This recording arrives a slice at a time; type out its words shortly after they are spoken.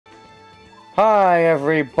Hi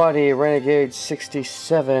everybody, Renegade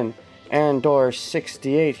 67 and/or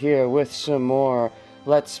 68 here with some more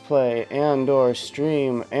Let's Play and/or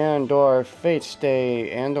stream and/or Fate's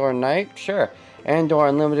Day and/or Night, sure, and/or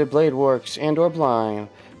Unlimited Blade Works and/or Blind.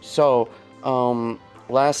 So,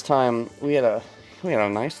 last time we had a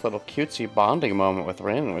nice little cutesy bonding moment with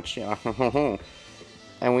Rin, which and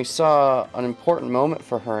we saw an important moment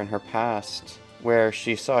for her in her past where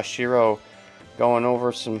she saw Shiro going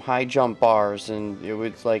over some high jump bars, and it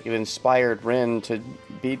was like it inspired Rin to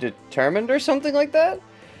be determined or something like that.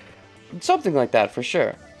 Something like that for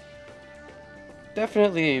sure.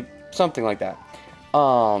 Definitely something like that.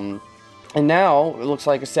 And now it looks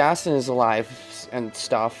like Assassin is alive and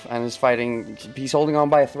stuff, and is fighting. He's holding on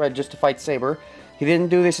by a thread just to fight Saber. He didn't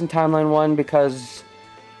do this in Timeline 1 because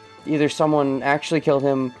either someone actually killed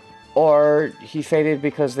him, or he faded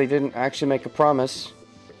because they didn't actually make a promise.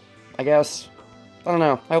 I guess. I don't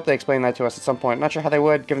know. I hope they explain that to us at some point. Not sure how they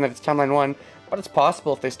would, given that it's Timeline 1, but it's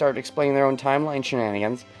possible if they start explaining their own timeline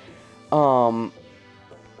shenanigans. And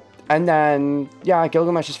then, yeah,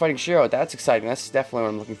 Gilgamesh is fighting Shiro. That's exciting. That's definitely what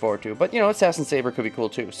I'm looking forward to. But, you know, Assassin Saber could be cool,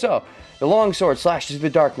 too. So, the longsword slashes through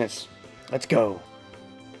the darkness. Let's go.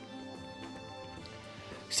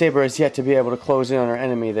 Saber has yet to be able to close in on her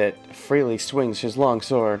enemy that freely swings his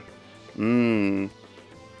longsword. Oh,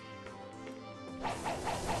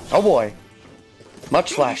 boy.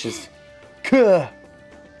 Much slashes. Kuh!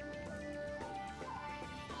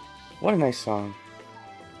 What a nice song.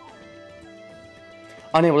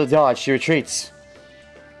 Unable to dodge, she retreats.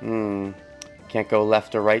 Can't go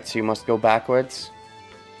left or right, so you must go backwards.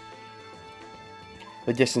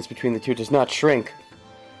 The distance between the two does not shrink.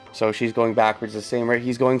 So she's going backwards the same rate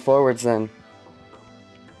he's going forwards then.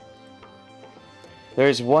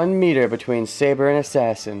 There's 1 meter between Saber and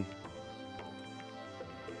Assassin.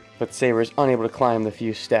 But Saber is unable to climb the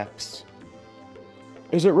few steps.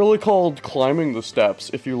 Is it really called climbing the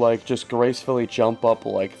steps if you, like, just gracefully jump up,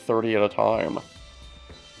 like, 30 at a time?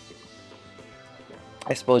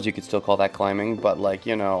 I suppose you could still call that climbing, but, like,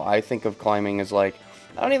 you know, I think of climbing as, like,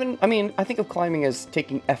 I think of climbing as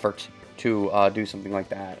taking effort to do something like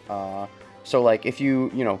that. So, like, if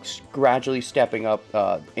you know, gradually stepping up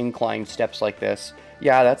inclined steps like this,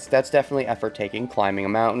 yeah, that's definitely effort-taking. Climbing a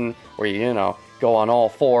mountain where you know, go on all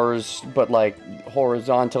fours, but, like,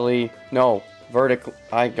 horizontally, no, vertical,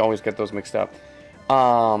 I always get those mixed up.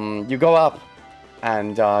 You go up,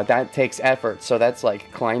 and that takes effort, so that's,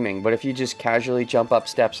 like, climbing. But if you just casually jump up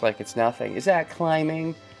steps like it's nothing, is that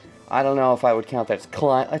climbing? I don't know if I would count that as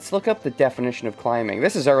climb. Let's look up the definition of climbing.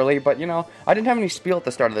 This is early, but, you know, I didn't have any spiel at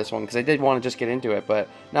the start of this one, because I did want to just get into it, but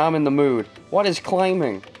now I'm in the mood. What is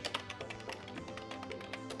climbing?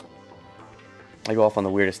 I go off on the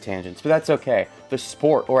weirdest tangents, but that's okay. The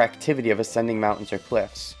sport or activity of ascending mountains or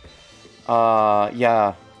cliffs.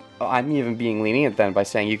 Yeah. I'm even being lenient then by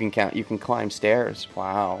saying you can climb stairs.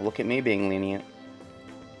 Wow, look at me being lenient.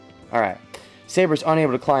 Alright. Saber's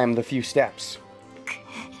unable to climb the few steps.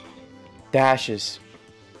 Dashes.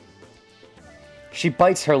 She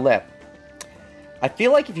bites her lip. I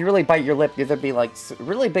feel like if you really bite your lip, there'd be, like,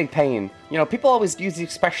 really big pain. You know, people always use the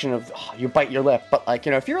expression of, oh, you bite your lip, but, like,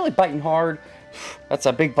 you know, if you're really biting hard, that's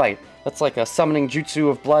a big bite. That's like a summoning jutsu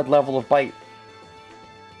of blood level of bite.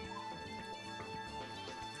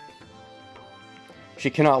 She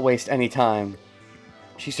cannot waste any time.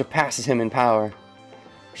 She surpasses him in power.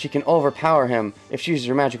 She can overpower him if she uses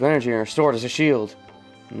her magical energy and her sword as a shield.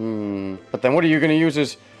 But then what are you going to use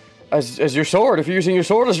as your sword if you're using your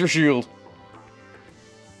sword as your shield?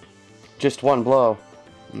 Just 1 blow.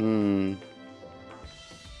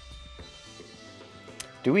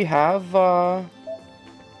 Do we have,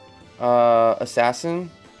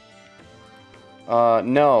 Assassin?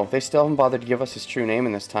 No, they still haven't bothered to give us his true name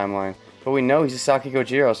in this timeline. But we know he's a Saki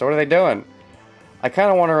Gojiro, so what are they doing? I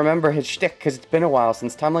kind of want to remember his shtick, because it's been a while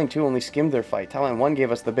since Timeline 2 only skimmed their fight. Timeline 1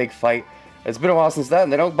 gave us the big fight. It's been a while since that,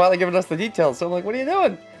 and they don't bother giving us the details, so I'm like, what are you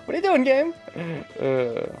doing? What are you doing, game?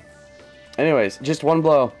 Anyways, just 1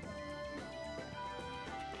 blow.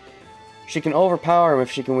 She can overpower him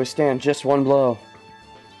if she can withstand just 1 blow.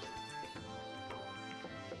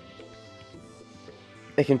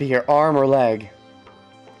 It can be her arm or leg.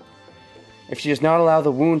 If she does not allow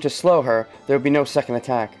the wound to slow her, there will be no second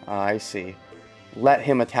attack. I see. Let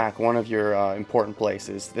him attack one of your important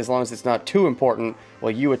places. As long as it's not too important,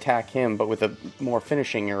 well, you attack him, but with a more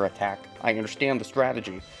finishing your attack. I understand the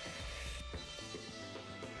strategy.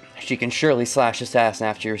 She can surely slash Assassin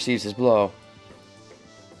after he receives his blow.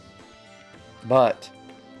 But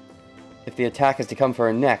if the attack is to come for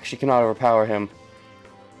her neck, she cannot overpower him.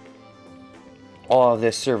 All of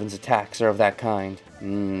this servant's attacks are of that kind.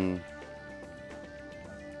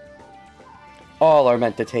 All are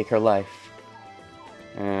meant to take her life.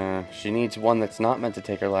 She needs one that's not meant to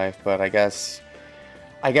take her life, but I guess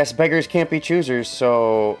beggars can't be choosers,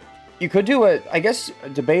 so you could do it. I guess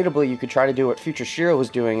debatably you could try to do what future Shiro was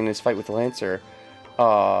doing in his fight with Lancer,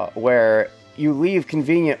 where you leave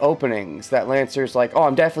convenient openings that Lancer's like, oh,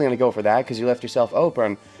 I'm definitely going to go for that because you left yourself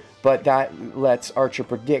open, but that lets Archer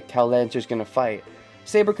predict how Lancer's going to fight.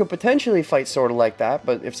 Saber could potentially fight sort of like that,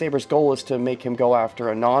 but if Saber's goal is to make him go after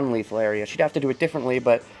a non-lethal area, she'd have to do it differently,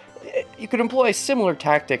 but you could employ similar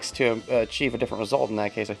tactics to achieve a different result in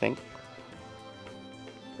that case, I think.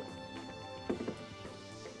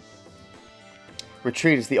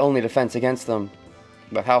 Retreat is the only defense against them.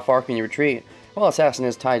 But how far can you retreat? Well, Assassin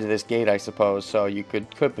is tied to this gate, I suppose, so you could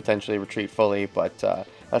potentially retreat fully, but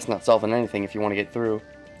that's not solving anything if you want to get through.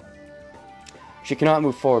 She cannot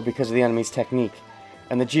move forward because of the enemy's technique,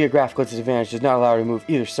 and the geographical disadvantage does not allow her to move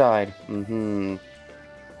either side.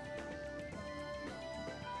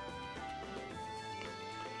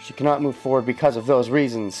 She cannot move forward because of those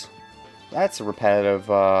reasons. That's a repetitive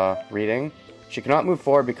reading. She cannot move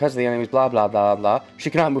forward because of the enemy's blah blah blah blah. She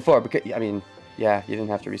cannot move forward because... I mean, yeah, you didn't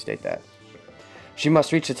have to restate that. She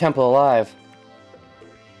must reach the temple alive.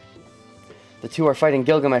 The two are fighting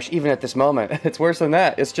Gilgamesh even at this moment. It's worse than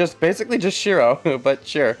that. It's just basically just Shiro, but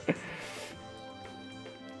sure.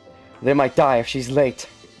 They might die if she's late.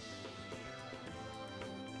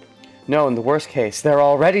 No, in the worst case, they're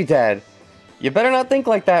already dead. You better not think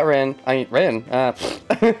like that, Rin. Rin.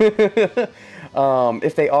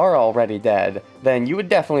 If they are already dead, then you would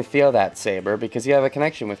definitely feel that, Saber, because you have a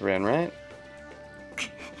connection with Rin, right?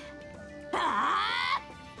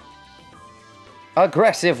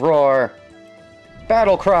 Aggressive roar.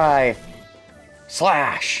 Battle cry.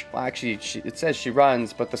 Slash. Well, actually, it says she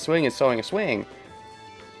runs, but the swing is sowing a swing.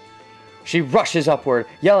 She rushes upward,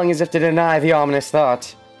 yelling as if to deny the ominous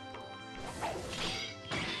thought.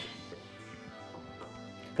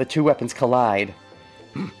 The two weapons collide.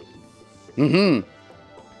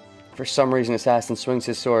 For some reason, Assassin swings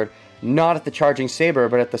his sword not at the charging Saber,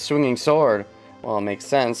 but at the swinging sword. Well, it makes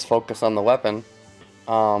sense. Focus on the weapon.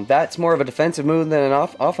 That's more of a defensive move than an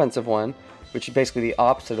offensive one, which is basically the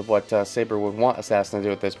opposite of what Saber would want Assassin to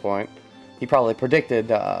do at this point. He probably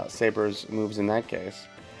predicted Saber's moves in that case.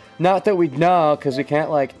 Not that we'd know, because we can't,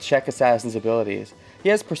 like, check Assassin's abilities. He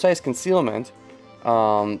has precise concealment,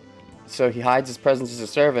 so he hides his presence as a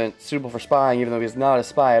servant, suitable for spying, even though he's not a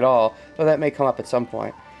spy at all, though that may come up at some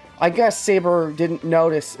point. I guess Saber didn't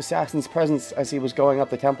notice Assassin's presence as he was going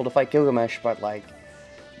up the temple to fight Gilgamesh, but, like,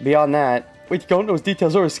 beyond that, we don't know his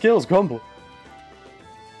details or his skills, Grumble.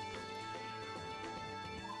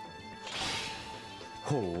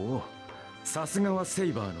 Oh, さすがはセ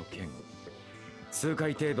イバーの剣。数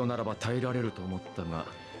回程度ならば耐えられると思ったが、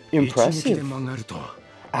一撃で曲がるとは。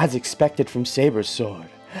As expected from Saber's sword.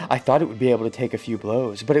 I thought it would be able to take a few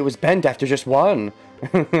blows, but it was bent after just one.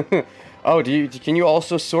 Oh, can you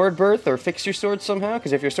also sword birth or fix your sword somehow?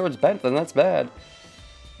 Because if your sword's bent, then that's bad.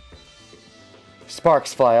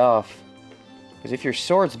 Sparks fly off. Because if your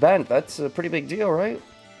sword's bent, that's a pretty big deal, right?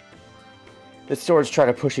 The swords try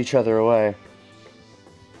to push each other away.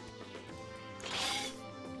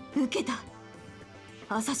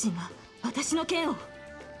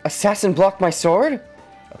 Assassin blocked my sword?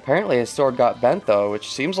 Apparently his sword got bent though,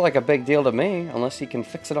 which seems like a big deal to me, unless he can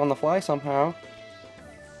fix it on the fly somehow.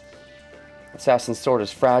 Assassin's sword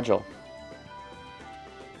is fragile.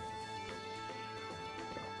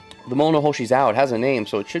 The Monohoshi's out, has a name,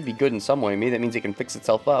 so it should be good in some way. Maybe that means it can fix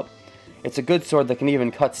itself up. It's a good sword that can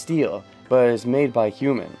even cut steel, but it is made by a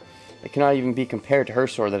human. It cannot even be compared to her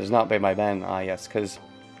sword that is not made by men. Ah yes, because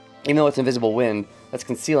even though it's invisible wind, that's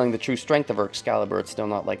concealing the true strength of her Excalibur, it's still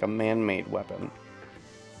not like a man-made weapon.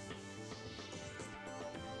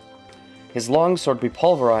 His longsword would be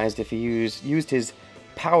pulverized if he used his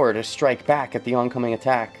power to strike back at the oncoming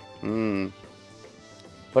attack.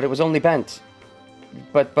 But it was only bent.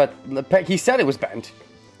 But he said it was bent.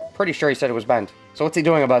 Pretty sure he said it was bent. So what's he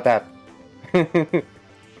doing about that?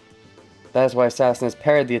 That is why Assassin has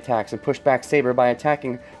parried the attacks and pushed back Saber by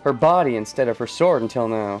attacking her body instead of her sword until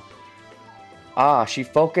now. Ah, she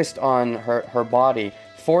focused on her body,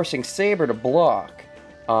 forcing Saber to block.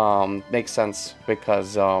 Makes sense,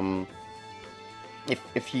 because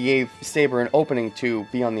if he gave Saber an opening to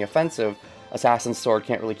be on the offensive, Assassin's sword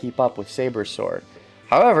can't really keep up with Saber's sword.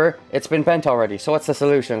 However, it's been bent already, so what's the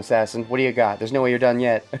solution, Assassin? What do you got? There's no way you're done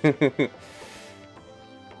yet.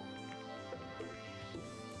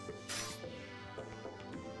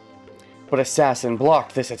 But Assassin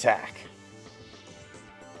blocked this attack.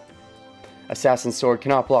 Assassin's sword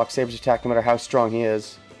cannot block Saber's attack no matter how strong he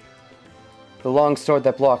is. The long sword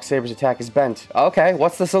that blocks Saber's attack is bent. Okay,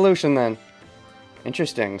 what's the solution then?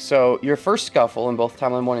 Interesting. So, your first scuffle in both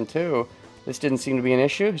Timeline 1 and 2, this didn't seem to be an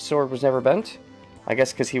issue. His sword was never bent. I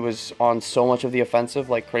guess because he was on so much of the offensive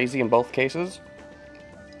like crazy in both cases.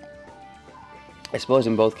 I suppose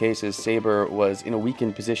in both cases, Saber was in a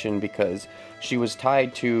weakened position because she was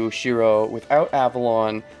tied to Shiro without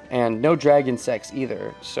Avalon and no dragon sex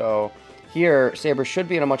either. So, here, Saber should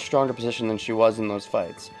be in a much stronger position than she was in those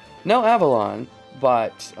fights. No Avalon,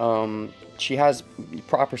 but she has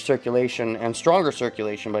proper circulation and stronger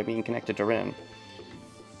circulation by being connected to Rin.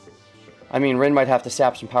 I mean, Rin might have to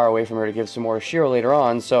sap some power away from her to give some more to Shiro later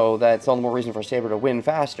on, so that's all the more reason for Saber to win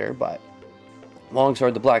faster, but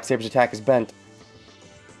Longsword the Black Saber's attack is bent.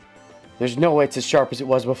 There's no way it's as sharp as it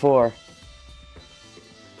was before.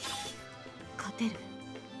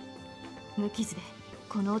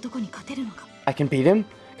 I can beat him?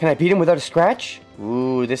 Can I beat him without a scratch?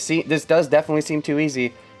 Ooh, this does definitely seem too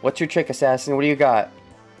easy. What's your trick, Assassin? What do you got?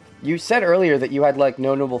 You said earlier that you had, like,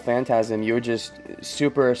 no noble phantasm. You were just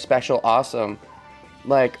super special awesome.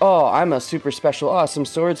 Like, oh, I'm a super special awesome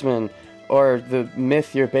swordsman. Or the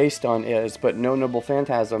myth you're based on is, but no noble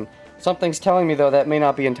phantasm. Something's telling me, though, that may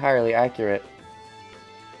not be entirely accurate.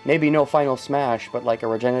 Maybe no final smash, but like a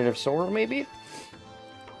regenerative sword, maybe?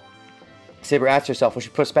 Saber asks herself when she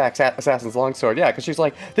puts back Assassin's longsword. Yeah, because she's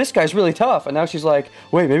like, this guy's really tough. And now she's like,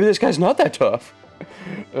 wait, maybe this guy's not that tough.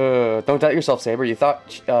 Don't doubt yourself, Saber. You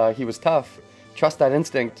thought he was tough. Trust that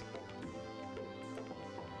instinct.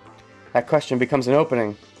 That question becomes an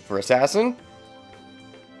opening. For Assassin?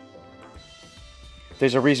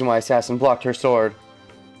 There's a reason why Assassin blocked her sword.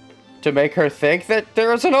 To make her think that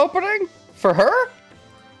there is an opening? For her?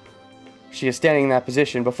 She is standing in that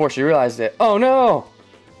position before she realized it. Oh no!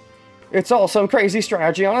 It's all some crazy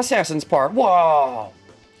strategy on Assassin's part. Whoa!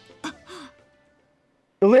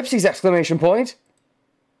 Ellipses! Exclamation point!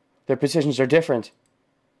 Their positions are different.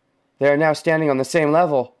 They are now standing on the same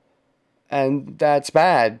level. And that's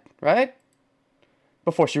bad, right?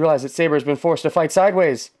 Before she realized that Saber has been forced to fight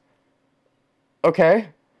sideways. Okay.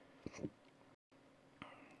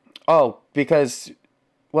 Oh, because,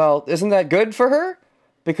 well, isn't that good for her?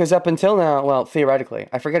 Because up until now, well, theoretically,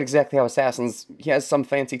 I forget exactly how Assassins, he has some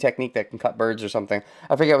fancy technique that can cut birds or something.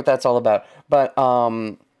 I forget what that's all about. But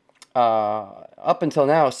up until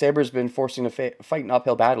now, Saber's been forcing to fight an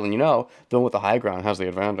uphill battle, and you know, the one with the high ground has the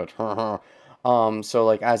advantage. So,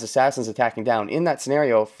 like, as Assassin's attacking down, in that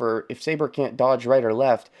scenario, if Saber can't dodge right or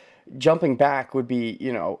left, jumping back would be,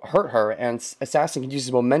 you know, hurt her, and Assassin can use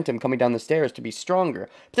his momentum coming down the stairs to be stronger.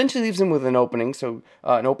 Potentially leaves him with an opening, so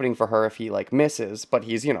an opening for her if he, like, misses, but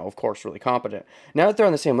he's, you know, of course, really competent. Now that they're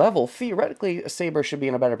on the same level, theoretically, Saber should be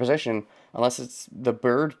in a better position, unless it's the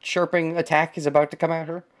bird chirping attack is about to come at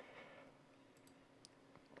her.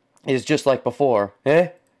 It is just like before.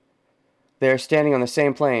 They're standing on the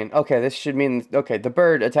same plane. Okay, this should mean, okay, the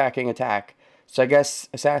bird attacking attack. So I guess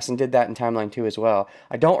Assassin did that in Timeline 2 as well.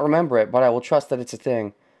 I don't remember it, but I will trust that it's a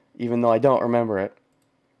thing, even though I don't remember it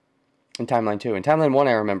in Timeline 2. In Timeline 1,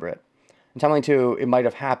 I remember it. In Timeline 2, it might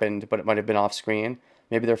have happened, but it might have been off-screen.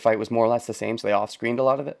 Maybe their fight was more or less the same, so they off-screened a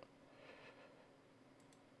lot of it.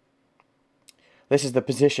 This is the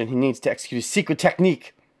position he needs to execute his secret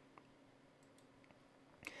technique.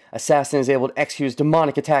 Assassin is able to execute his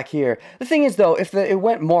demonic attack here. The thing is, though, if it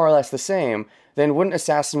went more or less the same, then wouldn't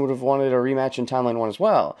Assassin would have wanted a rematch in Timeline 1 as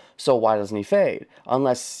well? So why doesn't he fade?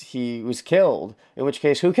 Unless he was killed. In which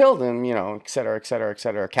case, who killed him? You know, etc., etc.,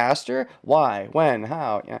 etc. Caster? Why? When?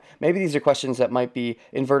 How? Yeah. Maybe these are questions that might be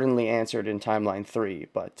inadvertently answered in Timeline 3,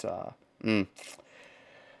 but,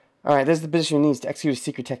 Alright, this is the position he needs to execute his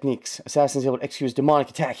secret techniques. Assassin is able to execute his demonic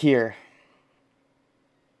attack here.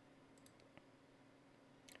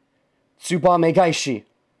 Tsubame Gaishi.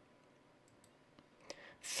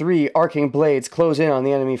 3 arcing blades close in on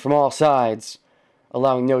the enemy from all sides,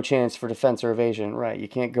 allowing no chance for defense or evasion. Right, you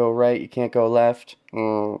can't go right, you can't go left.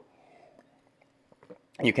 You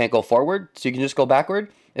can't go forward, so you can just go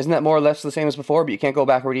backward. Isn't that more or less the same as before? But you can't go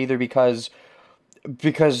backward either because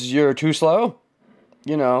you're too slow?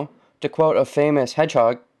 You know, to quote a famous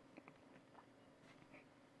hedgehog,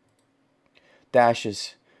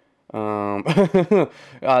 dashes. I'm going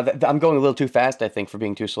a little too fast, I think, for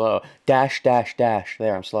being too slow. Dash, dash, dash.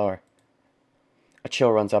 There, I'm slower. A chill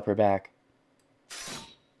runs up her back.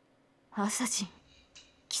 Assassin,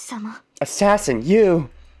 you!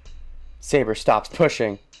 Saber stops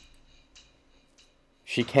pushing.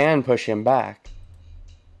 She can push him back.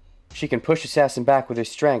 She can push Assassin back with her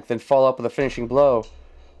strength and follow up with a finishing blow.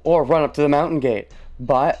 Or run up to the mountain gate.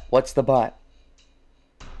 But, what's the but?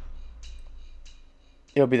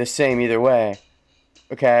 It'll be the same either way.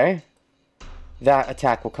 Okay? that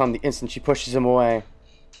attack will come the instant she pushes him away.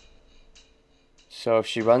 So if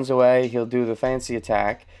she runs away, he'll do the fancy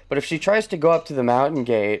attack. But if she tries to go up to the mountain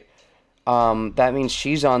gate, that means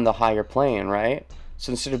she's on the higher plane, right?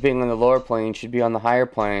 So instead of being on the lower plane, she'd be on the higher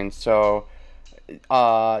plane. So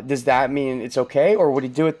does that mean it's okay? Or would he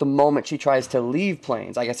do it the moment she tries to leave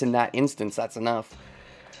planes? I guess in that instance, that's enough.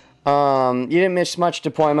 You didn't miss much,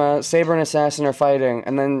 Deployma. Saber and Assassin are fighting.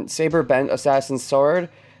 And then Saber bent Assassin's sword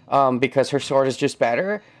because her sword is just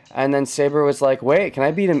better. And then Saber was like, wait, can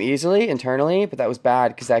I beat him easily internally? But that was bad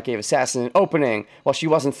because that gave Assassin an opening while she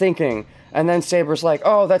wasn't thinking. And then Saber's like,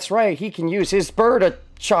 oh, that's right. He can use his bird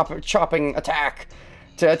chopping attack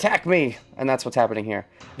to attack me. And that's what's happening here.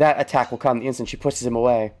 That attack will come the instant she pushes him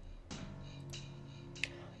away.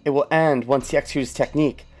 It will end once he executes his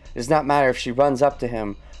technique. It does not matter if she runs up to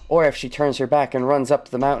him or if she turns her back and runs up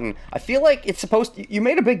the mountain. I feel like it's supposed to... You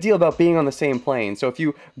made a big deal about being on the same plane. So if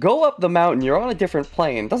you go up the mountain, you're on a different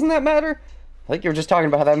plane. Doesn't that matter? I think you were just talking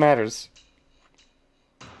about how that matters.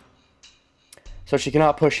 So she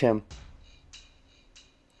cannot push him.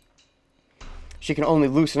 She can only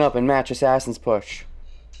loosen up and match Assassin's push.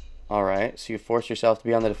 Alright, so you force yourself to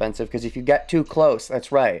be on the defensive, because if you get too close,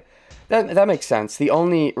 that's right. That makes sense. The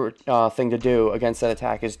only thing to do against that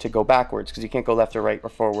attack is to go backwards, because you can't go left or right or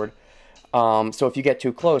forward. So if you get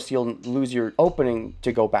too close, you'll lose your opening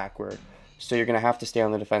to go backward. So you're going to have to stay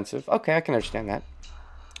on the defensive. Okay, I can understand that.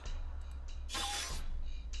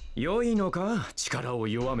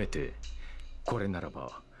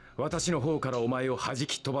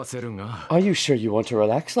 Are you sure you want to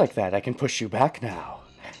relax like that? I can push you back now.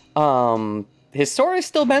 His sword is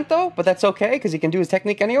still bent though, but that's okay because he can do his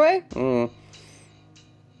technique anyway. I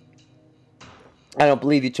don't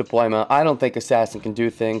believe you, Deployma. I don't think Assassin can do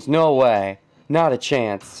things. No way. Not a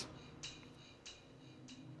chance.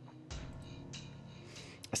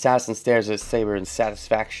 Assassin stares at Saber in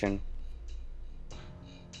satisfaction.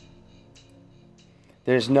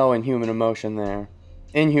 There's no inhuman emotion there.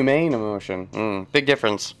 Inhumane emotion. Big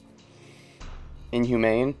difference.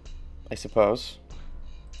 Inhumane, I suppose.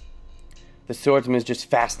 The swordsman is just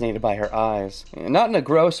fascinated by her eyes. Not in a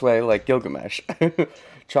gross way like Gilgamesh.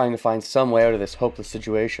 Trying to find some way out of this hopeless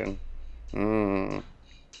situation. Well,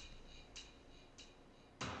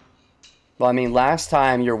 I mean, last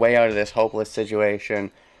time your way out of this hopeless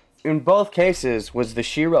situation, in both cases, was the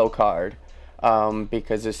Shiro card.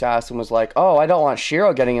 Because the assassin was like, oh, I don't want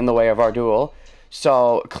Shiro getting in the way of our duel.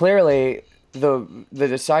 So, clearly... The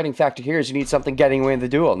deciding factor here is you need something getting away in the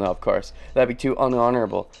duel. No, of course. That'd be too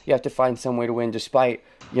unhonorable. You have to find some way to win despite,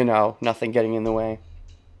 you know, nothing getting in the way.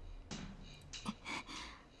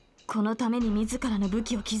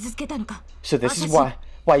 So this is why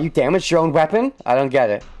you damaged your own weapon? I don't get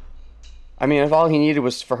it. I mean, if all he needed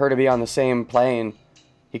was for her to be on the same plane,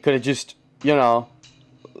 he could have just, you know,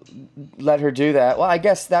 let her do that. Well, I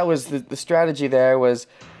guess that was the strategy there was...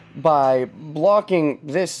 By blocking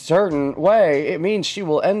this certain way, it means she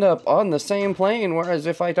will end up on the same plane, whereas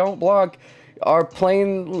if I don't block, our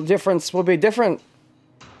plane difference will be different.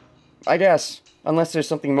 I guess. Unless there's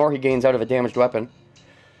something more he gains out of a damaged weapon.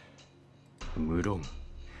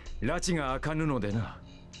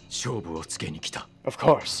 Of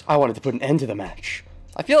course, I wanted to put an end to the match.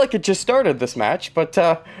 I feel like it just started, this match, but,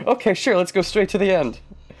 okay, sure, let's go straight to the end.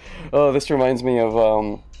 Oh, this reminds me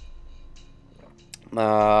of,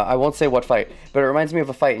 I won't say what fight, but it reminds me of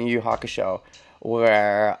a fight in Yu Yu Hakusho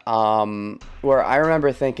where I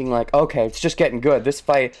remember thinking like, okay, it's just getting good. This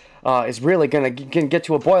fight is really gonna get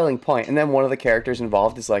to a boiling point, and then one of the characters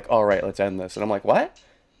involved is like, all right, let's end this, and I'm like, what?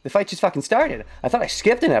 The fight just fucking started. I thought I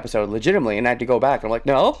skipped an episode legitimately, and I had to go back. And I'm like,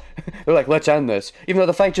 no. They're like, let's end this, even though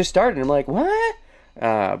the fight just started. And I'm like, what?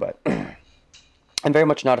 But I'm very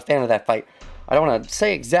much not a fan of that fight. I don't want to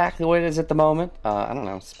say exactly what it is at the moment. I don't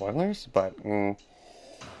know, spoilers, but.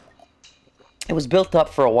 It was built up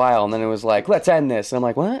for a while, and then it was like, let's end this. And I'm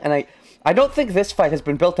like, what? And I don't think this fight has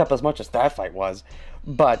been built up as much as that fight was.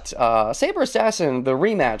 But Saber Assassin, the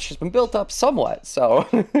rematch, has been built up somewhat. So,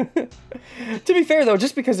 to be fair, though,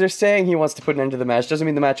 just because they're saying he wants to put an end to the match doesn't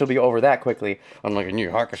mean the match will be over that quickly. Unlike in Yu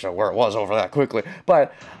Yu Hakusho, where it was over that quickly.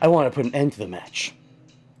 But I want to put an end to the match.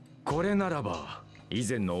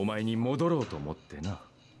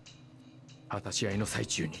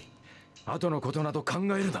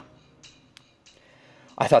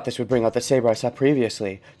 I thought this would bring out the Saber I saw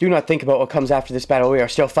previously. Do not think about what comes after this battle. We are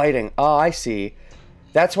still fighting. Oh, I see.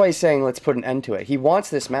 That's why he's saying let's put an end to it. He wants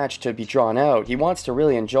this match to be drawn out. He wants to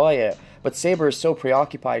really enjoy it. But Saber is so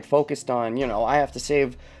preoccupied, focused on, you know, I have to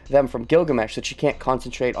save them from Gilgamesh that she can't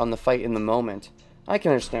concentrate on the fight in the moment. I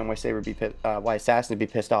can understand why why Assassin would be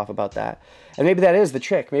pissed off about that. And maybe that is the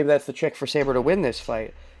trick. Maybe that's the trick for Saber to win this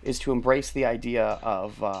fight, is to embrace the idea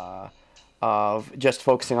of just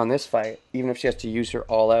focusing on this fight, even if she has to use her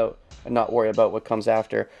all out and not worry about what comes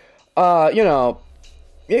after. You know,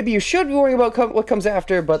 maybe you should be worrying about what comes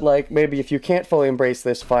after, but like maybe if you can't fully embrace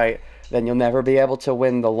this fight, then you'll never be able to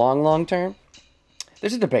win the long term.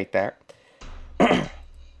 There's a debate there.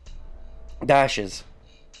 Dashes.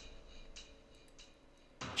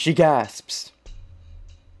 She gasps.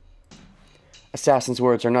 Assassin's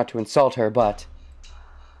words are not to insult her, but...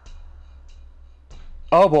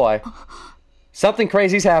 Oh boy. Something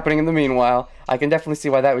crazy's happening in the meanwhile. I can definitely see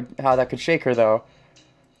how that could shake her, though.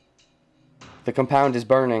 The compound is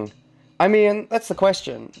burning. I mean, that's the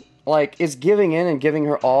question. Like, is giving in and giving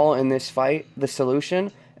her all in this fight the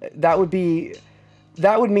solution? That would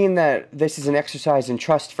mean that this is an exercise in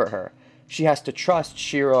trust for her. She has to trust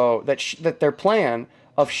Shiro, that their plan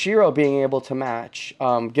of Shiro being able to match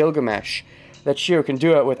Gilgamesh, that Shiro can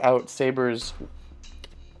do it without Saber's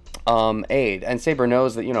aid. And Saber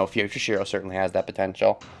knows that, you know, future Shiro certainly has that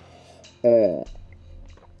potential.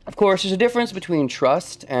 Of course, there's a difference between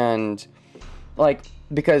trust and, like,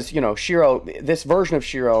 because, you know, Shiro, this version of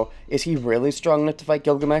Shiro, is he really strong enough to fight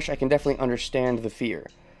Gilgamesh? I can definitely understand the fear.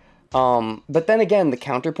 But then again, the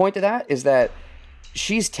counterpoint to that is that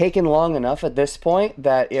she's taken long enough at this point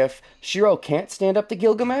that if Shiro can't stand up to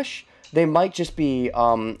Gilgamesh, they might just be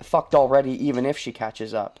fucked already, even if she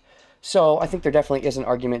catches up. So I think there definitely is an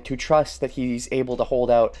argument to trust that he's able to hold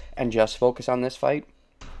out and just focus on this fight.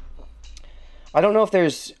 I don't know if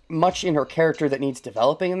there's much in her character that needs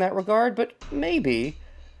developing in that regard, but maybe.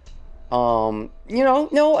 You know,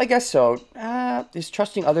 no, I guess so. Is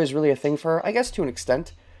trusting others really a thing for her? I guess to an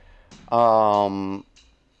extent. I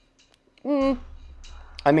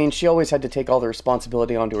mean, she always had to take all the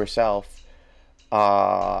responsibility onto herself,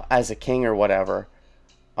 as a king or whatever.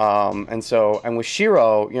 And with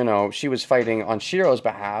Shiro, you know, she was fighting on Shiro's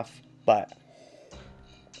behalf, but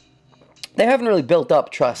they haven't really built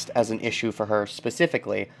up trust as an issue for her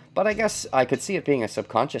specifically, but I guess I could see it being a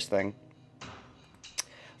subconscious thing.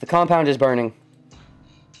 The compound is burning.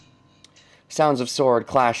 Sounds of sword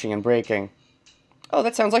clashing and breaking. Oh,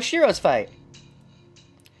 that sounds like Shiro's fight.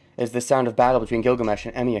 Is the sound of battle between Gilgamesh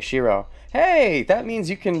and Emiya Shiro. Hey, that means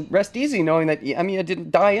you can rest easy knowing that Emiya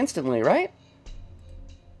didn't die instantly, right?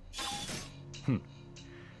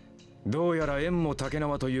 どうやら縁も竹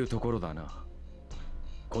縄というところだな。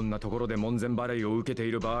こんなところで門前払いを受けて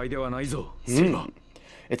いる場合ではないぞ、Saber.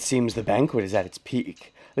 It seems the banquet is at its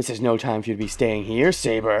peak. This is no time for you to be staying here,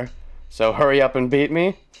 Saber. So hurry up and beat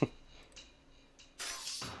me.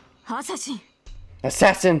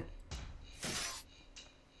 Assassin!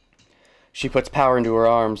 She puts power into her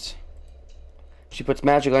arms. She puts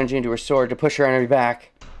magical energy into her sword to push her enemy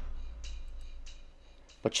back.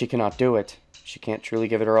 But she cannot do it. She can't truly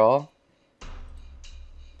give it her all.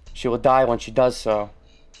 She will die when she does so.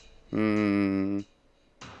 And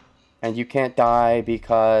you can't die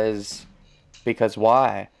because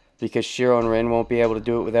why? Because Shiro and Rin won't be able to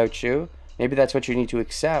do it without you? Maybe that's what you need to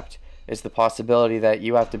accept, is the possibility that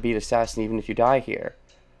you have to beat Assassin even if you die here.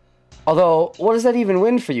 Although, what does that even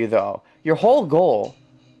win for you, though? Your whole goal,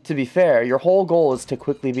 to be fair, your whole goal is to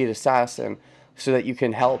quickly beat Assassin so that you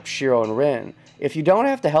can help Shiro and Rin. If you don't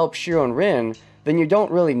have to help Shiro and Rin, then you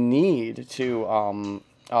don't really need to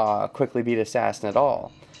quickly beat Assassin at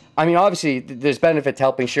all. I mean, obviously, there's benefit to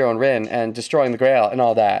helping Shiro and Rin and destroying the Grail and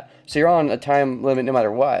all that. So you're on a time limit no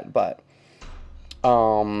matter what, but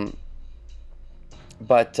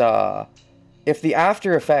if the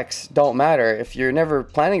after effects don't matter, if you're never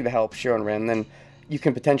planning to help Shiro and Rin, then you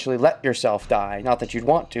can potentially let yourself die. Not that you'd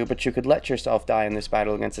want to, but you could let yourself die in this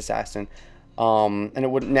battle against Assassin. And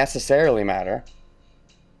it wouldn't necessarily matter.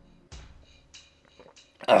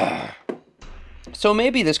 So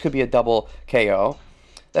maybe this could be a double KO.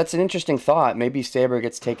 That's an interesting thought. Maybe Saber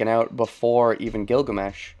gets taken out before even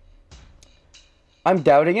Gilgamesh. I'm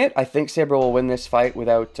doubting it. I think Saber will win this fight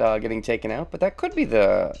without getting taken out, but that could be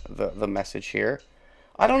the message here.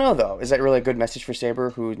 I don't know, though. Is that really a good message for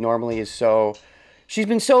Saber, who normally is so... She's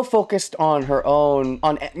been so focused on her own,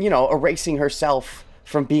 on, you know, erasing herself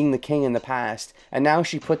from being the king in the past, and now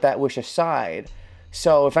she put that wish aside.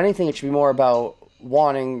 So, if anything, it should be more about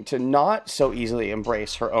wanting to not so easily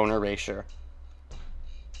embrace her own erasure.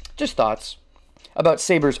 Just thoughts about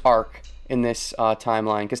Saber's arc in this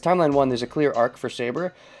timeline, because Timeline 1, there's a clear arc for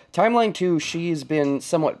Saber. Timeline 2, she's been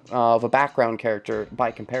somewhat of a background character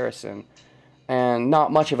by comparison, and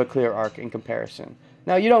not much of a clear arc in comparison.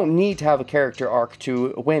 Now, you don't need to have a character arc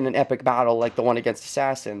to win an epic battle like the one against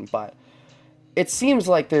Assassin, but it seems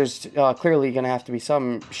like there's clearly going to have to be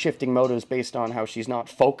some shifting motives based on how she's not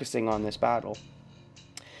focusing on this battle.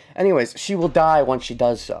 Anyways, she will die once she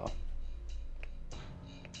does so.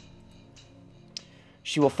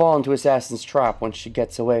 She will fall into Assassin's trap once she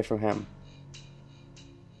gets away from him.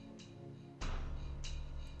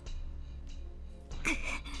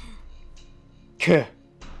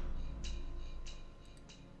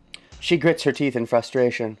 She grits her teeth in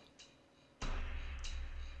frustration.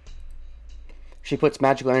 She puts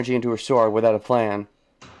magical energy into her sword without a plan.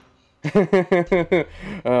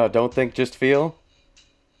 Don't think, just feel?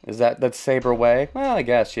 Is that's Saber way? Well, I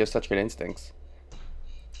guess she has such good instincts.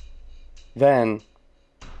 Then...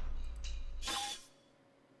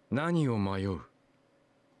 Why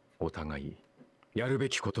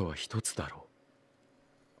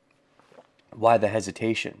the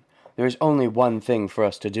hesitation? There is only one thing for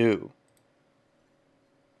us to do.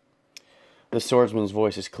 The swordsman's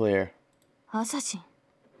voice is clear. Assassin?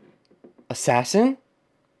 Assassin?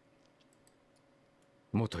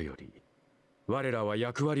 From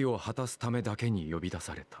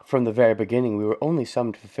the very beginning, we were only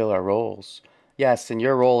summoned to fulfill our roles. Yes, and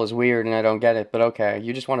your role is weird and I don't get it, but okay.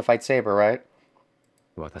 You just want to fight Saber, right?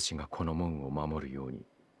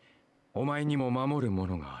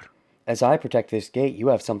 As I protect this gate, you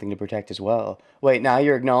have something to protect as well. Wait, now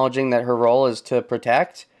you're acknowledging that her role is to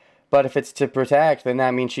protect? But if it's to protect, then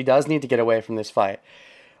that means she does need to get away from this fight.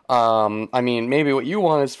 I mean, maybe what you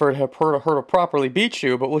want is for her to properly beat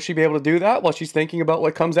you, but will she be able to do that while she's thinking about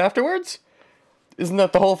what comes afterwards? Isn't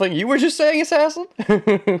that the whole thing you were just saying, Assassin?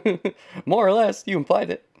 More or less, you implied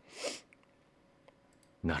it.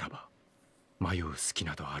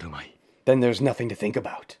 Then there's nothing to think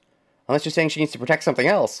about. Unless you're saying she needs to protect something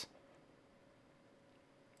else.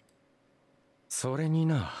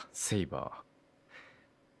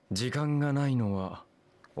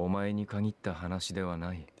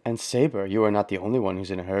 And Saber, you are not the only one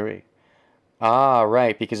who's in a hurry. Ah,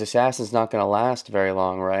 right, because Assassin's not going to last very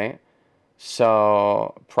long, right?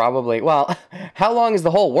 So, probably... Well, how long is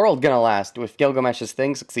the whole world going to last if Gilgamesh's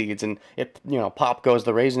thing succeeds and it, you know, pop goes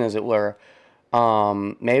the raisin, as it were?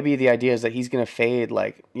 Maybe the idea is that he's going to fade,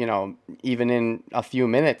 like, you know, even in a few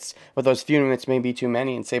minutes, but those few minutes may be too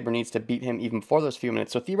many, and Saber needs to beat him even before those few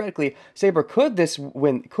minutes. So theoretically, Saber could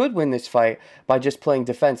win this fight by just playing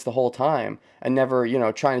defense the whole time and never, you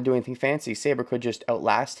know, trying to do anything fancy. Saber could just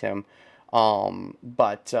outlast him,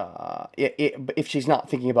 but if she's not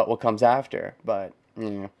thinking about what comes after, but,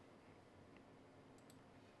 yeah.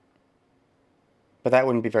 But that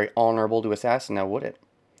wouldn't be very honorable to Assassin now, would it?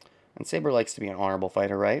 And Saber likes to be an honorable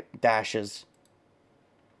fighter, right? Dashes.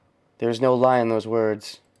 There's no lie in those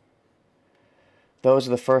words. Those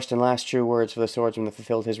are the first and last true words for the swordsman that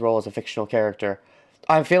fulfilled his role as a fictional character.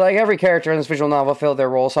 I feel like every character in this visual novel fulfilled their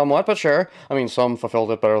role somewhat, but sure. I mean, some fulfilled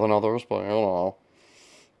it better than others, but I don't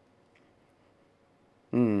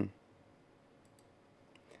know.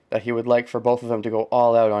 That he would like for both of them to go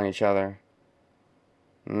all out on each other.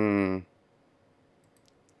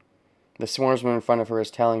 The swordsman in front of her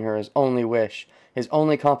is telling her his only wish, his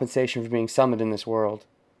only compensation for being summoned in this world.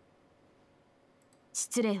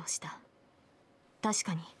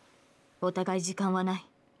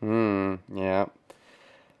 Yeah.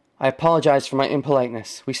 I apologize for my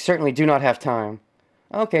impoliteness. We certainly do not have time.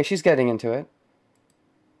 Okay, she's getting into it.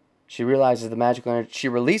 She realizes the magical energy. She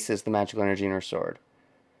releases the magical energy in her sword.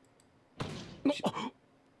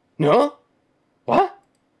 No? What?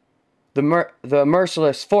 The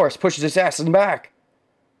merciless force pushes Assassin back.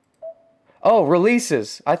 Oh,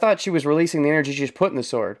 releases. I thought she was releasing the energy she just put in the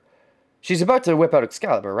sword. She's about to whip out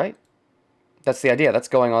Excalibur, right? That's the idea. That's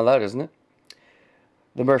going all out, isn't it?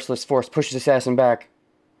 The merciless force pushes Assassin back.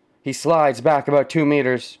 He slides back about 2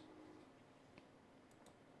 meters.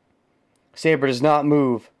 Saber does not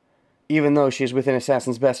move, even though she is within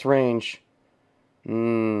Assassin's best range.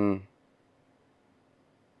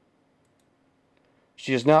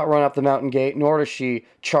 She does not run up the mountain gate, nor does she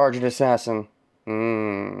charge an Assassin.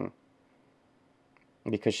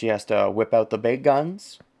 Because she has to whip out the big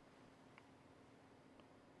guns?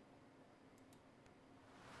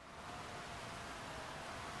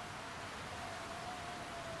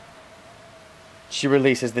 She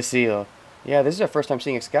releases the seal. Yeah, this is our first time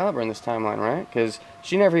seeing Excalibur in this timeline, right? Because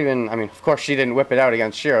she never even... I mean, of course she didn't whip it out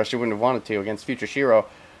against Shiro. She wouldn't have wanted to against future Shiro.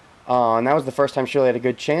 And that was the first time she really had a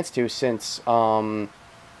good chance to since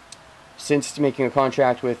making a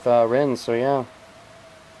contract with Rin, so yeah.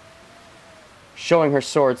 Showing her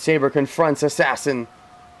sword, Saber confronts Assassin.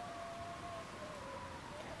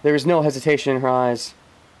 There is no hesitation in her eyes.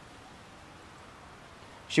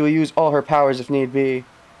 She will use all her powers if need be.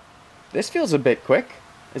 This feels a bit quick.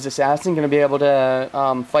 Is Assassin going to be able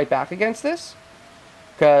to fight back against this?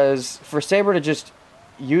 Because for Saber to just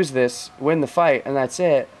use this, win the fight, and that's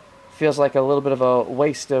it, feels like a little bit of a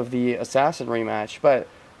waste of the Assassin rematch. But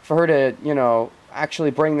for her to, you know,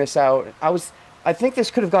 actually bring this out, I think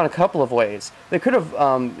this could have gone a couple of ways. They could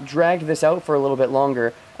have dragged this out for a little bit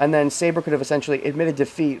longer, and then Saber could have essentially admitted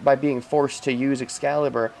defeat by being forced to use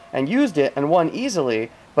Excalibur, and used it and won easily,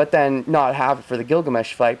 but then not have it for the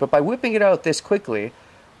Gilgamesh fight. But by whipping it out this quickly,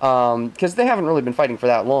 because they haven't really been fighting for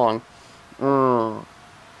that long,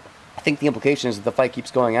 I think the implication is that the fight keeps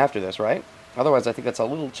going after this, right? Otherwise, I think that's a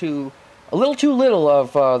little too little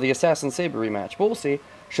of the Assassin Saber rematch. But we'll see.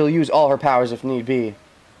 She'll use all her powers if need be.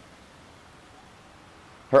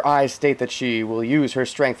 Her eyes state that she will use her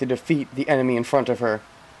strength to defeat the enemy in front of her.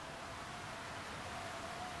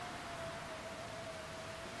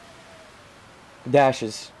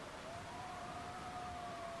 Dashes.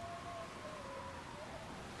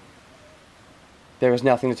 There is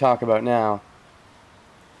nothing to talk about now.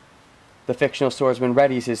 The fictional swordsman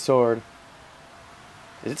readies his sword.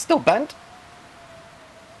 Is it still bent?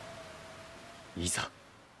 Isa.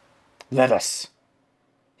 Let us.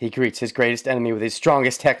 He greets his greatest enemy with his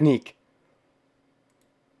strongest technique.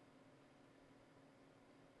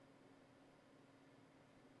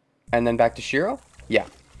 And then back to Shiro? Yeah.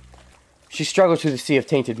 She struggles through the sea of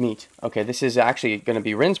tainted meat. Okay, this is actually going to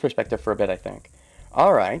be Rin's perspective for a bit, I think.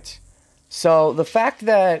 Alright. So, the fact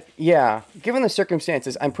that, yeah, given the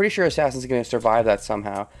circumstances, I'm pretty sure Assassin's going to survive that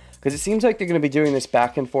somehow. Because it seems like they're going to be doing this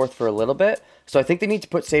back and forth for a little bit. So I think they need to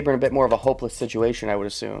put Saber in a bit more of a hopeless situation, I would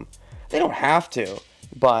assume. They don't have to.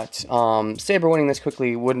 But Saber winning this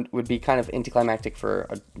quickly would be kind of anticlimactic for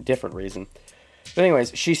a different reason. But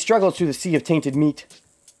anyways, she struggles through the sea of tainted meat.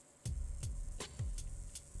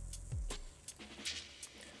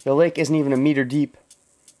 The lake isn't even a meter deep.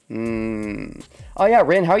 Oh yeah,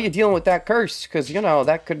 Rin, how are you dealing with that curse? Because, you know,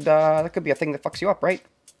 that could be a thing that fucks you up, right?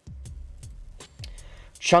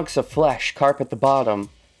 Chunks of flesh carp at the bottom.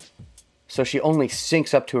 So she only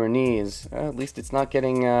sinks up to her knees. At least it's not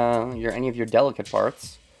getting any of your delicate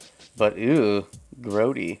parts. But ew,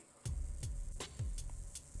 grody.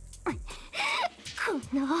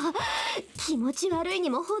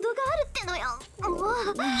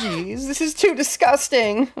 Jeez, this is too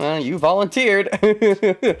disgusting. You volunteered.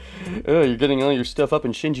 You're getting all your stuff up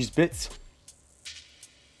in Shinji's bits.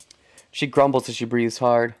 She grumbles as she breathes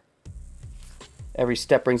hard. Every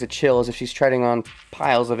step brings a chill as if she's treading on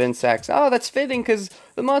piles of insects. Oh, that's fitting because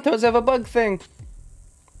the Matos have a bug thing.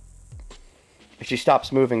 If she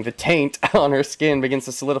stops moving, the taint on her skin begins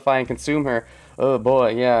to solidify and consume her. Oh boy,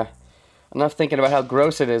 yeah. Enough thinking about how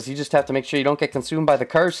gross it is. You just have to make sure you don't get consumed by the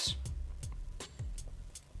curse.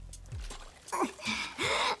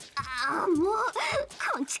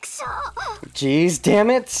 Jeez, damn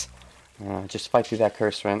it! Just fight through that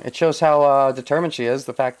curse, Rin. It shows how determined she is.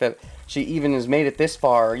 The fact that she even has made it this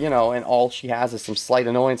far, you know, and all she has is some slight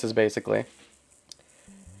annoyances, basically.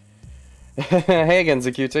 Hey again,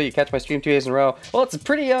 Zakuta. You catch my stream 2 days in a row. Well, it's a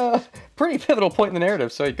pretty pivotal point in the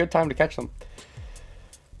narrative, so good time to catch them.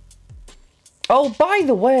 Oh, by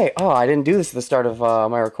the way, I didn't do this at the start of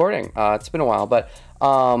my recording. It's been a while, but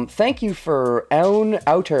thank you for Eun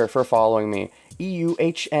Outer for following me.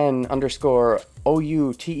 EUHN_OUTER.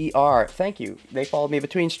 Thank you. They followed me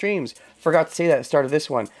between streams. Forgot to say that at the start of this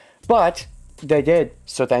one. But they did,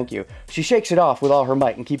 so thank you. She shakes it off with all her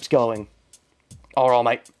might and keeps going. All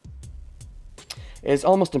might. It is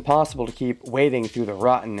almost impossible to keep wading through the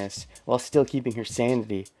rottenness while still keeping her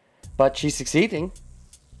sanity. But she's succeeding.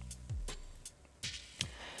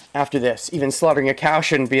 After this, even slaughtering a cow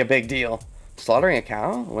shouldn't be a big deal. Slaughtering a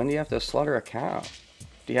cow? When do you have to slaughter a cow?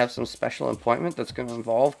 Do you have some special appointment that's going to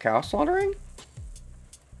involve cow slaughtering?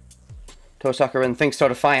 Tosaka-rin thinks so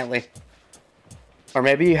defiantly. Or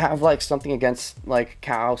maybe you have, like, something against, like,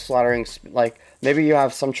 cow slaughtering. Like, maybe you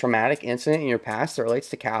have some traumatic incident in your past that relates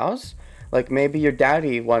to cows. Like, maybe your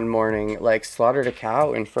daddy one morning, like, slaughtered a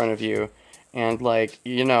cow in front of you. And, like,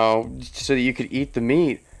 you know, so that you could eat the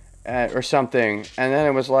meat or something. And then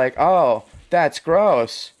it was like, oh, that's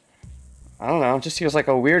gross. I don't know. It just feels like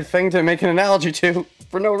a weird thing to make an analogy to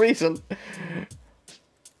for no reason.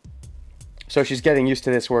 So she's getting used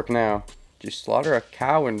to this work now. Do you slaughter a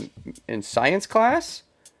cow in science class?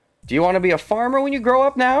 Do you want to be a farmer when you grow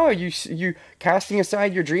up now? Are you casting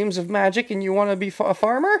aside your dreams of magic and you want to be a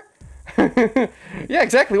farmer? Yeah,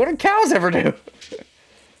 exactly. What did cows ever do?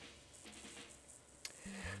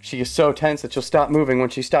 She is so tense that she'll stop moving when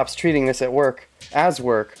she stops treating this at work as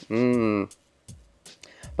work. But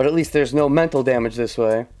at least there's no mental damage this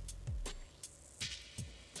way.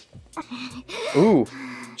 Ooh.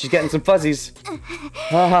 She's getting some fuzzies.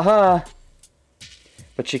 Ha ha ha.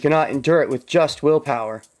 But she cannot endure it with just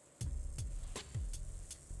willpower.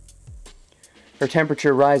 Her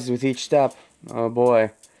temperature rises with each step. Oh boy.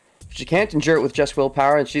 If she can't endure it with just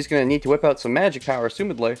willpower, and she's going to need to whip out some magic power,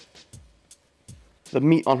 assumedly. The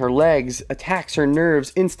meat on her legs attacks her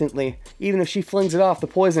nerves instantly. Even if she flings it off, the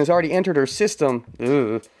poison has already entered her system.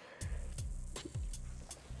 Ugh.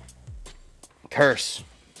 Curse.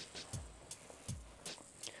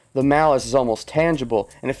 The malice is almost tangible,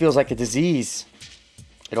 and it feels like a disease.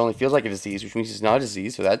 It only feels like a disease, which means it's not a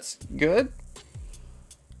disease, so that's good.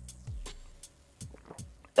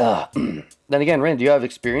 Then again, Rin, do you have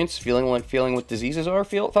experience feeling what diseases are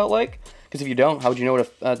felt like? Because if you don't, how would you know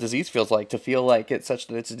what a disease feels like to feel like it's such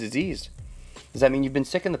that it's a disease? Does that mean you've been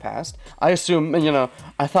sick in the past? I assume, you know,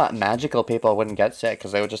 I thought magical people wouldn't get sick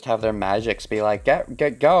because they would just have their magics be like,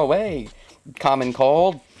 go away, common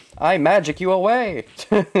cold. I magic you away.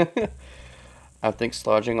 I think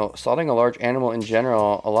slaughtering a large animal in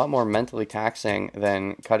general a lot more mentally taxing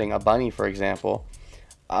than cutting a bunny, for example.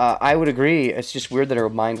 I would agree. It's just weird that her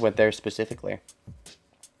mind went there specifically.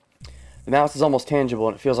 The mouse is almost tangible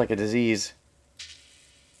and it feels like a disease.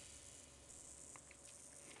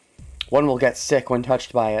 One will get sick when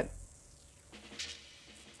touched by it.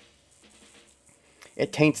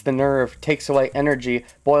 It taints the nerve, takes away energy,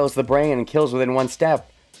 boils the brain, and kills within one step.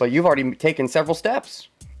 But you've already taken several steps.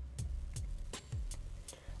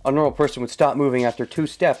 A normal person would stop moving after 2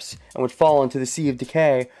 steps and would fall into the sea of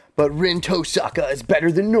decay. But Rin Tosaka is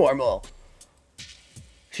better than normal.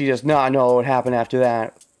 She does not know what would happen after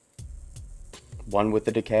that. One with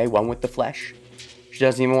the decay, one with the flesh. She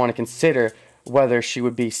doesn't even want to consider whether she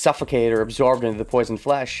would be suffocated or absorbed into the poisoned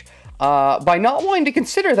flesh. By not wanting to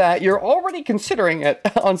consider that, you're already considering it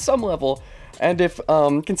on some level. And if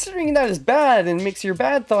considering that is bad and makes your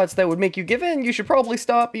bad thoughts that would make you give in, you should probably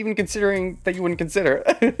stop even considering that you wouldn't consider.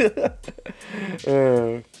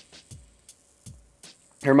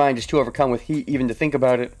 Her mind is too overcome with heat even to think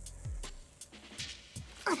about it.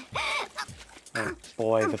 Oh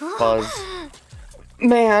boy, the fuzz.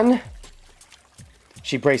 Man!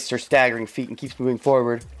 She braces her staggering feet and keeps moving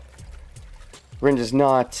forward. Rin does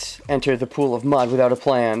not enter the pool of mud without a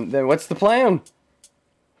plan. Then what's the plan?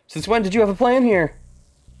 Since when did you have a plan here?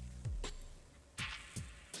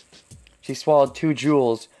 She swallowed 2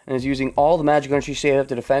 jewels and is using all the magic energy she had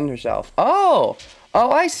to defend herself. Oh! Oh,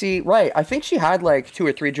 I see. Right. I think she had like 2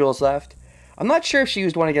 or 3 jewels left. I'm not sure if she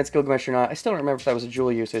used one against Gilgamesh or not. I still don't remember if that was a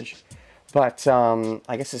jewel usage. But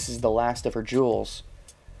I guess this is the last of her jewels.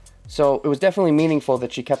 So it was definitely meaningful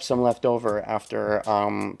that she kept some left over after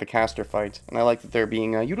the caster fight. And I like that they're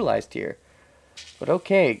being utilized here. But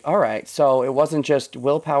okay, alright, so it wasn't just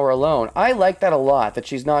willpower alone. I like that a lot, that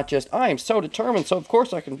she's not just, I am so determined, so of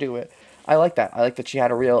course I can do it. I like that. I like that she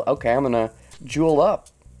had a real, okay, I'm gonna jewel up.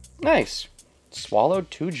 Nice. Swallowed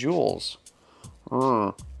 2 jewels.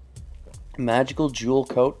 Magical jewel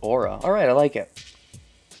coat aura. Alright, I like it.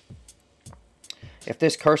 If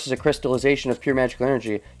this curse is a crystallization of pure magical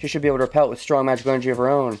energy, she should be able to repel it with strong magical energy of her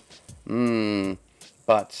own.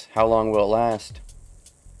 But how long will it last?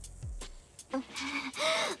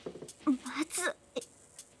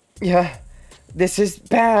 Yeah, this is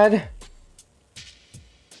bad.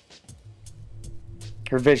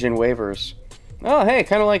 Her vision wavers. Oh, hey,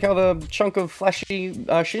 kind of like how the chunk of fleshy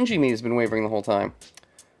Shinji meat has been wavering the whole time.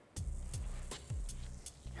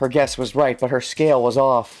 Her guess was right, but her scale was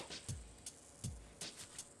off.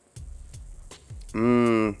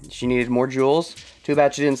 She needed more jewels. Too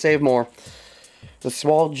bad she didn't save more. The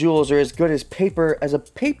swallowed jewels are as good as a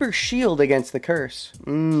paper shield against the curse.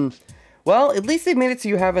 Well, at least they've made it so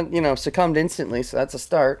you haven't, you know, succumbed instantly, so that's a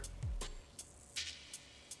start.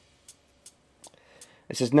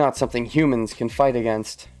 This is not something humans can fight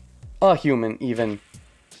against. A human, even.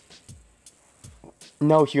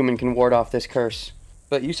 No human can ward off this curse.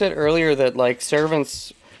 But you said earlier that, like,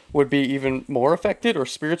 servants would be even more affected, or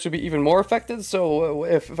spirits would be even more affected, so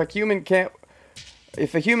if a human can't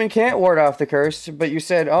ward off the curse, but you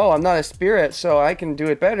said, oh, I'm not a spirit, so I can do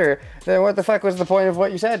it better, then what the fuck was the point of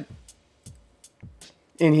what you said?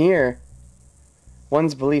 In here,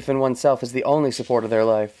 one's belief in oneself is the only support of their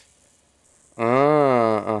life.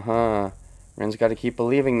 Rin's got to keep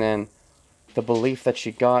believing then. The belief that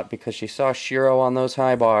she got because she saw Shiro on those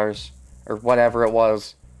high bars, or whatever it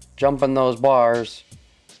was, jumping those bars.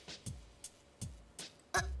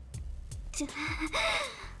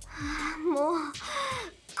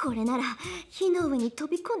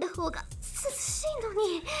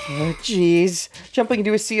 Jeez, jumping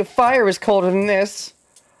into a sea of fire is colder than this.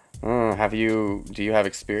 Do you have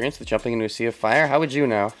experience with jumping into a sea of fire? How would you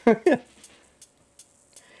know?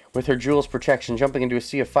 With her jewel's protection, jumping into a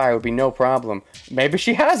sea of fire would be no problem. Maybe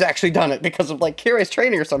she has actually done it because of, like, curious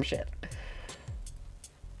training or some shit.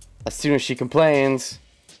 As soon as she complains...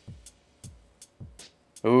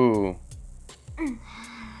 Ooh.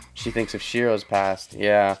 She thinks of Shiro's past.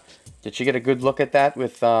 Yeah. Did she get a good look at that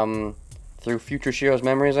with, through future Shiro's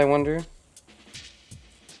memories, I wonder?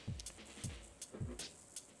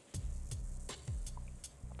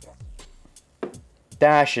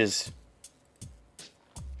 Dashes.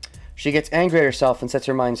 She gets angry at herself and sets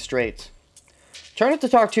her mind straight. Try not to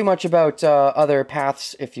talk too much about other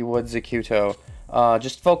paths, if you would, Zakuto.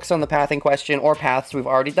 Just focus on the path in question, or paths we've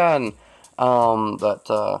already done.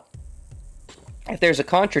 If there's a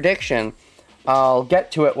contradiction, I'll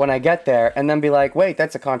get to it when I get there, and then be like, wait,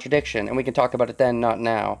 that's a contradiction, and we can talk about it then, not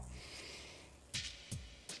now.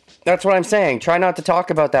 That's what I'm saying. Try not to talk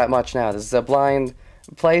about that much now. This is a blind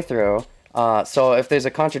playthrough. So if there's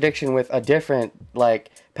a contradiction with a different, like,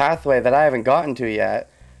 pathway that I haven't gotten to yet,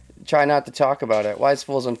 try not to talk about it. Wise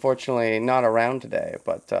Fool's unfortunately not around today,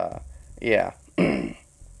 but, yeah.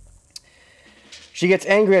 She gets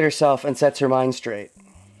angry at herself and sets her mind straight.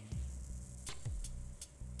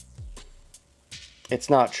 It's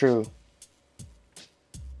not true.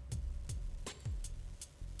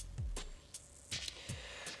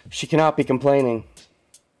 She cannot be complaining.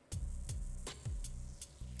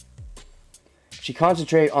 She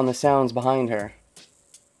concentrates on the sounds behind her.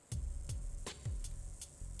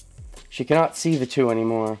 She cannot see the two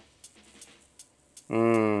anymore.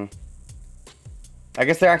 I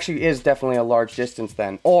guess there actually is definitely a large distance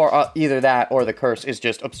then. Or either that or the curse is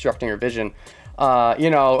just obstructing her vision. You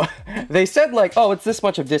know, they said like, oh, it's this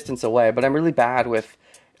much of distance away, but I'm really bad with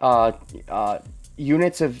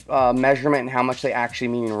units of measurement and how much they actually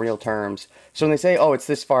mean in real terms. So when they say, oh, it's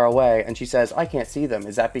this far away, and she says, I can't see them,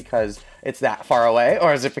 is that because it's that far away?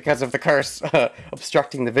 Or is it because of the curse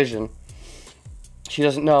obstructing the vision? She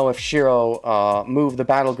doesn't know if Shiro moved the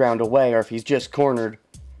battleground away or if he's just cornered.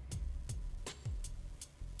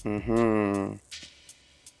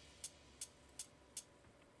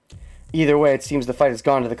 Either way, it seems the fight has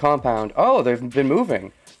gone to the compound. Oh, they've been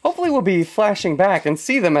moving. Hopefully we'll be flashing back and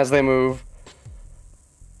see them as they move.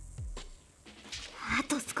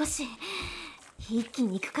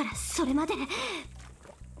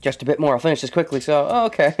 Just a bit more. I'll finish this quickly, so... Oh,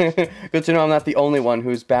 okay. Good to know I'm not the only one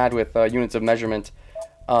who's bad with units of measurement.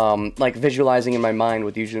 Like, visualizing in my mind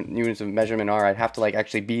what these units of measurement are. I'd have to, like,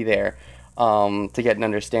 actually be there to get an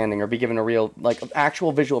understanding, or be given a real, like,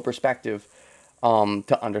 actual visual perspective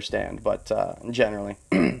to understand. But, generally.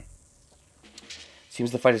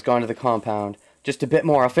 Seems the fight has gone to the compound. Just a bit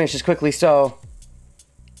more. I'll finish this quickly, so...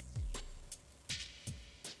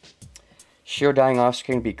 Shiro dying off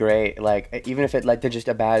screen would be great. Like, even if it led to just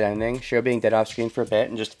a bad ending, Shiro being dead off screen for a bit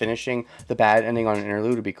and just finishing the bad ending on an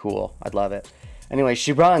interlude would be cool. I'd love it. Anyway,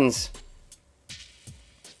 she runs.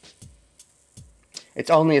 It's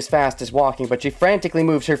only as fast as walking, but she frantically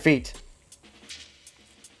moves her feet.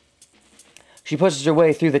 She pushes her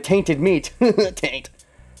way through the tainted meat. Taint.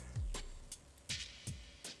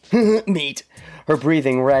 Meat. Her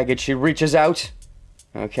breathing ragged, she reaches out.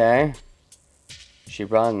 Okay. She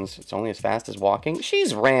runs. It's only as fast as walking.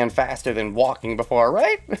 She's ran faster than walking before,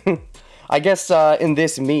 right? I guess in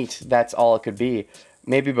this meat, that's all it could be.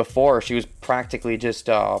 Maybe before, she was practically just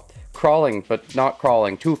crawling, but not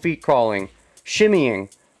crawling. 2 feet crawling. Shimmying.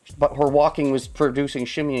 But her walking was producing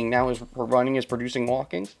shimmying. Now her running is producing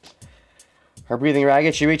walking. Her breathing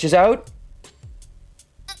ragged. She reaches out.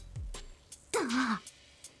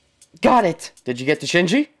 Got it! Did you get to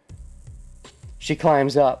Shinji? She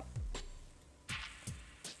climbs up.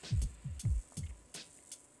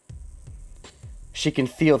 She can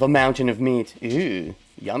feel the mountain of meat. Ooh,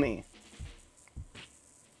 yummy.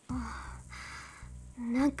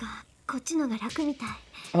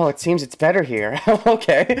 Oh, it seems it's better here.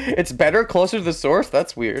 Okay, it's better closer to the source?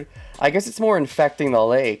 That's weird. I guess it's more infecting the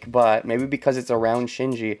lake, but maybe because it's around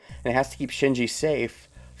Shinji, and it has to keep Shinji safe,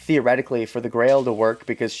 theoretically, for the Grail to work,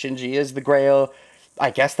 because Shinji is the Grail.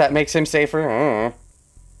 I guess that makes him safer.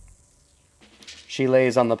 She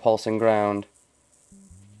lays on the pulsing ground.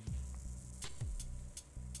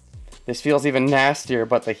 This feels even nastier,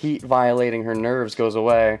 but the heat violating her nerves goes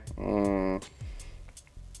away.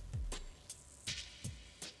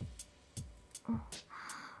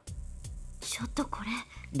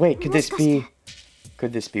 Wait, could this be...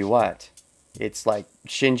 Could this be what? It's like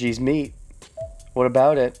Shinji's meat. What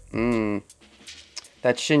about it?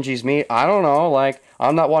 That's Shinji's meat? I don't know, like,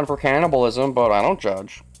 I'm not one for cannibalism, but I don't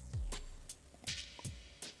judge.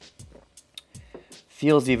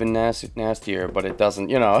 Feels even nastier, but it doesn't,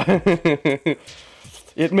 you know.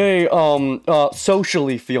 It may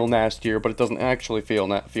socially feel nastier, but it doesn't actually feel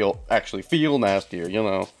nastier, you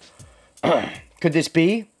know. Could this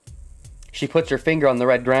be? She puts her finger on the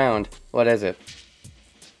red ground. What is it?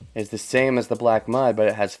 It's the same as the black mud, but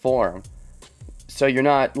it has form. So you're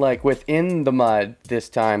not, like, within the mud this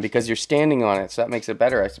time because you're standing on it, so that makes it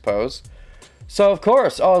better, I suppose. So, of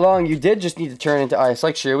course, all along you did just need to turn into ice,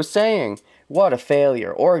 like Shira was saying. What a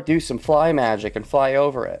failure. Or do some fly magic and fly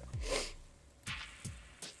over it.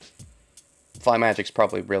 Fly magic's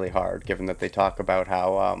probably really hard, given that they talk about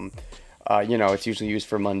how, you know, it's usually used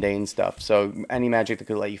for mundane stuff. So any magic that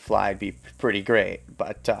could let you fly would be pretty great.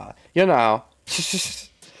 But, you know, it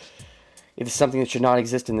is something that should not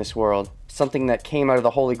exist in this world. Something that came out of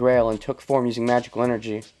the Holy Grail and took form using magical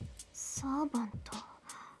energy.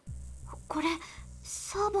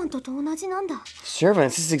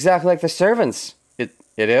 Servants? This is exactly like the servants. It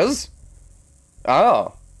is?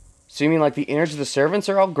 Oh. So you mean like the innards of the servants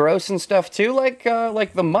are all gross and stuff too? Like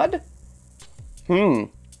the mud? Well,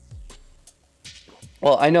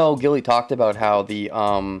 I know Gilly talked about how the,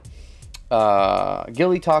 all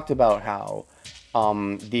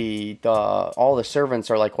the servants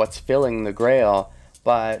are like what's filling the Grail.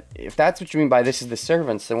 But if that's what you mean by this is the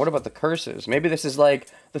servants, then what about the curses? Maybe this is like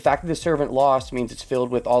the fact that the servant lost means it's filled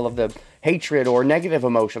with all of the hatred or negative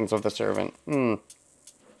emotions of the servant.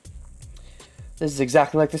 This is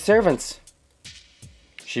exactly like the servants.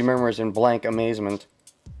 She murmurs in blank amazement.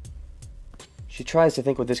 She tries to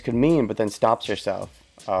think what this could mean, but then stops herself.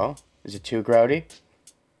 Oh? Is it too grody?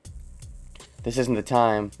 This isn't the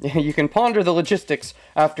time. You can ponder the logistics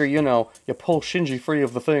after, you know, you pull Shinji free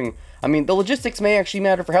of the thing. I mean, the logistics may actually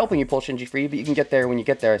matter for helping you pull Shinji free, but you can get there when you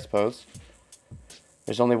get there, I suppose.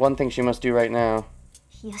 There's only one thing she must do right now.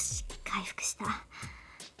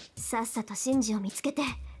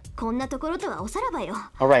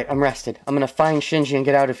 Alright, I'm rested. I'm gonna find Shinji and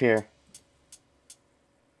get out of here.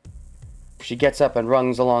 She gets up and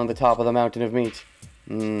runs along the top of the mountain of meat.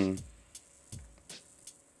 There's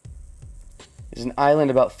an island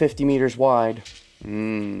about 50 meters wide.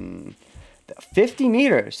 50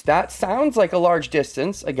 meters. That sounds like a large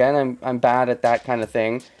distance. Again, I'm bad at that kind of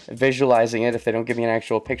thing, visualizing it if they don't give me an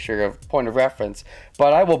actual picture of point of reference.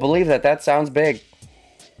 But I will believe that that sounds big.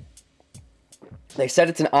 They said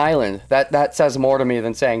it's an island. That says more to me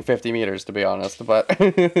than saying 50 meters, to be honest. But,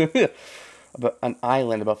 but an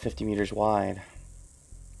island about 50 meters wide.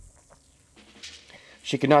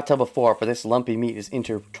 She could not tell before, for this lumpy meat is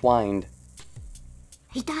intertwined.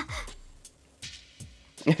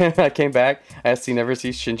 I came back. I asked he never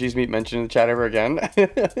sees Shinji's meat mentioned in the chat ever again.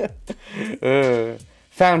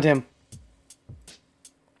 Found him.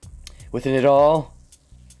 Within it all,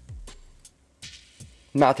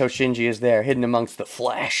 Nato Shinji is there, hidden amongst the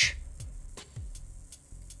flesh.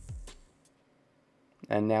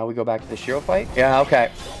 And now we go back to the Shiro fight? Yeah,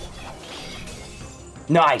 okay.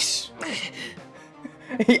 Nice!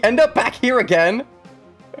 He end up back here again?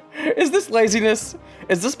 Is this laziness?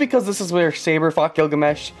 Is this because this is where Saber fought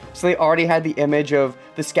Gilgamesh? So they already had the image of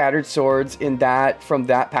the scattered swords in that, from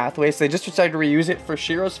that pathway, so they just decided to reuse it for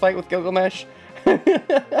Shiro's fight with Gilgamesh?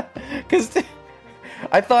 Because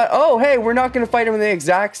I thought, oh, hey, we're not going to fight him in the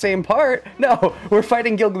exact same part. No, we're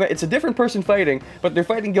fighting Gilgamesh. It's a different person fighting, but they're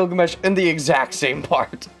fighting Gilgamesh in the exact same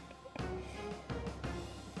part.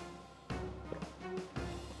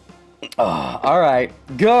 Oh, alright.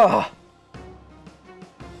 Gah!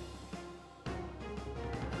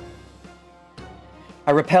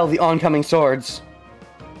 I repel the oncoming swords.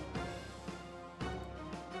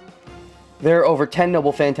 There are over 10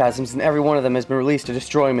 noble phantasms, and every one of them has been released to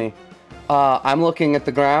destroy me. I'm looking at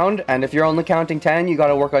the ground, and if you're only counting 10, you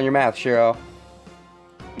gotta work on your math, Shiro.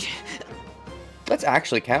 Let's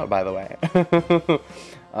actually count, by the way.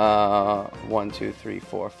 1, 2, 3,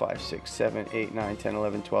 4, 5, 6, 7, 8, 9, 10,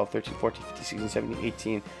 11, 12, 13, 14, 15, 16, 17,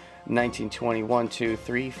 18, 19, 20, 1, 2,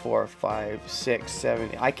 3, 4, 5, 6, 7.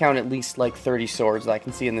 I count at least like 30 swords that I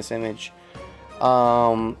can see in this image.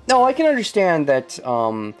 No, I can understand that.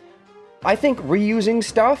 I think reusing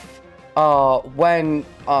stuff I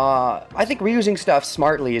think reusing stuff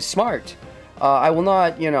smartly is smart. I will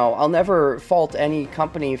not, you know, I'll never fault any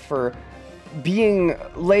company for being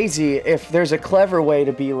lazy if there's a clever way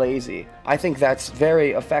to be lazy. I think that's a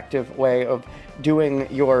very effective way of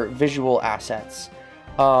doing your visual assets.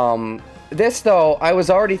 This, though, I was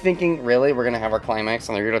already thinking, really? We're gonna have our climax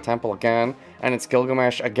on the Gerudo Temple again, and it's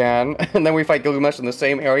Gilgamesh again, and then we fight Gilgamesh in the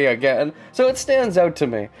same area again, so it stands out to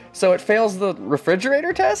me. So it fails the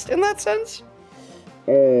refrigerator test, in that sense?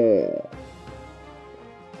 Oh.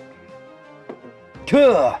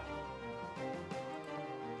 Kuh!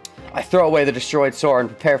 I throw away the destroyed sword and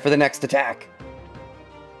prepare for the next attack.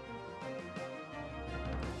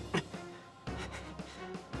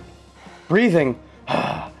 breathing.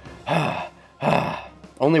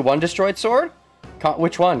 Only one destroyed sword?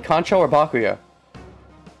 Which one? Concho or Bakuya?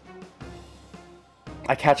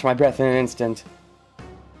 I catch my breath in an instant.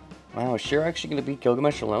 Wow, is Shiro actually going to beat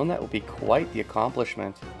Gilgamesh alone? That would be quite the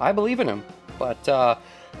accomplishment. I believe in him, but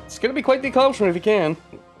it's going to be quite the accomplishment if he can.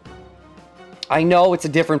 I know it's a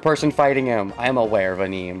different person fighting him. I am aware,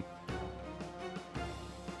 Vanim.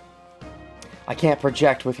 I can't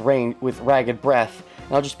project with ragged breath,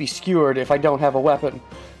 and I'll just be skewered if I don't have a weapon.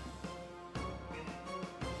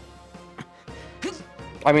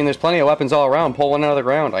 I mean, there's plenty of weapons all around. Pull one out of the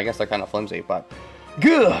ground. I guess they're kind of flimsy, but...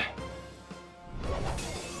 Good!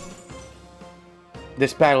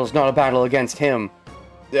 This battle is not a battle against him.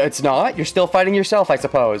 It's not? You're still fighting yourself, I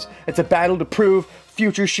suppose. It's a battle to prove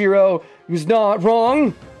future Shiro is not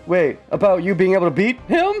wrong. Wait, about you being able to beat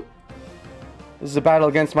him? This is a battle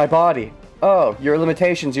against my body. Oh, your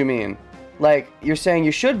limitations, you mean? Like, you're saying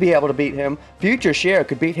you should be able to beat him. Future Shiro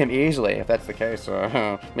could beat him easily, if that's the case.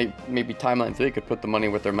 Maybe Timeline 3 could put the money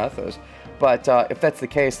with their methods. But if that's the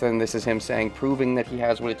case, then this is him saying, proving that he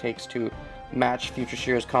has what it takes to match Future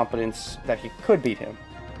Shiro's competence, that he could beat him.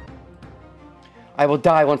 I will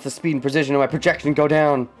die once the speed and precision of my projection go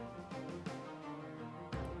down.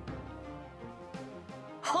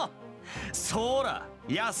 Huh.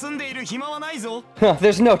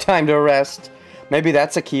 There's no time to rest. Maybe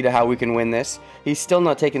that's a key to how we can win this. He's still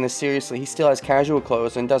not taking this seriously. He still has casual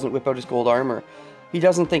clothes and doesn't whip out his gold armor. He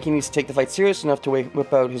doesn't think he needs to take the fight serious enough to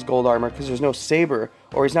whip out his gold armor because there's no saber,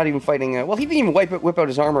 or he's not even fighting... well, he didn't even whip out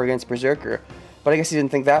his armor against Berserker, but I guess he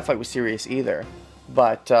didn't think that fight was serious either.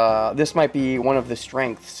 But this might be one of the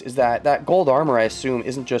strengths, is that gold armor, I assume,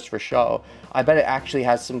 isn't just for show. I bet it actually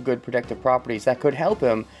has some good protective properties that could help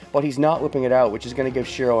him, but he's not whipping it out, which is going to give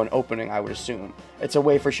Shiro an opening, I would assume. It's a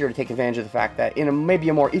way for Shiro to take advantage of the fact that in maybe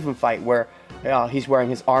a more even fight where he's wearing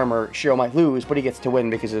his armor, Shiro might lose, but he gets to win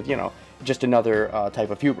because of, you know, just another type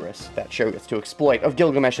of hubris that Shiro gets to exploit. Of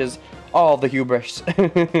Gilgamesh's, all the hubris.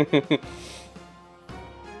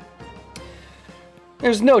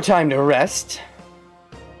 There's no time to rest.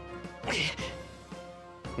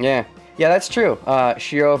 Yeah, that's true.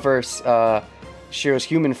 Shiro versus Shiro's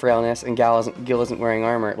human frailness, and Gil isn't wearing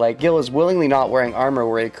armor. Like, Gil is willingly not wearing armor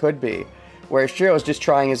where he could be, whereas Shiro is just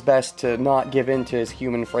trying his best to not give in to his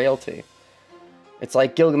human frailty. It's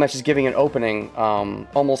like Gilgamesh is giving an opening,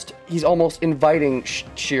 he's almost inviting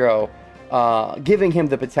Shiro, giving him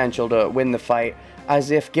the potential to win the fight,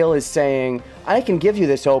 as if Gil is saying, I can give you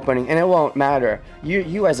this opening and it won't matter.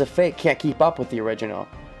 You as a fake can't keep up with the original.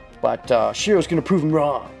 But Shiro's gonna prove him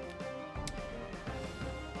wrong.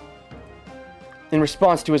 In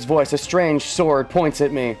response to his voice, a strange sword points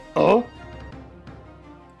at me. Oh?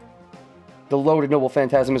 The loaded noble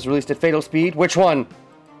phantasm is released at fatal speed. Which one?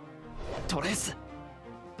 Torres.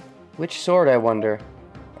 Which sword, I wonder?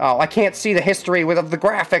 Oh, I can't see the history of the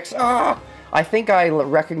graphics. Ah! I think I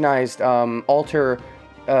recognized past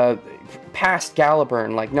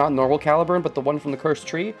Caliburn, like not normal Caliburn, but the one from the Cursed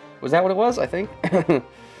Tree. Was that what it was? I think.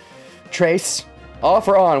 Trace. Off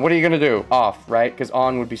or on? What are you gonna do? Off, right? Because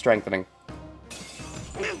on would be strengthening.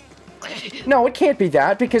 No, it can't be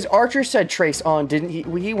that, because Archer said trace on, didn't he?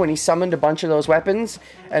 When he summoned a bunch of those weapons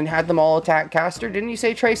and had them all attack Caster, didn't you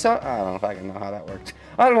say trace on? I don't know if I can know how that worked.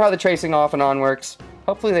 I don't know how the tracing off and on works.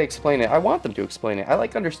 Hopefully they explain it. I want them to explain it. I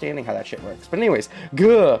like understanding how that shit works. But anyways,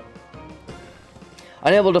 gah.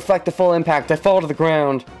 Unable to deflect the full impact, I fall to the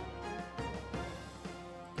ground.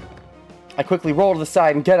 I quickly roll to the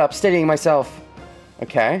side and get up, steadying myself.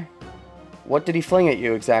 Okay. What did he fling at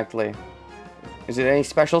you exactly? Is it any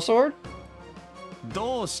special sword?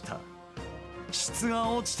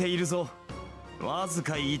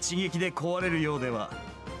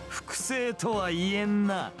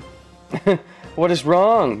 What is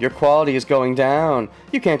wrong? Your quality is going down.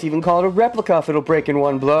 You can't even call it a replica if it'll break in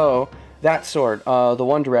one blow. That sword, the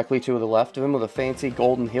one directly to the left of him with a fancy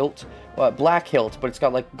golden hilt. Black hilt, but it's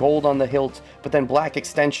got like gold on the hilt, but then black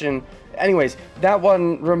extension. Anyways, that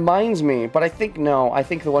one reminds me, but I think no. I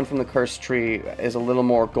think the one from the Cursed Tree is a little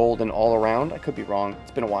more golden all around. I could be wrong.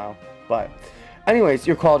 It's been a while. But anyways,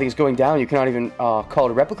 your quality is going down. You cannot even call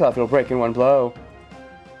it a replica if it'll break in one blow.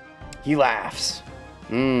 He laughs.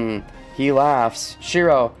 He laughs.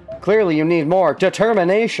 Shiro, clearly you need more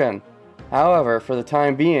determination. However, for the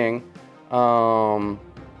time being, oh,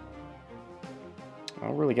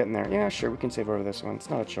 we're really getting there. Yeah, sure, we can save over this one. It's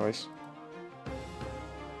not a choice.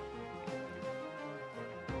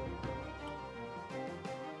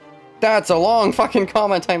 That's a long fucking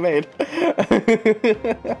comment I made.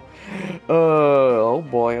 Oh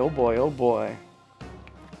boy, oh boy, oh boy.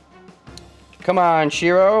 Come on,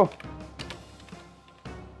 Shiro.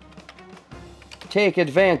 take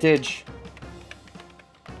advantage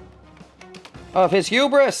of his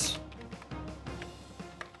hubris.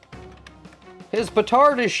 His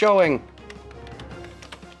petard is showing.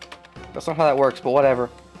 That's not how that works, but whatever.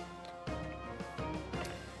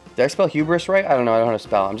 Did I spell hubris right? I don't know. I don't know how to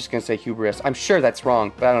spell. I'm just going to say hubris. I'm sure that's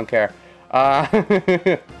wrong, but I don't care.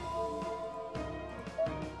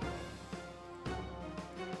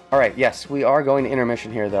 Alright, yes, we are going to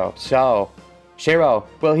intermission here, though. So, Shiro,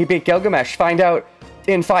 will he beat Gilgamesh? Find out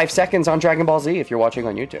in 5 seconds on Dragon Ball Z if you're watching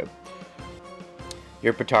on YouTube.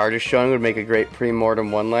 Your petard is showing would make a great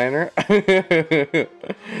pre-mortem one-liner.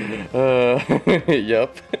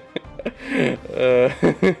 Yup.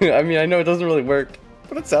 I mean, I know it doesn't really work,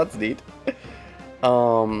 but it sounds neat.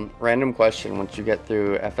 Random question. Once you get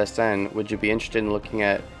through FSN, would you be interested in looking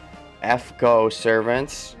at FGO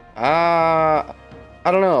servants? I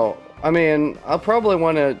don't know. I mean, I'll probably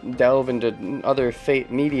want to delve into other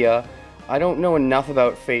Fate media. I don't know enough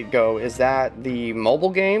about Fate Go. Is that the mobile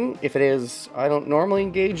game? If it is, I don't normally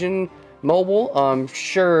engage in mobile.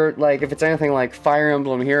 Sure, like, if it's anything like Fire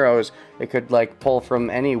Emblem Heroes, it could, like, pull from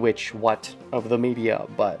any what of the media,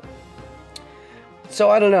 but... So,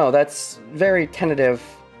 I don't know. That's very tentative.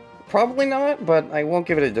 Probably not, but I won't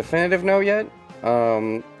give it a definitive no yet.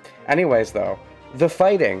 Anyways, though. The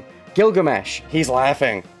fighting. Gilgamesh. He's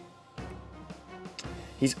laughing.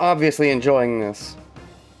 He's obviously enjoying this.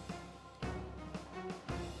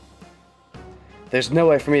 There's no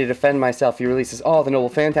way for me to defend myself. He releases all the noble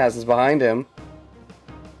phantasms behind him.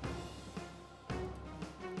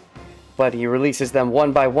 But he releases them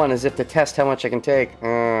one by one as if to test how much I can take.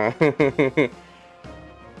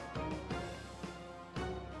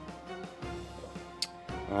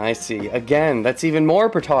 I see. Again, that's even more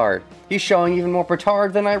petard. He's showing even more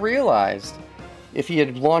petard than I realized. If he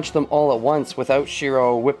had launched them all at once without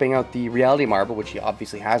Shiro whipping out the reality marble, which he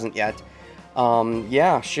obviously hasn't yet,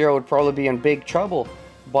 yeah, Shiro would probably be in big trouble.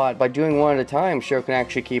 But by doing one at a time, Shiro can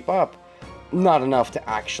actually keep up. Not enough to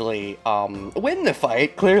actually win the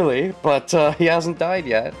fight, clearly, but he hasn't died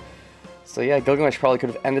yet. So yeah, Gilgamesh probably could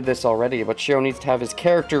have ended this already, but Shiro needs to have his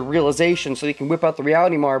character realization so he can whip out the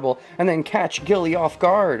reality marble and then catch Gilly off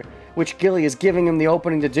guard, which Gilly is giving him the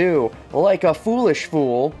opening to do, like a foolish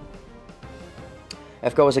fool.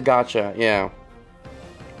 FGO is a gotcha, yeah.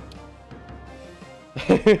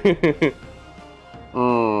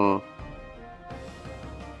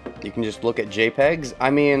 You can just look at JPEGs?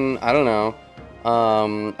 I mean, I don't know.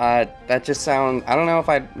 That just sounds... I don't know if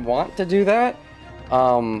I'd want to do that.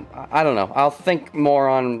 I don't know. I'll think more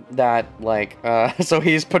on that, like, so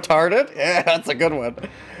he's petarded? Yeah, that's a good one.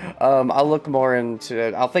 I'll look more into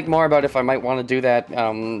it. I'll think more about if I might want to do that,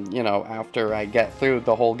 you know, after I get through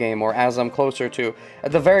the whole game, or as I'm closer to,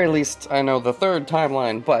 at the very least, I know the third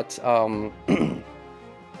timeline, but,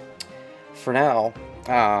 for now,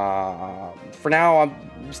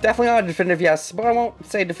 it's definitely not a definitive yes, but I won't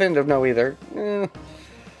say definitive no either.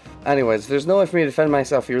 Anyways, there's no way for me to defend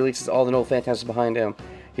myself. He releases all the noble phantasms behind him.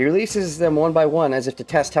 He releases them one by one as if to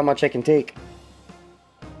test how much I can take.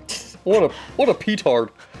 What a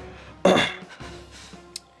petard. But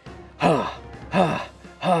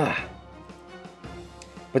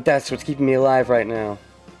that's what's keeping me alive right now.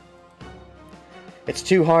 It's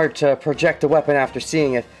too hard to project a weapon after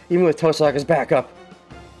seeing it, even with Tosaga's backup.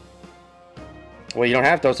 Well, you don't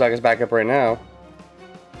have Tosaga's backup right now.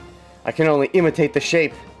 I can only imitate the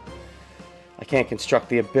shape. I can't construct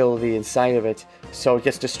the ability inside of it, so it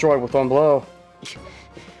gets destroyed with one blow.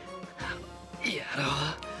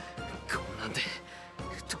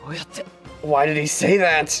 Why did he say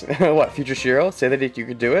that? What, Future Shiro? Say that you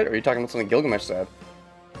could do it? Or are you talking about something Gilgamesh said?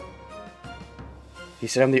 He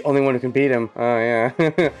said I'm the only one who can beat him. Oh,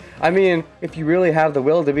 yeah. I mean, if you really have the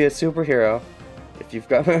will to be a superhero, if you've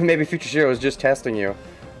got... maybe Future Shiro is just testing you,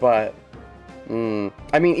 but...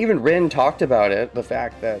 I mean, even Rin talked about it, the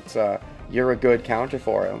fact that you're a good counter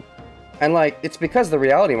for him. And, like, it's because of the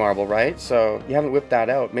reality marble, right? So, you haven't whipped that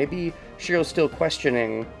out. Maybe Shiro's still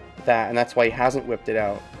questioning that, and that's why he hasn't whipped it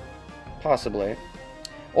out. Possibly.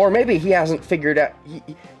 Or maybe he hasn't figured out...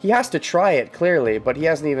 He has to try it, clearly, but he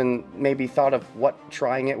hasn't even maybe thought of what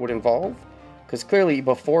trying it would involve. Because clearly,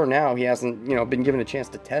 before now, he hasn't, you know, been given a chance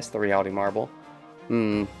to test the reality marble.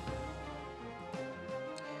 This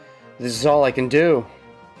is all I can do.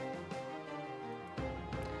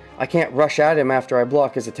 I can't rush at him after I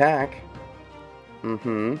block his attack.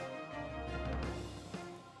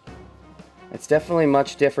 It's definitely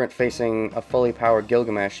much different facing a fully powered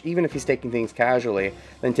Gilgamesh, even if he's taking things casually,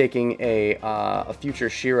 than taking a future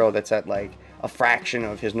Shiro that's at, like, a fraction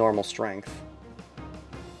of his normal strength.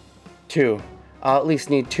 I'll at least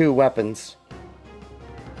need 2 weapons.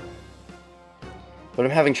 But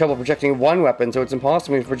I'm having trouble projecting one weapon, so it's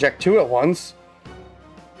impossible to project two at once.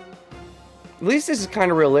 At least this is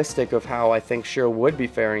kind of realistic of how I think Shiro would be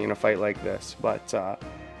faring in a fight like this. But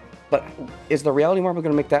is the reality marble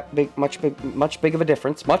going to make that much big of a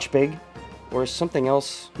difference? Much big? Or is something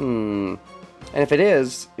else? And if it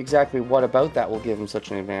is, exactly what about that will give him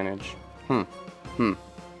such an advantage?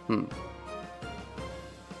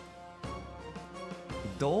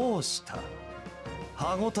 どうした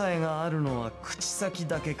歯ごたえがあるのは口先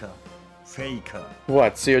だけかフェイカー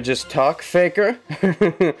What, so you just talk, faker?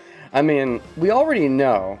 I mean, we already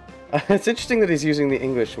know. It's interesting that he's using the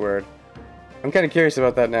English word. I'm kind of curious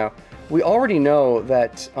about that now. We already know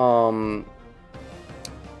that,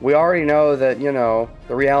 you know,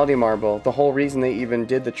 the reality marble, the whole reason they even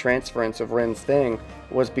did the transference of Rin's thing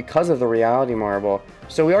was because of the reality marble.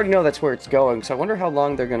 So we already know that's where it's going. So I wonder how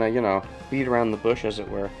long they're gonna, you know, beat around the bush, as it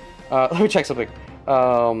were. Let me check something.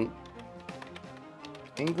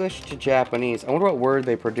 English to Japanese. I wonder what word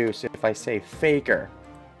they produce if I say faker.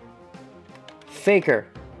 Faker.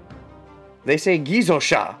 They say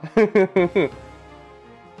gizosha.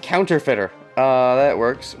 Counterfeiter. That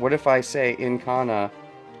works. What if I say in kana?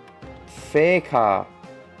 Faker.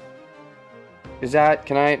 Is that,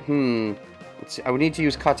 can I, let's see. I would need to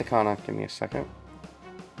use katakana. Give me a second.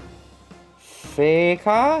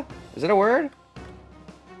 Faker? Is it a word?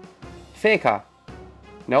 Faker.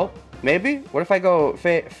 Nope. Maybe? What if I go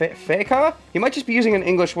faker? He might just be using an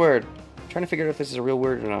English word. I'm trying to figure out if this is a real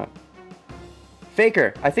word or not.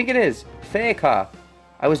 Faker. I think it is. Faker.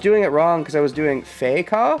 I was doing it wrong because I was doing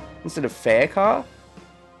faker instead of faker,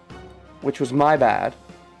 which was my bad.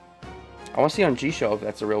 I want to see on G-Show if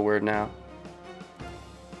that's a real word now.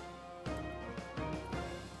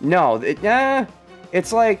 No,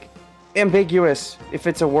 it's like ambiguous if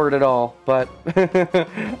it's a word at all, but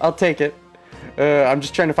I'll take it. I'm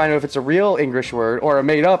just trying to find out if it's a real English word or a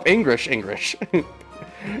made-up English.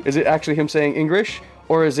 Is it actually him saying English,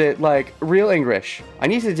 or is it like real English? I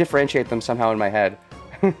need to differentiate them somehow in my head.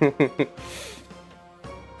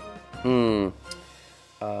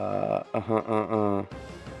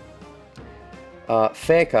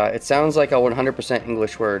 Feka, it sounds like a 100%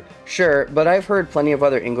 English word. Sure, but I've heard plenty of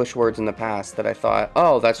other English words in the past that I thought,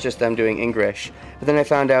 oh, that's just them doing English. But then I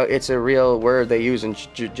found out it's a real word they use in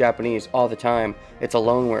Japanese all the time. It's a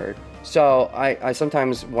loan word. So I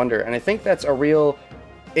sometimes wonder, and I think that's a real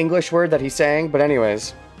English word that he's saying, but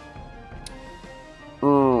anyways.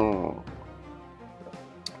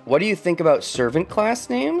 What do you think about servant class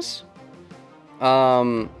names?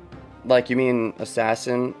 Like you mean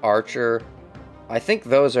assassin, archer? I think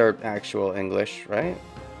those are actual English, right?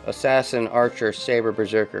 Assassin, archer, saber,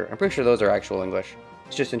 berserker. I'm pretty sure those are actual English.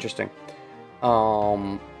 It's just interesting.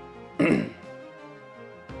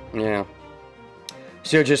 Yeah.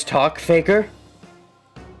 So just talk, faker?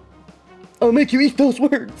 I'll make you eat those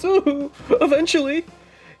words, eventually.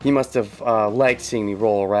 He must have liked seeing me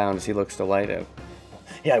roll around as he looks delighted.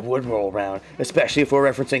 Yeah, I would roll around, especially if we're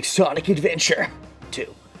referencing Sonic Adventure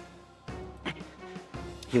 2.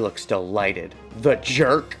 He looks delighted. The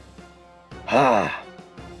jerk. Ah.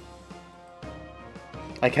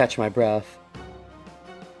 I catch my breath.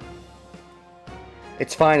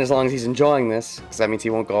 It's fine as long as he's enjoying this, because that means he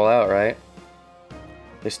won't go out, right?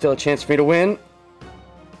 There's still a chance for me to win.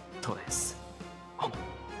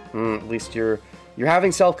 At least you're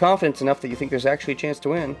having self-confidence enough that you think there's actually a chance to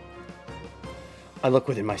win. I look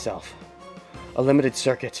within myself. A limited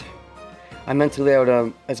circuit. I mentally lay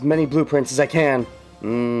out as many blueprints as I can.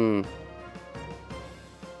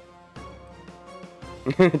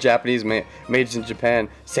 Japanese made in Japan.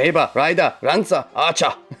 Saber, Rider, Ransa,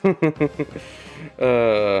 Archer.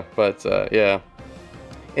 Yeah.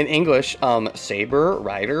 In English, Saber,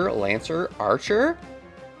 Rider, Lancer, Archer.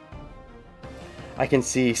 I can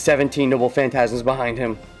see 17 noble phantasms behind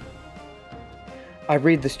him. I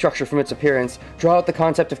read the structure from its appearance, draw out the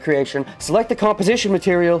concept of creation, select the composition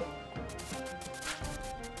material.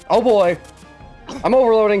 Oh boy. I'm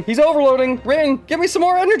overloading. He's overloading. Rin, give me some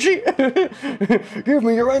more energy. Give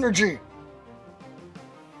me your energy.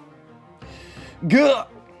 Gah.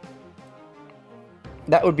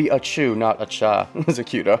 That would be a chew, not a cha.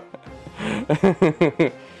 Zakuto.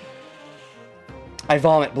 I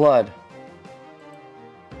vomit blood.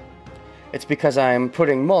 It's because I'm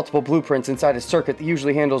putting multiple blueprints inside a circuit that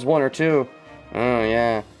usually handles one or two. Oh,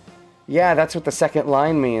 yeah. Yeah, that's what the second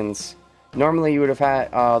line means. Normally you would have had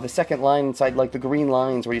the second line inside like the green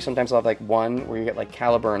lines where you sometimes have like one, where you get like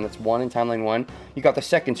Caliburn, and that's one in timeline 1. You got the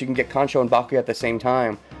second so you can get Concho and Bakuya at the same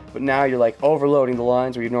time. But now you're like overloading the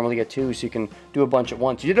lines where you normally get 2 so you can do a bunch at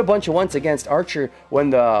once. You did a bunch at once against Archer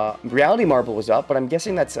when the reality marble was up, but I'm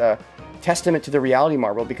guessing that's testament to the reality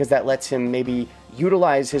marble because that lets him maybe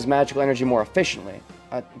utilize his magical energy more efficiently,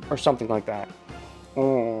 or something like that.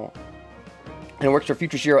 And it works for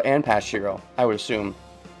future Shiro and past Shiro, I would assume,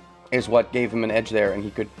 is what gave him an edge there, and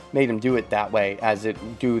he made him do it that way, as it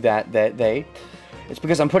do that they. It's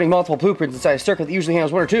because I'm putting multiple blueprints inside a circuit that usually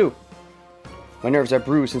handles one or two. My nerves are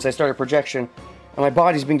bruised since I started projection, and my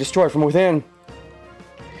body's being destroyed from within.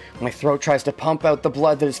 My throat tries to pump out the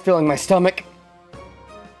blood that is filling my stomach.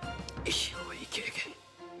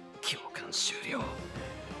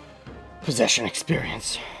 Possession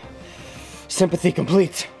experience. Sympathy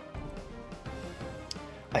complete.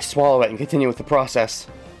 I swallow it and continue with the process.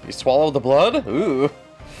 You swallow the blood? Ooh.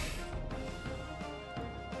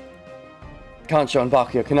 Kancho and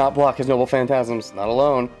Bakuya cannot block his noble phantasms, not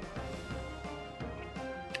alone.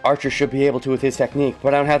 Archer should be able to with his technique,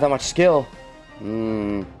 but I don't have that much skill.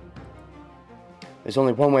 There's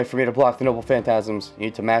only one way for me to block the noble phantasms. You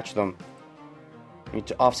need to match them. You need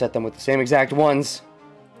to offset them with the same exact ones.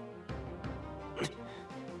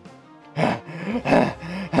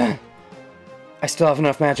 I still have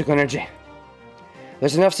enough magical energy.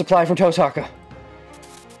 There's enough supply from Totaka.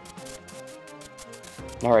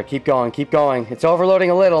 Alright, keep going, keep going. It's overloading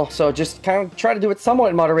a little, so just kind of try to do it somewhat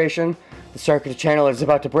in moderation. The circuit channel is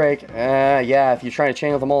about to break. Yeah, if you're trying to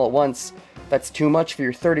channel them all at once, that's too much for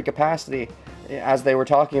your 30 capacity. As they were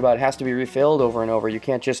talking about, it has to be refilled over and over. You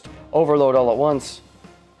can't just overload all at once.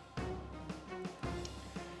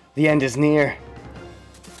 The end is near.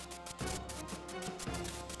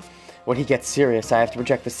 When he gets serious, I have to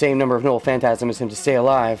project the same number of noble phantasm as him to stay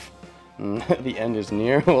alive. The end is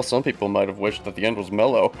near? Well, some people might have wished that the end was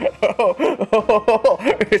mellow.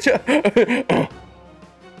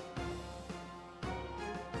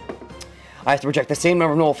 I have to project the same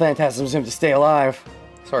number of noble phantasms as him to stay alive.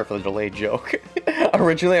 Sorry for the delayed joke.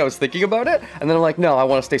 Originally, I was thinking about it, and then I'm like, no, I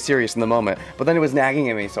want to stay serious in the moment. But then it was nagging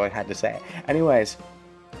at me, so I had to say. Anyways.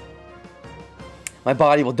 My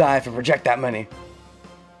body will die if I project that many.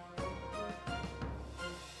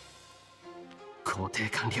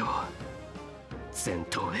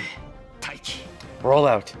 Roll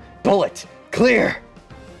out. Bullet. Clear.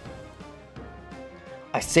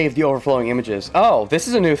 I saved the overflowing images. Oh, this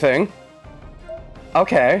is a new thing.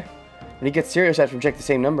 Okay. When he gets serious, I have to project the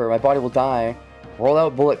same number. My body will die. Roll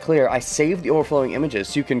out. Bullet. Clear. I saved the overflowing images,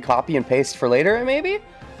 so you can copy and paste for later, maybe?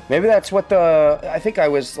 Maybe that's what I think I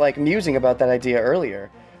was, like, musing about that idea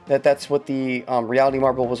earlier. That's what the reality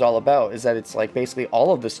marble was all about, is that it's like basically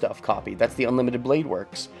all of the stuff copied. That's the unlimited blade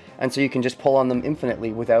works. And so you can just pull on them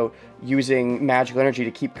infinitely without using magical energy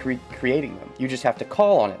to keep creating them. You just have to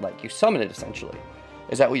call on it, like you summon it essentially.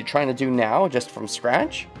 Is that what you're trying to do now, just from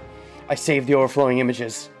scratch? I saved the overflowing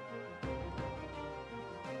images.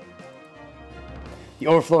 The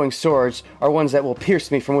overflowing swords are ones that will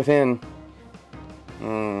pierce me from within.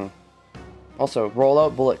 Also, roll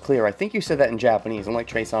out, bullet clear. I think you said that in Japanese. I'm like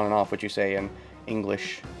trace on and off what you say in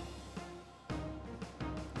English.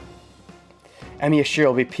 Amiyashiro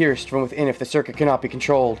will be pierced from within if the circuit cannot be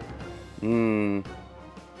controlled.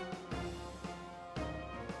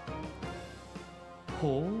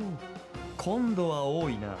 Ho, 今度は多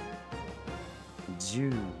いな。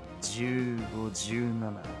10、15、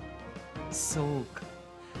17。そうか。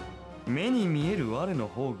目に見える我の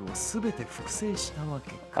宝具をすべて複製したわけ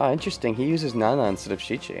か。Ah, interesting. He uses Nana instead of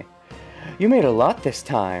Shichi. You made a lot this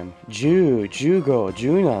time. 10, 15,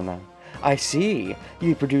 17. I see.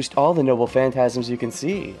 You produced all the noble phantasms you can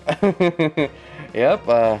see. Yep,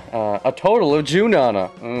 a total of Junana.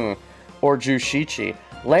 Or Jushichi.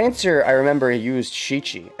 Lancer, I remember he used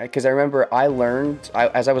Shichi, because I remember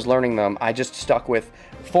as I was learning them, I just stuck with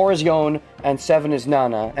 4 is Yon and 7 is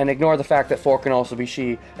Nana, and ignore the fact that 4 can also be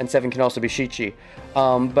Shi and 7 can also be Shichi.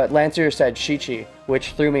 But Lancer said Shichi,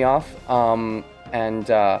 which threw me off, and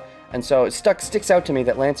so it sticks out to me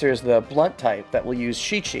that Lancer is the blunt type that will use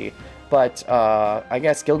Shichi, but I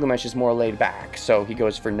guess Gilgamesh is more laid back, so he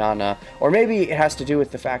goes for Nana. Or maybe it has to do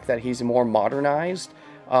with the fact that he's more modernized.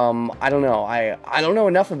 I don't know. I don't know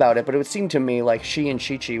enough about it, but it would seem to me like Shi and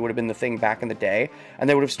Shichi would have been the thing back in the day, and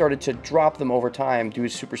they would have started to drop them over time due to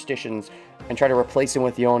superstitions and try to replace them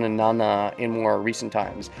with Yon and Nana in more recent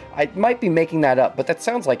times. I might be making that up, but that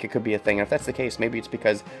sounds like it could be a thing. And if that's the case, maybe it's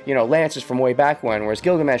because, you know, Lance is from way back when, whereas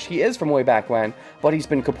Gilgamesh, he is from way back when, but he's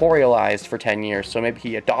been corporealized for 10 years, so maybe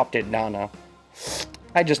he adopted Nana.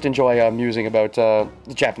 I just enjoy musing about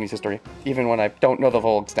Japanese history, even when I don't know the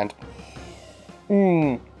full extent.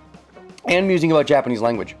 And musing about Japanese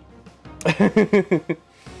language. You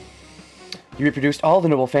reproduced all the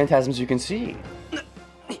noble phantasms you can see.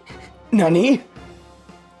 Nani?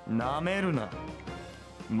 なめるな。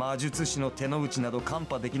魔術師の手の内など看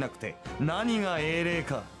破できなくて何が英霊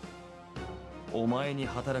か。お前に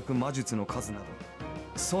働く魔術の数など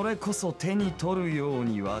それこそ手に取るよう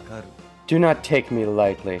にわかる。 Do not take me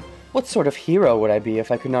lightly. What sort of hero would I be if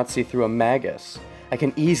I could not see through a magus? I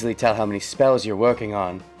can easily tell how many spells you're working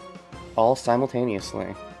on. All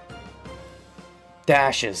simultaneously.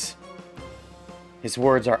 Dashes. His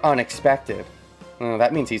words are unexpected.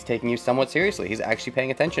 That means he's taking you somewhat seriously. He's actually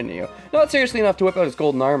paying attention to you. Not seriously enough to whip out his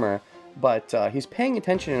golden armor, but he's paying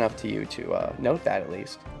attention enough to you to note that at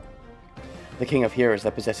least. The king of heroes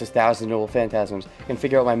that possesses thousands of noble phantasms can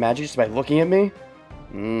figure out my magic just by looking at me?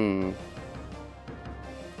 Then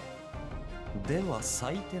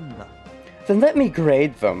let me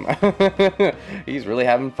grade them. He's really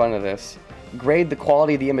having fun of this. Grade the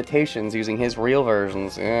quality of the imitations using his real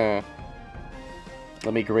versions. Yeah.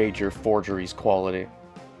 Let me grade your forgery's quality.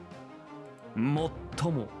 Well,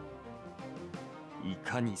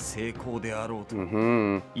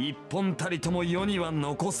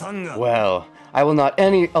 I will not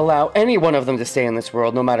allow any one of them to stay in this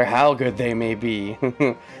world, no matter how good they may be.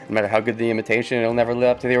 No matter how good the imitation, it'll never live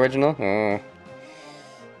up to the original.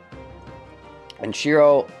 And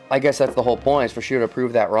Shiro, I guess that's the whole point, is for Shiro to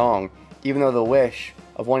prove that wrong. Even though the wish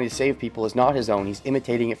of wanting to save people is not his own, he's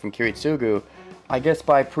imitating it from Kiritsugu. I guess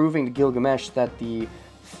by proving to Gilgamesh that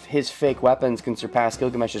his fake weapons can surpass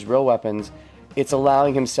Gilgamesh's real weapons, it's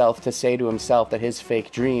allowing himself to say to himself that his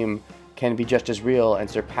fake dream can be just as real and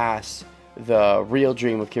surpass the real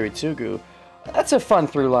dream of Kiritsugu. That's a fun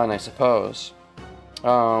through line, I suppose.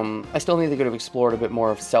 I still think they could have explored a bit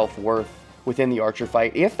more of self-worth within the Archer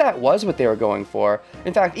fight, if that was what they were going for.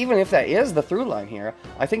 In fact, even if that is the through line here,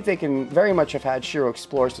 I think they can very much have had Shiro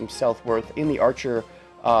explore some self-worth in the Archer,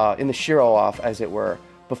 in the Shiro off, as it were,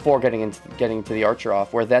 before getting to the Archer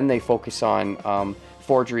off, where then they focus on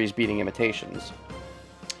forgeries beating imitations.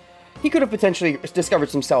 He could have potentially discovered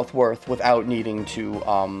some self-worth without needing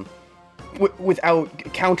to, without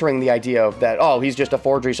countering the idea of that, oh, he's just a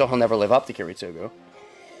forgery, so he'll never live up to Kiritsugu.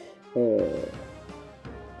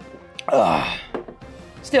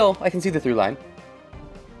 Still, I can see the through line.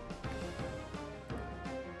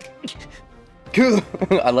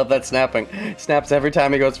 I love that snapping. Snaps every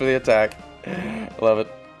time he goes for the attack. Love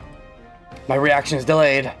it. My reaction is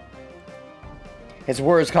delayed. His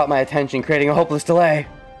words caught my attention, creating a hopeless delay.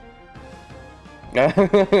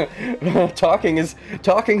 Talking's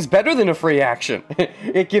better than a free action.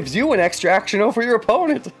 It gives you an extra action over your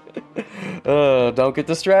opponent. Don't get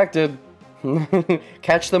distracted.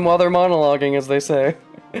 Catch them while they're monologuing, as they say.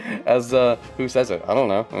 As, who says it? I don't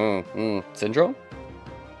know. Syndrome?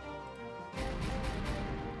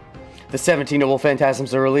 The 17 noble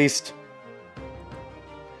phantasms are released.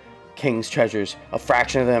 King's treasures. A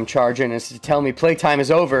fraction of them charge in as to tell me playtime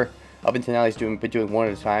is over. Up until now he's been doing one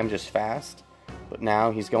at a time, just fast. But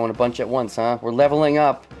now he's going a bunch at once, huh? We're leveling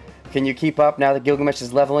up. Can you keep up now that Gilgamesh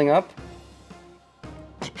is leveling up?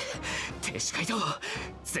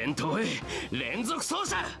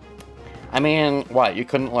 I mean, what, you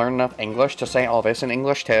couldn't learn enough English to say all this in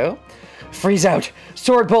English too? Freeze out!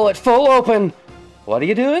 Sword bullet full open! What are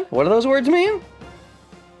you doing? What do those words mean?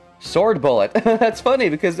 Sword bullet. That's funny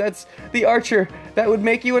because that's the archer. That would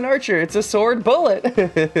make you an archer. It's a sword bullet.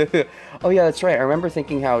 Oh yeah, that's right. I remember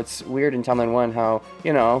thinking how it's weird in Timeline 1 how,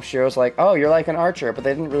 you know, Shiro's like, oh, you're like an archer, but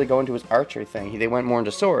they didn't really go into his archery thing. They went more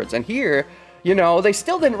into swords. And here, you know, they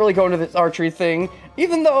still didn't really go into this archery thing,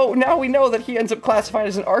 even though now we know that he ends up classified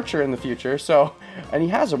as an archer in the future, so, and he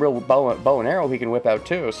has a real bow and arrow he can whip out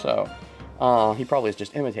too, so, he probably is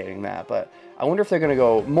just imitating that, but I wonder if they're going to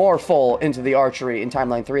go more full into the archery in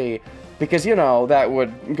Timeline 3, because, you know, that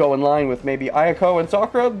would go in line with maybe Ayako and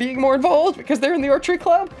Sakura being more involved, because they're in the archery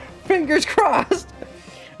club? Fingers crossed!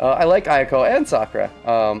 I like Ayako and Sakura,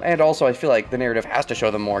 and also I feel like the narrative has to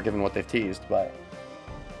show them more given what they've teased, but...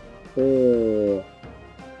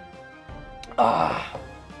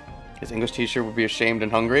 His English teacher would be ashamed and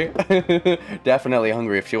hungry. Definitely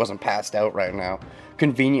hungry if she wasn't passed out right now.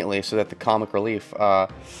 Conveniently, so that the comic relief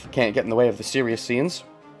can't get in the way of the serious scenes.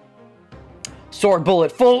 Sword bullet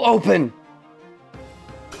full open!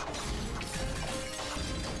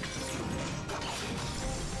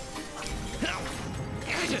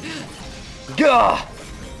 Gah!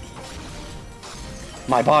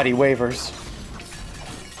 My body wavers.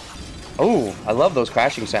 Oh, I love those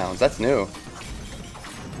crashing sounds. That's new.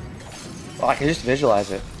 Oh, I can just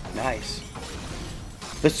visualize it. Nice.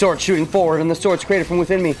 The sword shooting forward and the swords created from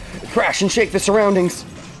within me. Crash and shake the surroundings.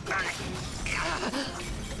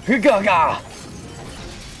 Gaga!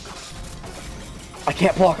 I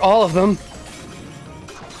can't block all of them.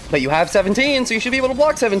 But you have 17, so you should be able to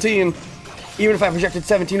block 17. Even if I projected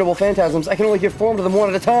 17 noble phantasms, I can only give form to them one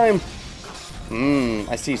at a time.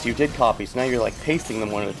 I see. So you did copy. So now you're like pasting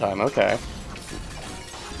them one at a time. Okay.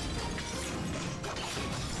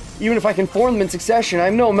 Even if I can form them in succession,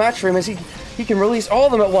 I'm no match for him as he can release all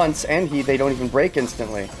of them at once, and they don't even break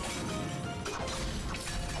instantly.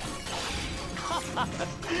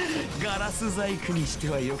 ガラス細工にして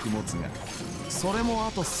はよく持つが、それも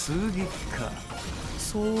あと数撃か。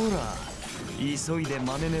そら、急いで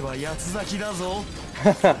真似ねば八つ咲きだぞ。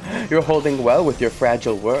You're holding well with your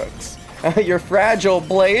fragile works. Your fragile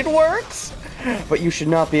blade works? But you should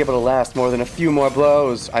not be able to last more than a few more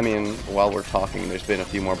blows. I mean, while we're talking, there's been a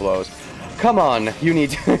few more blows. Come on, you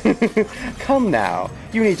need to... Come now.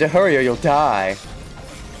 You need to hurry or you'll die.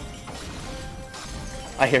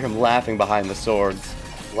 I hear him laughing behind the swords.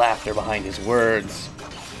 Laughter behind his words.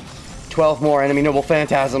 12 more enemy noble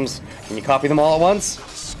phantasms. Can you copy them all at once?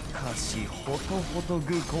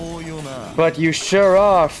 But you sure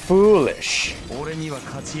are foolish.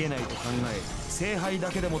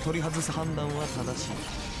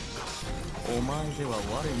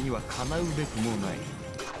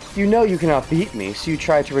 You know you cannot beat me, so you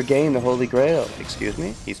try to regain the Holy Grail. Excuse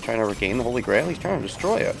me? He's trying to regain the Holy Grail? He's trying to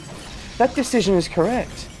destroy it. That decision is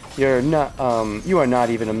correct. You are not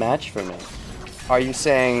even a match for me. Are you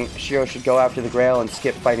saying Shiro should go after the Grail and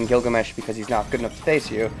skip fighting Gilgamesh because he's not good enough to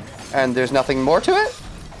face you, and there's nothing more to it?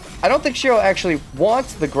 I don't think Shiro actually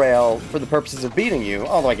wants the Grail for the purposes of beating you,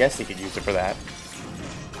 although I guess he could use it for that.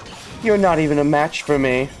 You're not even a match for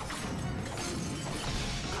me.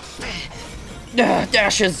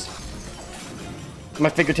 Dashes! My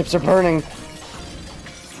fingertips are burning.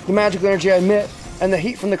 The magical energy I emit and the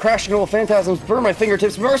heat from the crashing noble phantasms burn my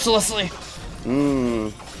fingertips mercilessly.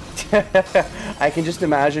 I can just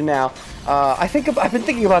imagine now. I've been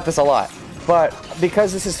thinking about this a lot, but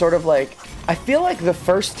because this is sort of like, I feel like the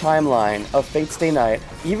first timeline of Fate Stay Night,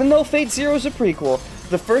 even though Fate Zero is a prequel,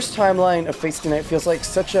 the first timeline of Fate Stay Night feels like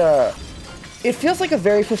it feels like a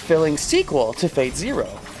very fulfilling sequel to Fate Zero.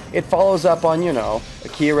 It follows up on, you know,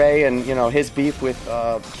 Kirei and, you know, his beef with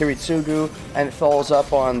Kiritsugu, and it follows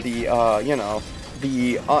up on the, you know,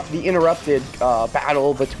 the interrupted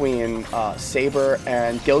battle between Saber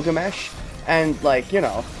and Gilgamesh, and, like, you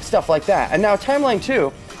know, stuff like that. And now Timeline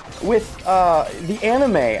 2, with the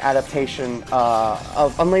anime adaptation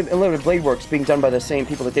of Unlimited Blade Works being done by the same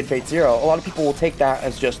people that did Fate Zero, a lot of people will take that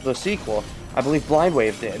as just the sequel. I believe Blind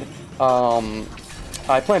Wave did.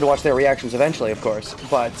 I plan to watch their reactions eventually, of course,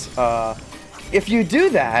 but if you do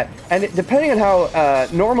that, and depending on how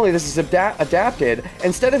normally this is adapted,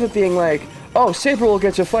 instead of it being like, oh, Saber will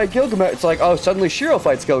get to fight Gilgamesh, it's like, oh, suddenly Shiro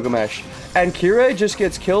fights Gilgamesh, and Kirei just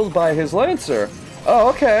gets killed by his Lancer. Oh,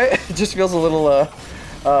 okay. It just feels a little,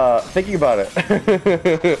 thinking about it.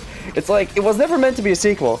 It's like, it was never meant to be a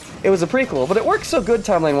sequel. It was a prequel, but it works so good,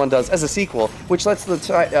 Timeline 1 does, as a sequel, which lets the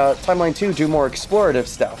Timeline 2 do more explorative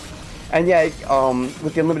stuff. And yeah,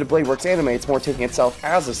 with the Unlimited Blade Works anime, it's more taking itself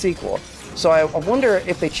as a sequel. So I wonder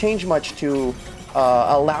if they change much to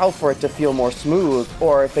allow for it to feel more smooth,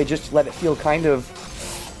 or if they just let it feel kind of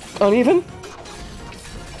uneven.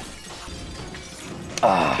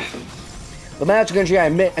 The magic energy I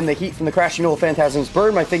emit and the heat from the crashing noble phantasms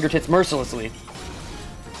burn my fingertips mercilessly.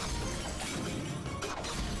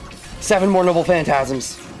 7 more noble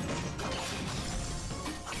phantasms.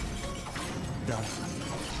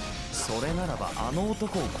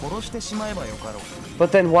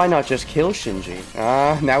 But then why not just kill Shinji?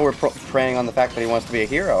 Now we're preying on the fact that he wants to be a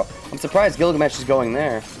hero. I'm surprised Gilgamesh is going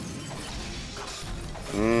there.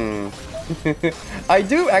 I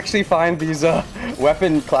do actually find these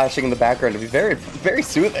weapon clashing in the background to be very, very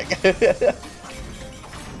soothing.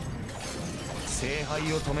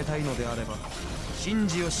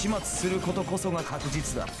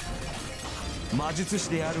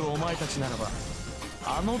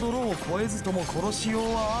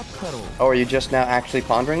 Oh, are you just now actually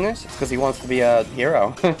pondering this? It's because he wants to be a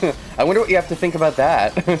hero. I wonder what you have to think about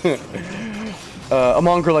that. A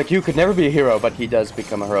mongrel like you could never be a hero, but he does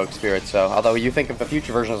become a heroic spirit, so... Although you think of the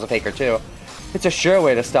future version as a faker, too. It's a sure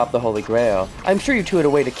way to stop the Holy Grail. I'm sure you two had a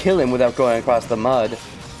way to kill him without going across the mud.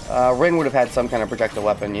 Rin would have had some kind of projectile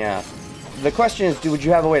weapon, yeah. The question is, would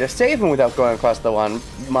you have a way to save him without going across the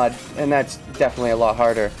mud? And that's definitely a lot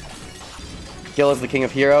harder. Gil is the king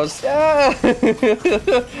of heroes?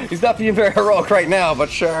 He's not being very heroic right now, but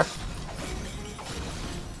sure.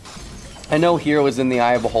 I know Hero was in the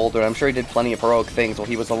Eye of Beholder. I'm sure he did plenty of heroic things while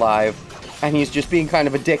he was alive. And he's just being kind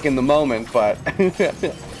of a dick in the moment, but...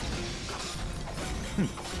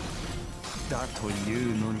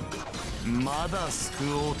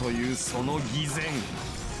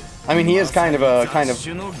 I mean, he is kind of...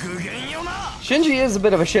 Shinji is a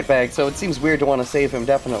bit of a shitbag, so it seems weird to want to save him,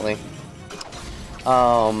 definitely.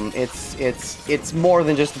 It's more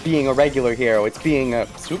than just being a regular hero. It's being a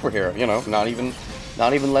superhero, you know, not even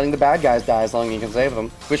letting the bad guys die as long as you can save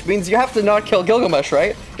them. Which means you have to not kill Gilgamesh,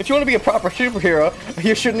 right? If you want to be a proper superhero,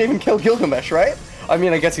 you shouldn't even kill Gilgamesh, right? I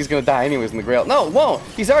mean, I guess he's gonna die anyways in the Grail. No, it won't.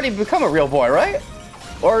 He's already become a real boy, right?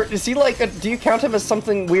 Or is he like do you count him as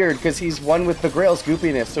something weird because he's one with the Grail's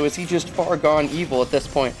goopiness? So is he just far gone evil at this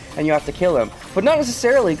point and you have to kill him? But not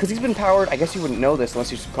necessarily, because he's been powered, I guess you wouldn't know this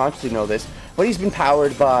unless you subconsciously know this, but he's been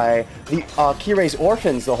powered by the Kirei's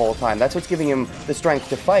orphans the whole time. That's what's giving him the strength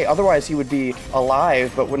to fight. Otherwise he would be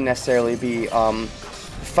alive but wouldn't necessarily be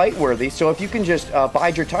fight worthy. So if you can just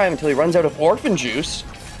bide your time until he runs out of orphan juice,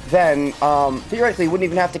 then theoretically you wouldn't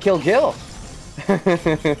even have to kill Gil.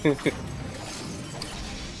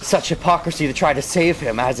 Such hypocrisy to try to save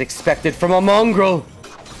him, as expected from a mongrel!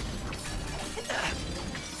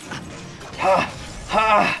 Ha!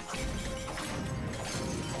 Ha!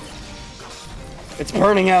 It's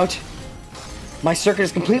burning out. My circuit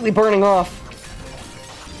is completely burning off.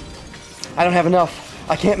 I don't have enough.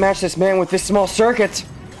 I can't match this man with this small circuit.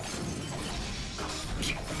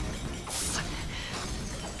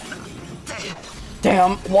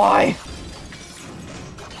 Damn, why?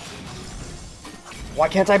 Why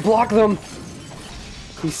can't I block them?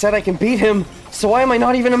 He said I can beat him, so why am I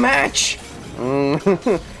not even a match?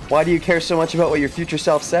 Why do you care so much about what your future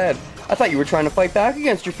self said? I thought you were trying to fight back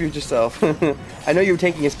against your future self. I know you were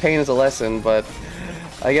taking his pain as a lesson, but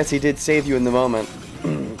I guess he did save you in the moment.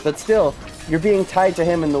 But still, you're being tied to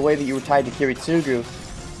him in the way that you were tied to Kiritsugu.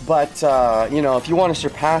 But, you know, if you want to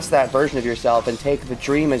surpass that version of yourself and take the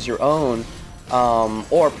dream as your own,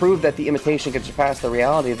 or prove that the imitation can surpass the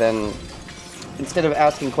reality, then instead of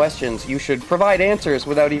asking questions, you should provide answers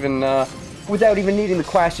without even needing the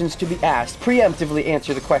questions to be asked. Preemptively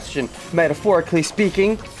answer the question, metaphorically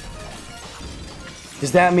speaking.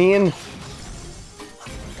 Does that mean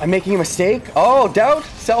I'm making a mistake? Oh, doubt?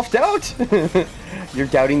 Self-doubt? You're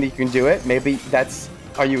doubting that you can do it? Maybe that's...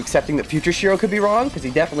 Are you accepting that future Shiro could be wrong? Because he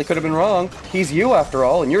definitely could have been wrong. He's you, after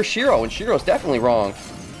all, and you're Shiro, and Shiro's definitely wrong.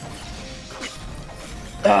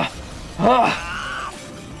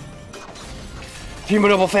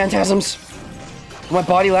 Fumable phantasms. Will my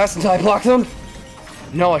body last until I block them?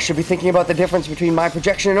 No, I should be thinking about the difference between my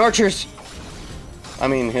projection and Archer's. I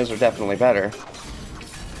mean, his are definitely better.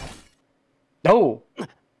 No!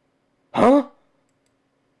 Huh?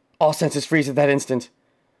 All senses freeze at that instant.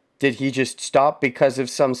 Did he just stop because of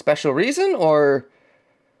some special reason, or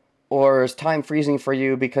is time freezing for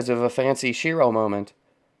you because of a fancy Shiro moment?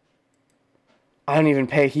 I don't even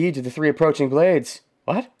pay heed to the three approaching blades.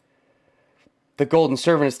 What? The golden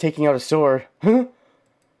servant is taking out a sword. Huh?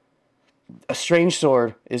 A strange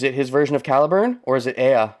sword. Is it his version of Caliburn, or is it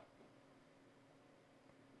Ea?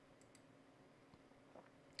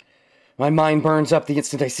 My mind burns up the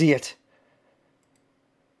instant I see it.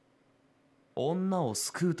 女を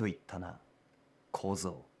救うと言ったな、小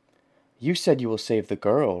僧。 You said you will save the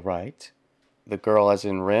girl, right? The girl as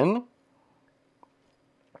in Rin?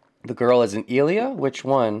 The girl as in Elia? Which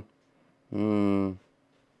one?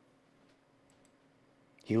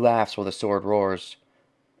 He laughs while the sword roars.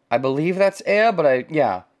 I believe that's Ea, but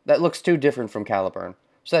yeah, that looks too different from Caliburn.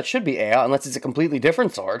 So that should be Ea, unless it's a completely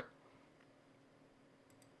different sword.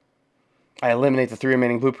 I eliminate the 3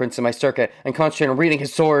 remaining blueprints in my circuit and concentrate on reading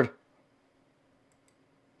his sword.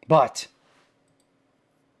 But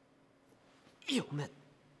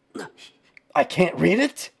I can't read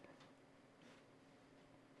it?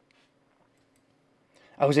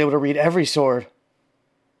 I was able to read every sword.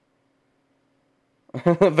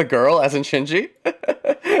 The girl, as in Shinji?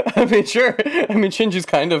 I mean, sure. I mean, Shinji's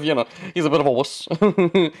kind of, you know, he's a bit of a wuss.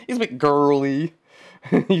 He's a bit girly.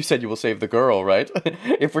 You said you will save the girl, right?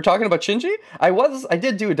 If we're talking about Shinji, I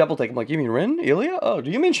did do a double take. I'm like, you mean Rin? Elia? Oh,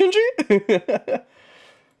 do you mean Shinji?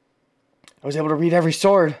 I was able to read every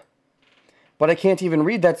sword. But I can't even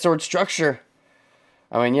read that sword structure.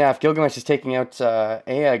 I mean, yeah, if Gilgamesh is taking out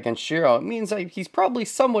Ea against Shiro, it means he's probably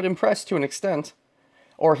somewhat impressed to an extent.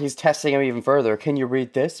 Or he's testing him even further. Can you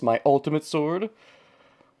read this, my ultimate sword?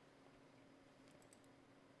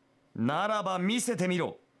 ならば見せてみ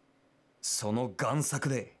ろ。その贋作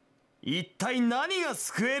で一体何が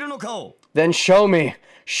救えるのかを。 Then show me.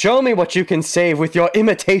 Show me what you can save with your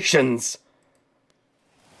imitations.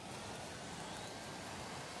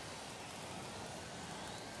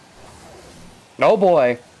 Oh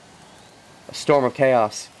boy. A storm of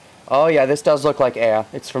chaos. Oh yeah, this does look like Ea.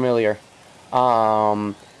 It's familiar.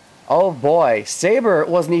 Oh boy. Saber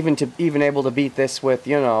wasn't even able to beat this with,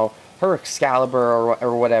 you know, her Excalibur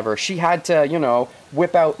or whatever. She had to, you know,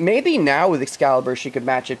 whip out... Maybe now with Excalibur she could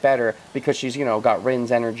match it better because she's, you know, got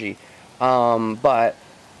Rin's energy. But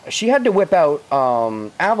she had to whip out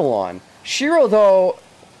Avalon. Shiro, though,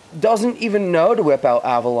 doesn't even know to whip out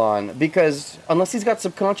Avalon because unless he's got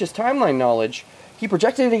subconscious timeline knowledge, he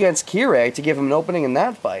projected it against Kirei to give him an opening in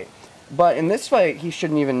that fight. But in this fight, he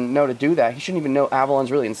shouldn't even know to do that. He shouldn't even know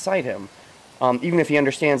Avalon's really inside him. Even if he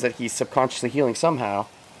understands that he's subconsciously healing somehow.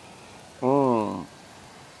 Oh,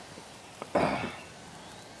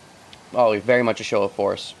 very much a show of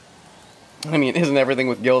force. I mean, isn't everything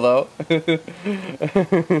with Gil, though?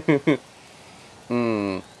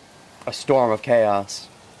 A storm of chaos.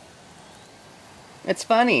 It's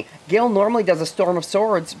funny. Gil normally does a storm of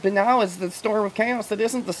swords, but now it's the storm of chaos that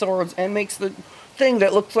isn't the swords and makes the thing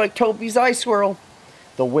that looks like Toby's ice swirl.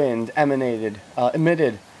 The wind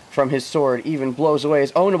emitted from his sword even blows away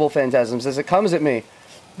his ownable phantasms as it comes at me.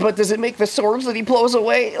 But does it make the swords that he blows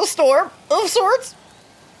away a storm of swords?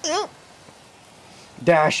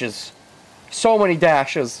 Dashes. So many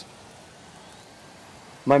dashes.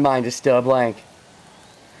 My mind is still a blank.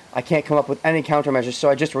 I can't come up with any countermeasures, so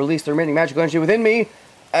I just release the remaining magical energy within me,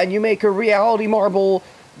 and you make a reality marble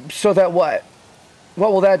so that what?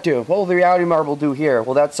 What will that do? What will the reality marble do here?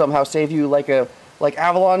 Will that somehow save you like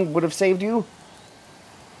Avalon would have saved you?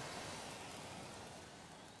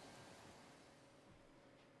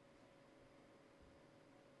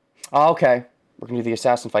 Oh, okay. We're going to do the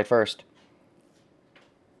assassin fight first.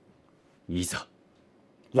 Iza.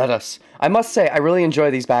 Let us. I must say, I really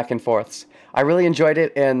enjoy these back and forths. I really enjoyed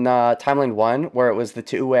it in Timeline 1, where it was the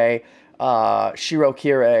two-way Shiro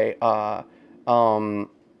Kirei,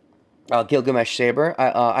 Gilgamesh Saber.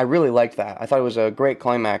 I really liked that. I thought it was a great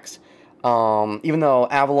climax. Even though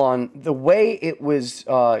Avalon, the way it was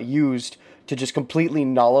used to just completely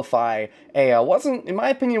nullify Ea wasn't, in my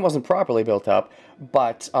opinion, wasn't properly built up.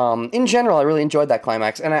 But in general, I really enjoyed that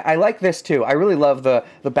climax. And I like this too. I really love the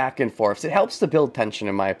back and forths. It helps to build tension,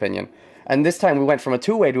 in my opinion. And this time we went from a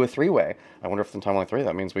two-way to a three-way. I wonder if in Timeline 3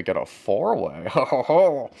 that means we get a four-way.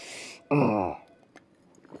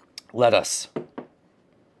 Let us.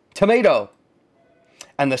 Tomato!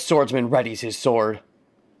 And the swordsman readies his sword.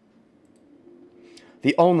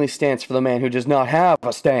 The only stance for the man who does not have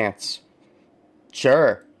a stance.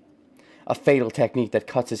 Sure. A fatal technique that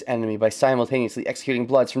cuts his enemy by simultaneously executing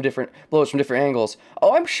blows from different angles.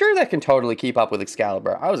 Oh, I'm sure that can totally keep up with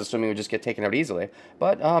Excalibur. I was assuming it would just get taken out easily.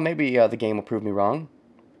 But maybe the game will prove me wrong.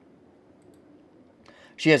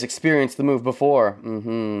 She has experienced the move before.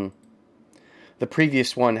 The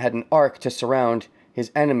previous one had an arc to surround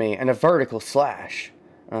his enemy and a vertical slash.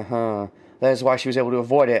 That is why she was able to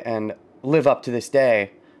avoid it and live up to this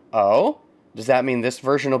day. Oh? Does that mean this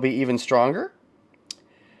version will be even stronger?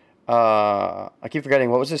 I keep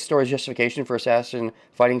forgetting, what was this story's justification for Assassin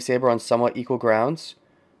fighting Saber on somewhat equal grounds?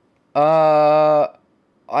 I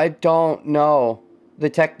don't know. The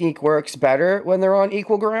technique works better when they're on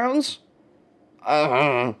equal grounds?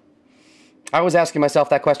 I was asking myself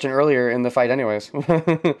that question earlier in the fight anyways.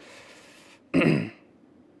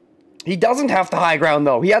 He doesn't have the high ground,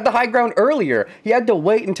 though. He had the high ground earlier. He had to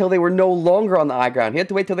wait until they were no longer on the high ground. He had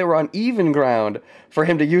to wait till they were on even ground for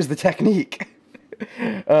him to use the technique.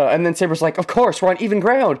 And then Saber's like, of course, we're on even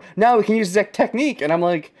ground. Now we can use the technique. And I'm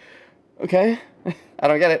like, okay. I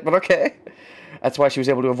don't get it, but okay. That's why she was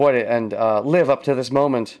able to avoid it and live up to this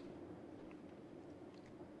moment.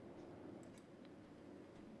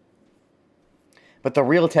 But the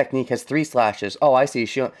real technique has 3 slashes. Oh, I see.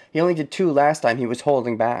 He only did 2 last time. He was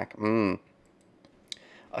holding back. A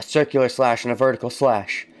circular slash and a vertical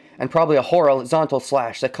slash. And probably a horizontal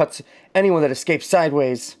slash that cuts anyone that escapes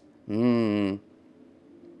sideways.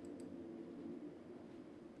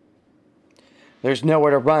 There's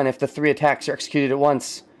nowhere to run if the 3 attacks are executed at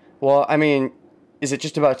once. Well, I mean, is it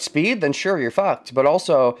just about speed? Then sure, you're fucked. But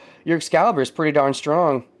also, your Excalibur is pretty darn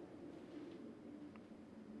strong.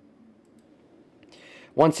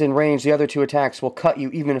 Once in range, the other 2 attacks will cut you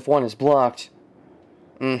even if one is blocked.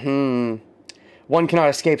 One cannot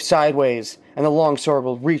escape sideways, and the long sword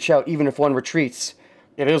will reach out even if one retreats.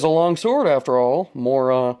 It is a long sword, after all.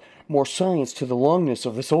 More science to the longness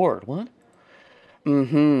of the sword. What?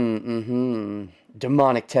 Demonic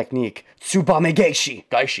technique. Tsubame Gaishi.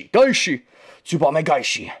 Gaishi. Tsubame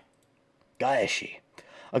Gaishi. Gaishi.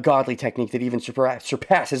 A godly technique that even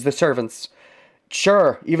surpasses the servants.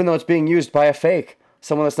 Sure, even though it's being used by a fake.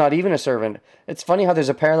 Someone that's not even a servant. It's funny how there's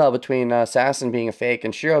a parallel between Assassin being a fake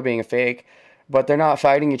and Shiro being a fake, but they're not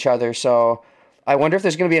fighting each other, so I wonder if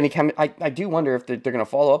there's going to be any I do wonder if they're going to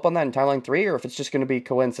follow up on that in Timeline 3, or if it's just going to be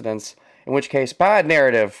coincidence. In which case, bad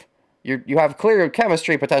narrative. You have clear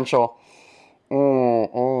chemistry potential.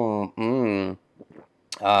 It'd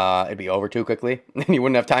be over too quickly, and you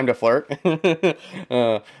wouldn't have time to flirt.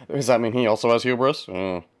 Does that mean he also has hubris?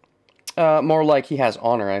 More like he has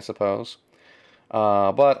honor, I suppose.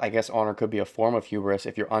 But I guess honor could be a form of hubris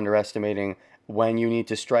if you're underestimating when you need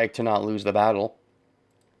to strike to not lose the battle.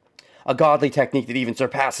 A godly technique that even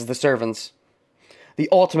surpasses the servants. The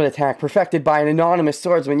ultimate attack perfected by an anonymous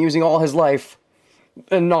swordsman using all his life.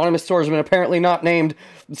 An anonymous swordsman apparently not named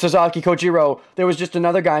Sasaki Kojiro. There was just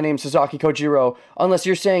another guy named Sasaki Kojiro. Unless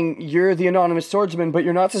you're saying you're the anonymous swordsman, but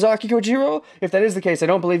you're not Sasaki Kojiro? If that is the case, I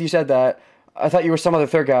don't believe you said that. I thought you were some other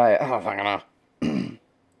third guy. I don't fucking know.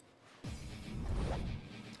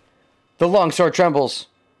 The longsword trembles.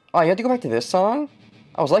 Oh, you had to go back to this song?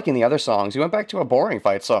 I was liking the other songs. You went back to a boring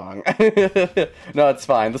fight song. No, it's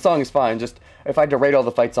fine. The song is fine. Just, if I had to rate all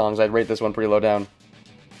the fight songs, I'd rate this one pretty low down.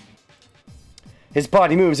 His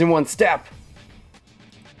body moves in one step.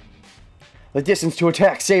 The distance to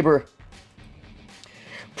attack Saber.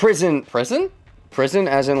 Prison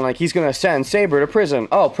as in like he's gonna send Saber to prison.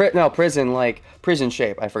 Oh, no, prison like prison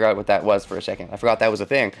shape. I forgot what that was for a second. I forgot that was a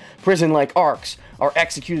thing. Prison like arcs are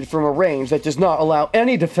executed from a range that does not allow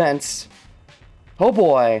any defense. Oh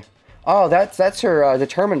boy. Oh, that's her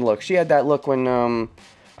determined look. She had that look when I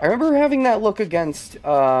remember her having that look against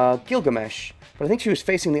Gilgamesh, but I think she was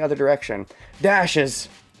facing the other direction. Dashes.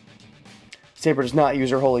 Saber does not use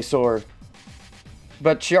her holy sword,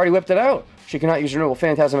 but she already whipped it out. She cannot use her noble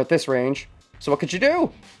phantasm at this range. So what could you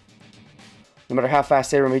do? No matter how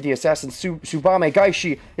fast Saber may be, assassin Tsubame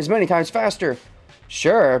Gaishi is many times faster.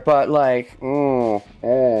 Sure, but like,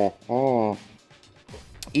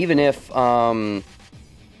 even if, oh,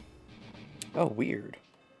 weird.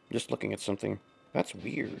 I'm just looking at something. That's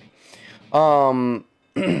weird.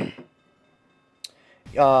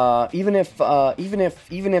 Even if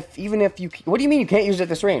you, what do you mean you can't use it at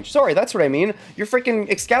this range? Sorry, that's what I mean. Your freaking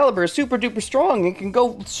Excalibur is super duper strong and can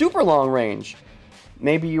go super long range.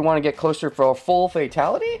 Maybe you want to get closer for a full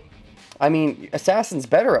fatality? I mean, Assassin's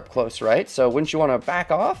better up close, right? So wouldn't you want to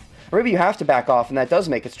back off? Or maybe you have to back off and that does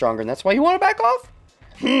make it stronger and that's why you want to back off?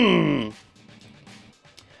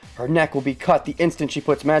 Her neck will be cut the instant she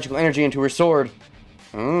puts magical energy into her sword.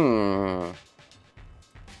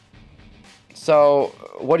 So,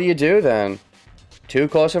 what do you do then? Too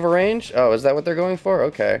close of a range? Oh, is that what they're going for?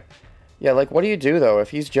 Okay. Yeah, like, what do you do, though?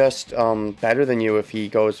 If he's just better than you if he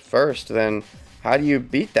goes first, then how do you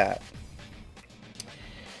beat that?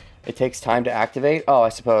 It takes time to activate? Oh, I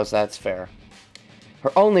suppose that's fair.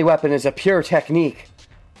 Her only weapon is a pure technique.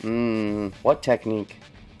 What technique?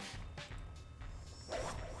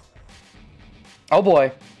 Oh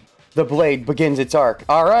boy. The blade begins its arc.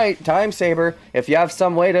 Alright, time Saber. If you have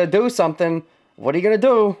some way to do something, what are you gonna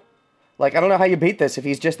do? Like, I don't know how you beat this if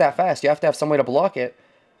he's just that fast. You have to have some way to block it.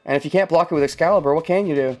 And if you can't block it with Excalibur, what can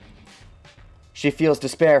you do? She feels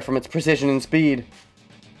despair from its precision and speed.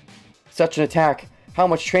 Such an attack. How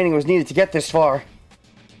much training was needed to get this far?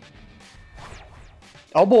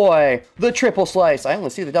 Oh boy, the triple slice. I only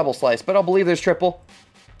see the double slice, but I'll believe there's triple.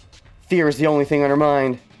 Fear is the only thing on her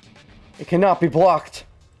mind. It cannot be blocked.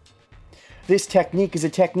 This technique is a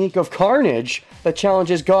technique of carnage that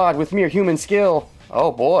challenges God with mere human skill.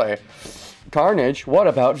 Oh boy. Carnage? What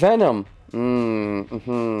about venom?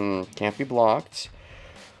 Can't be blocked.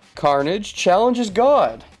 Carnage challenges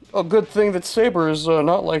God. A good thing that Saber is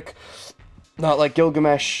not like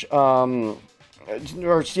Gilgamesh, not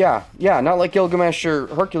like Gilgamesh or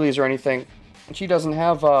Hercules or anything. She doesn't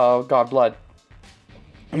have god blood.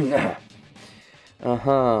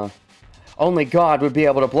 Only God would be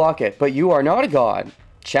able to block it, but you are not a god.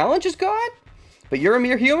 Challenges God? But you're a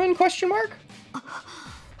mere human? Question mark?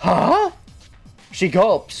 Huh? She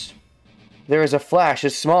gulps. There is a flash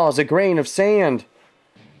as small as a grain of sand.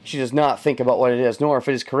 She does not think about what it is, nor if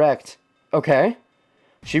it is correct. Okay.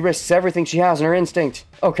 She risks everything she has in her instinct.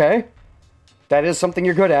 Okay. That is something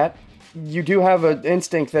you're good at. You do have an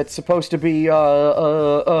instinct that's supposed to be,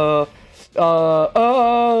 A.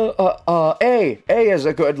 A is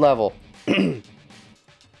a good level.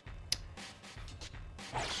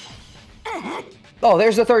 Oh,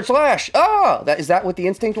 there's the third slash. Ah, is that what the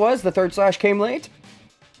instinct was? The third slash came late?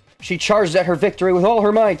 She charged at her victory with all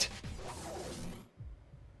her might.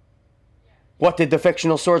 What did the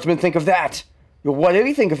fictional swordsman think of that? What did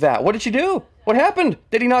he think of that? What did she do? What happened?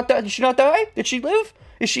 Did he not die? Did she not die? Did she live?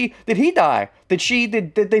 Did he die?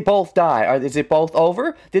 Did they both die? Is it both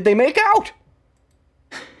over? Did they make out?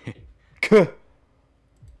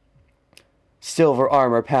 Silver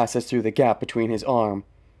armor passes through the gap between his arm.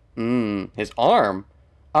 His arm?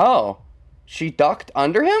 Oh. She ducked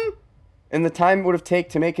under him? And the time it would have taken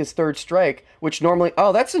to make his third strike, which normally...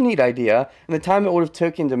 Oh, that's a neat idea. And the time it would have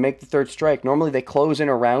taken to make the third strike, normally they close in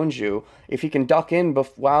around you. If he can duck in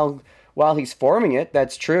while he's forming it,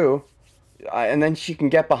 that's true. And then she can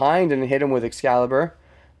get behind and hit him with Excalibur.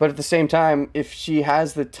 But at the same time, if she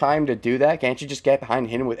has the time to do that, can't she just get behind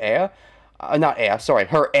and hit him with Aya? Not Aya, sorry.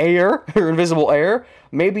 Her air. Her invisible air.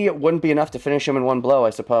 Maybe it wouldn't be enough to finish him in one blow, I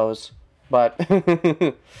suppose. But...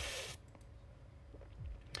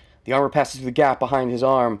 The armor passes through the gap behind his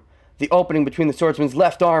arm. The opening between the swordsman's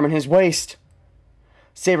left arm and his waist.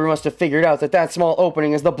 Saber must have figured out that that small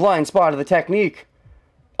opening is the blind spot of the technique.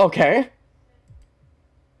 Okay.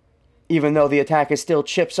 Even though the attack is still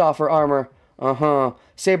chips off her armor.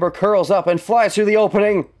 Saber curls up and flies through the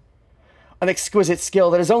opening. An exquisite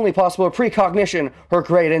skill that is only possible with precognition, her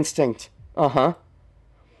great instinct.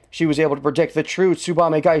 She was able to predict the true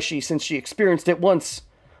Tsubame Gaishi since she experienced it once.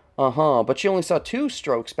 But she only saw 2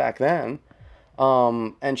 strokes back then.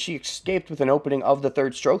 And she escaped with an opening of the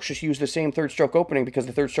third stroke. She used the same third stroke opening because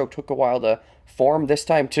the third stroke took a while to form this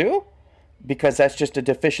time too? Because that's just a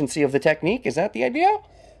deficiency of the technique? Is that the idea?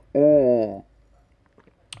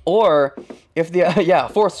 Or, if the,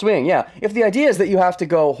 fourth swing, If the idea is that you have to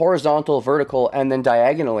go horizontal, vertical, and then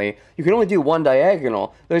diagonally, you can only do one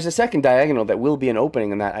diagonal. There's a second diagonal that will be an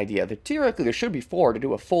opening in that idea. Theoretically, there should be 4 to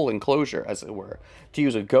do a full enclosure, as it were. To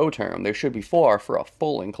use a Go term, there should be 4 for a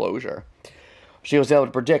full enclosure. She was able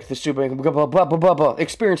to predict the super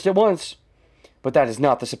experienced it once. But that is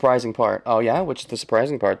not the surprising part. Oh yeah? Which is the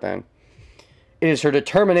surprising part then? It is her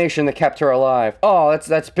determination that kept her alive. Oh,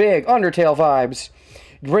 that's big. Undertale vibes.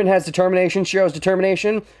 Rin has determination, Shiro's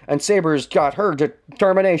determination, and Saber's got her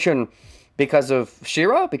determination. Because of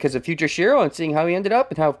Shiro? Because of future Shiro and seeing how he ended up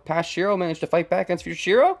and how past Shiro managed to fight back against future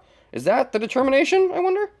Shiro? Is that the determination, I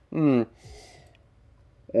wonder?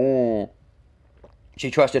 She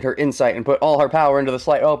trusted her insight and put all her power into the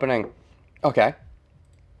slight opening. Okay.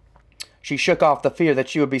 She shook off the fear that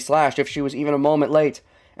she would be slashed if she was even a moment late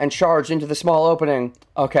and charged into the small opening.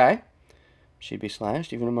 Okay. She'd be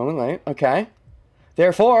slashed even a moment late. Okay.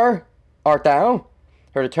 Therefore, art thou?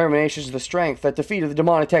 Her determination is the strength that defeated the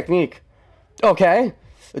demonic technique. Okay.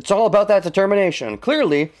 It's all about that determination.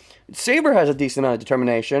 Clearly, Saber has a decent amount of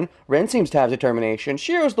determination. Ren seems to have determination.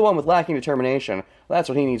 Shiro's the one with lacking determination. That's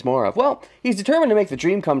what he needs more of. Well, he's determined to make the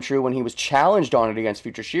dream come true when he was challenged on it against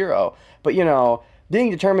future Shiro. But, you know, being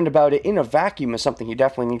determined about it in a vacuum is something he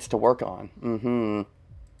definitely needs to work on.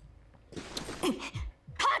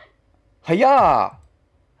 Hiya!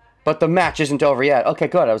 But the match isn't over yet. Okay,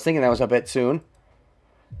 good. I was thinking that was a bit soon.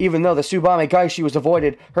 Even though the Tsubame Gaishi was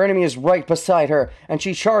avoided, her enemy is right beside her, and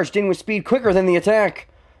she charged in with speed quicker than the attack.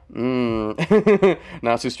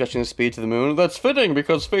 Natsu stretching his speed to the moon. That's fitting,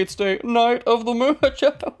 because Fate's Day, Night of the Moon.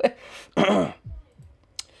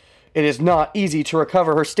 It is not easy to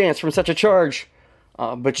recover her stance from such a charge.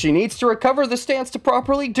 But she needs to recover the stance to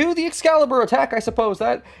properly do the Excalibur attack, I suppose.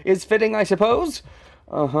 That is fitting, I suppose.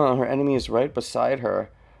 Her enemy is right beside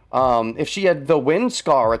her. If she had the Wind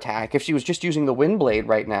Scar attack, if she was just using the Wind Blade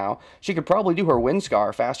right now, she could probably do her Wind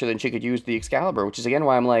Scar faster than she could use the Excalibur, which is again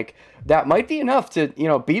why I'm like, that might be enough to, you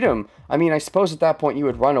know, beat him. I mean, I suppose at that point you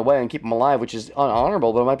would run away and keep him alive, which is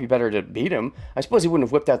unhonorable, but it might be better to beat him. I suppose he wouldn't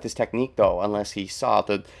have whipped out this technique, though, unless he saw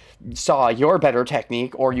your better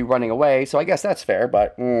technique or you running away, so I guess that's fair,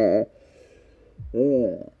 but...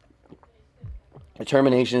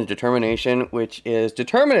 Determination is determination, which is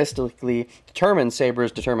deterministically determines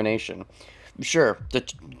Saber's determination. Sure,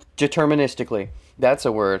 deterministically. That's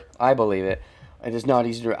a word. I believe it. It is not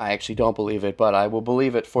easy to... I actually don't believe it, but I will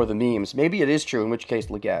believe it for the memes. Maybe it is true, in which case,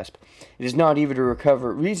 gasp. It is not easy to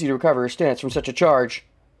recover her stance from such a charge.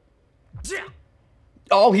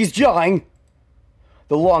 Oh, he's dying!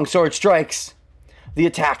 The long sword strikes. The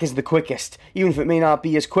attack is the quickest, even if it may not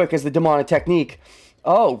be as quick as the demonic technique.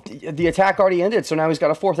 Oh, the attack already ended, so now he's got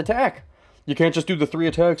a 4th attack. You can't just do the 3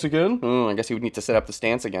 attacks again? I guess he would need to set up the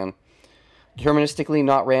stance again. Deterministically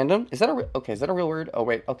not random? Is that a real word? Oh,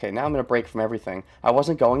 wait. Okay, now I'm going to break from everything. I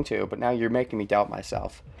wasn't going to, but now you're making me doubt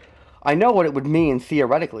myself. I know what it would mean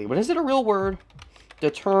theoretically, but is it a real word?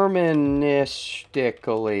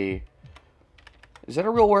 Deterministically. Is that a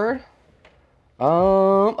real word?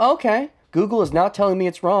 Okay. Google is not telling me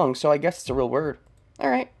it's wrong, so I guess it's a real word.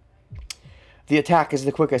 Alright. The attack is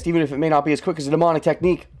the quickest, even if it may not be as quick as a demonic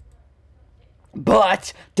technique.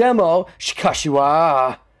 But, Demo,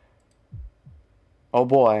 Shikashiwa. Oh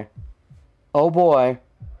boy. Oh boy.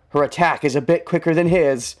 Her attack is a bit quicker than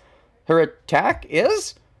his. Her attack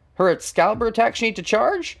is? Her Excalibur attack she needs to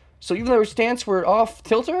charge? So even though her stance were off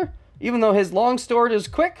tilter, even though his long sword is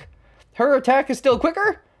quick, her attack is still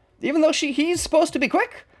quicker? Even though he's supposed to be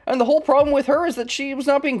quick? And the whole problem with her is that she was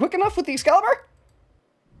not being quick enough with the Excalibur?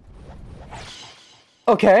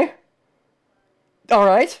 Okay.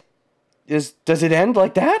 Alright. Does it end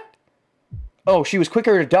like that? Oh, she was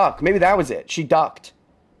quicker to duck. Maybe that was it. She ducked.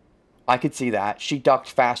 I could see that. She ducked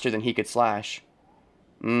faster than he could slash.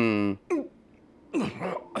 Even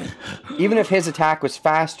if his attack was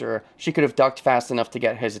faster, she could have ducked fast enough to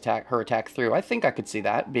get her attack through. I think I could see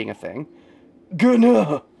that being a thing.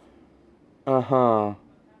 Gonna. Uh-huh.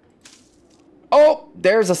 Oh,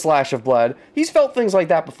 there's a slash of blood. He's felt things like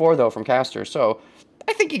that before, though, from Caster, so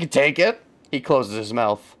I think he could take it. He closes his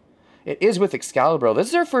mouth. It is with Excalibur. This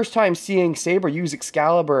is our first time seeing Saber use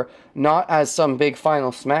Excalibur not as some big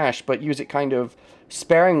final smash, but use it kind of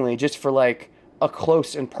sparingly just for, like, a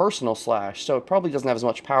close and personal slash. So it probably doesn't have as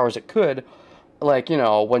much power as it could, like, you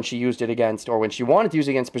know, when she used it against, or when she wanted to use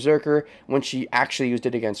it against Berserker, when she actually used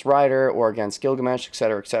it against Rider, or against Gilgamesh,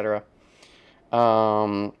 etc., etc.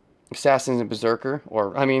 Assassins and Berserker,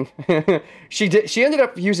 or, I mean, she ended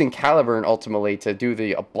up using Caliburn, ultimately, to do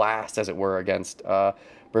the blast, as it were, against,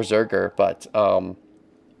 Berserker, but, yeah,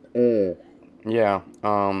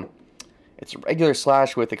 it's a regular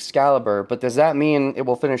slash with Excalibur, but does that mean it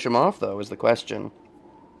will finish him off, though, is the question.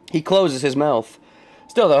 He closes his mouth.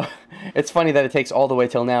 Still, though, it's funny that it takes all the way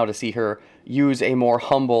till now to see her use a more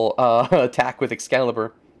humble, attack with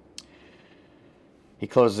Excalibur. He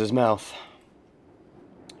closes his mouth.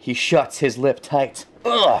 He shuts his lip tight.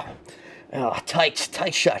 Ugh!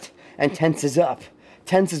 Tight shut, and tenses up.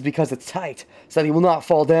 Tenses because it's tight, so that he will not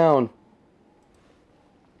fall down.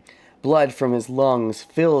 Blood from his lungs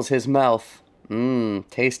fills his mouth.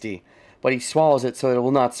 Tasty. But he swallows it so that it will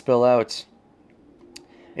not spill out.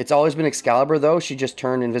 It's always been Excalibur, though. She just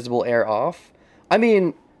turned invisible air off. I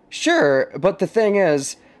mean, sure, but the thing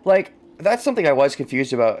is, like, that's something I was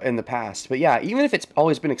confused about in the past. But yeah, even if it's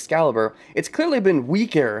always been Excalibur, it's clearly been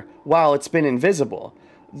weaker while it's been invisible.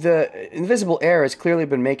 The invisible air has clearly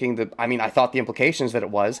been making the... I mean, I thought the implications that it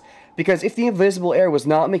was. Because if the invisible air was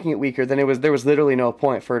not making it weaker, then there was literally no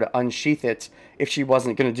point for her to unsheath it if she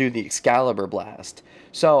wasn't going to do the Excalibur blast.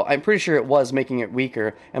 So I'm pretty sure it was making it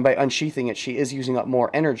weaker, and by unsheathing it, she is using up more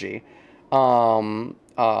energy. Therefore,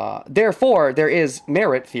 there is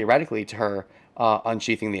merit, theoretically, to her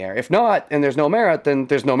unsheathing the air. If not, and there's no merit, then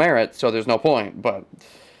there's no merit, so there's no point. But,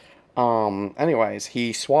 anyways,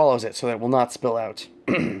 he swallows it so that it will not spill out.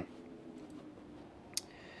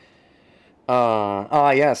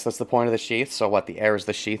 Yes, that's the point of the sheath. So what, the air is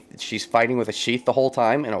the sheath? She's fighting with a sheath the whole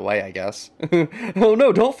time? In a way, I guess. Oh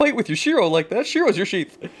no, don't fight with your Shiro like that. Shiro's your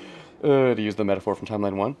sheath. To use the metaphor from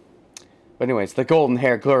Timeline 1. But anyways, the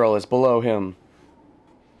golden-haired girl is below him.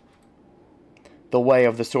 The way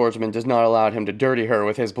of the swordsman does not allow him to dirty her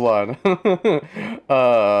with his blood.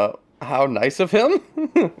 How nice of him.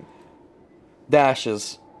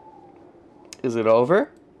 Dashes. Is it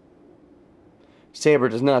over? Saber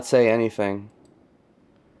does not say anything.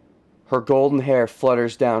 Her golden hair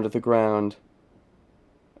flutters down to the ground.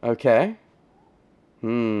 Okay.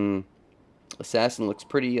 Assassin looks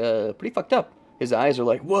pretty fucked up. His eyes are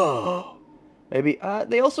like, whoa. Maybe,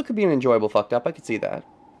 they also could be an enjoyable fucked up. I could see that.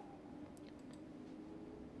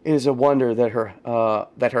 It is a wonder that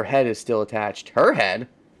her head is still attached. Her head?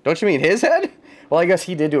 Don't you mean his head? Well, I guess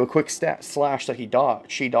he did do a quick slash that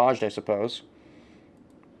she dodged, I suppose.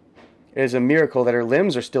 It is a miracle that her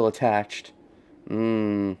limbs are still attached.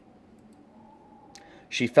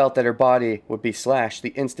 She felt that her body would be slashed the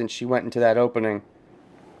instant she went into that opening.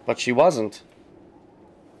 But she wasn't.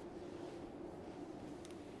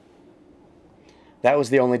 That was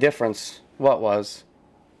the only difference. What was?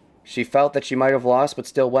 She felt that she might have lost, but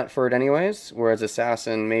still went for it anyways, whereas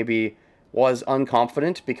Assassin maybe was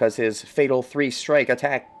unconfident because his fatal 3-strike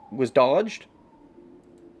attack was dodged.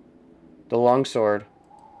 The longsword.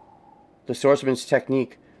 The swordsman's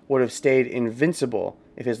technique would have stayed invincible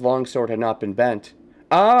if his longsword had not been bent.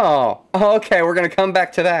 Oh, okay, we're going to come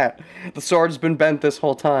back to that. The sword's been bent this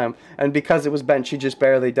whole time, and because it was bent, she just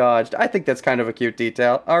barely dodged. I think that's kind of a cute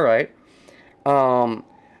detail. All right.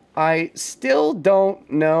 I still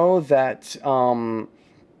don't know that,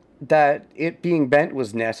 that it being bent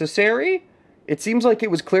was necessary. It seems like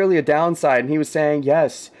it was clearly a downside, and he was saying,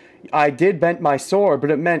 yes, I did bend my sword,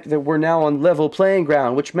 but it meant that we're now on level playing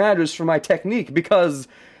ground, which matters for my technique, because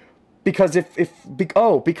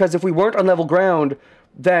if we weren't on level ground,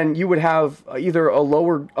 then you would have either a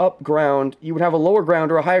lower up ground, you would have a lower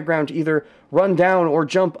ground or a higher ground to either run down or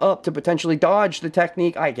jump up to potentially dodge the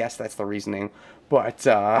technique. I guess that's the reasoning, but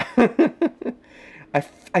I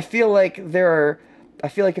feel like there I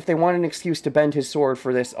feel like if they wanted an excuse to bend his sword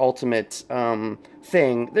for this ultimate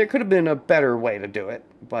thing, there could have been a better way to do it.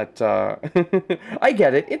 But I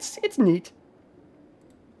get it. It's neat.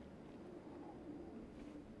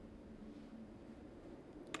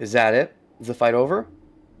 Is that it? Is the fight over?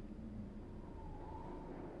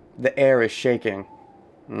 The air is shaking.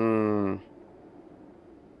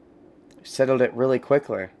 Settled it really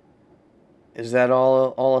quickly. Is that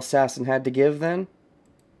all Assassin had to give then?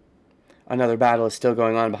 Another battle is still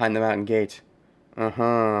going on behind the mountain gate.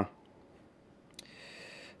 Assassin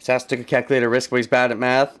took a calculated risk, but he's bad at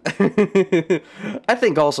math. I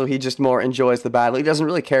think also he just more enjoys the battle. He doesn't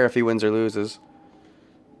really care if he wins or loses.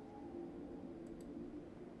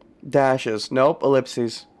 Dashes. Nope.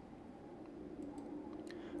 Ellipses.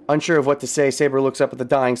 Unsure of what to say, Saber looks up at the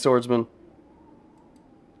dying swordsman.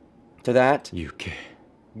 To that, Yuki.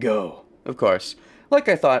 Go. Of course. Like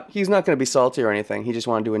I thought, he's not going to be salty or anything. He just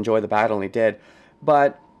wanted to enjoy the battle, and he did.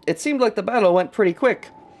 But it seemed like the battle went pretty quick.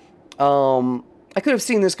 I could have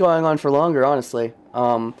seen this going on for longer, honestly.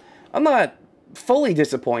 I'm not fully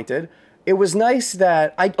disappointed. It was nice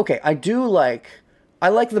that... I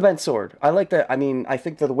like the bent sword. I like that. I mean, I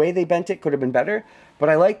think that the way they bent it could have been better, but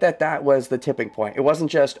I like that that was the tipping point. It wasn't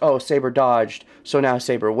just, oh, Saber dodged, so now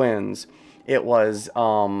Saber wins. It was,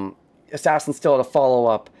 Assassin still had a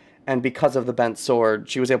follow-up, and because of the bent sword,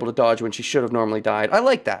 she was able to dodge when she should have normally died. I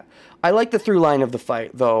like that. I like the through line of the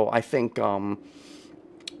fight, though I think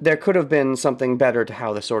there could have been something better to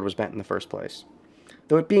how the sword was bent in the first place.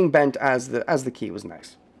 Though it being bent as the key was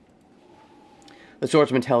nice. The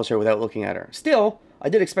swordsman tells her without looking at her. Still, I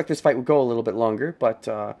did expect this fight would go a little bit longer, but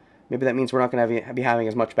maybe that means we're not going to be having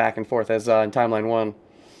as much back and forth as in Timeline 1.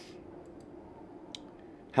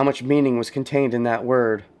 How much meaning was contained in that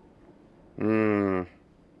word?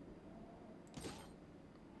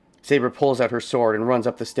 Saber pulls out her sword and runs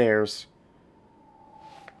up the stairs.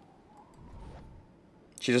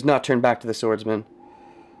 She does not turn back to the swordsman.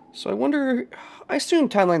 So I wonder... I assume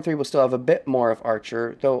Timeline 3 will still have a bit more of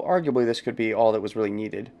Archer, though arguably this could be all that was really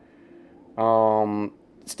needed.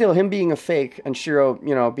 Still, him being a fake, and Shiro,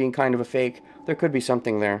 you know, being kind of a fake, there could be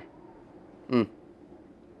something there.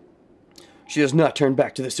 She does not turn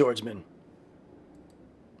back to the swordsman.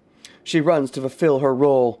 She runs to fulfill her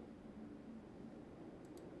role.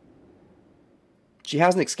 She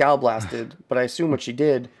hasn't Excaliblasted, but I assume what she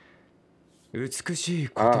did... 美しい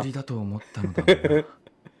小鳥だと思ったのだが、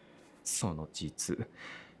その実、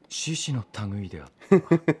獅子の類であっ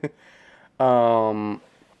た。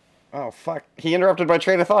Oh, fuck. He interrupted my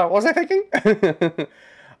train of thought. What was I thinking?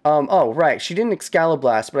 Oh, right. She didn't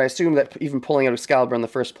Excaliblast, but I assume that even pulling out Excalibur in the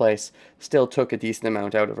first place still took a decent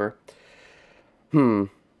amount out of her.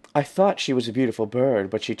 I thought she was a beautiful bird,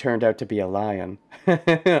 but she turned out to be a lion.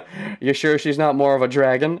 You sure she's not more of a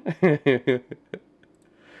dragon?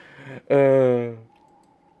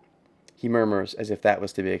 He murmurs as if that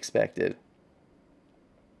was to be expected.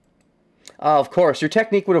 Of course, your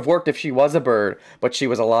technique would have worked if she was a bird, but she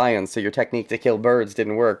was a lion, so your technique to kill birds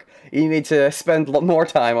didn't work. You need to spend more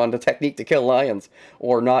time on the technique to kill lions.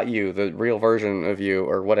 Or not you, the real version of you,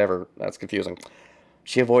 or whatever. That's confusing.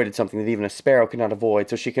 She avoided something that even a sparrow cannot avoid,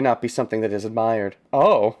 so she cannot be something that is admired.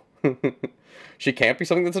 Oh. She can't be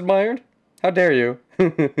something that's admired? How dare you?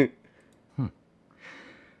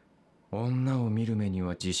 女を見る目に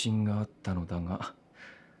は自信があったのだが、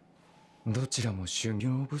どちらも修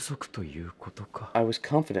行不足ということか。I was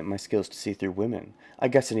confident in my skills to see through women. I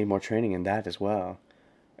guess I need more training in that as well.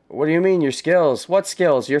 What do you mean, your skills? What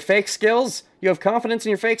skills? Your fake skills? You have confidence in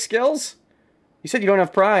your fake skills? You said you don't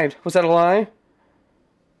have pride. Was that a lie?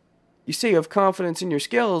 You say you have confidence in your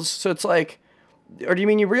skills, so it's like... Or do you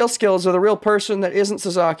mean your real skills are the real person that isn't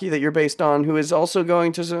Sasaki that you're based on, who is also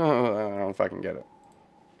going to... Oh, I don't fucking get it.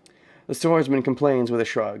 The swordsman complains with a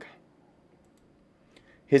shrug.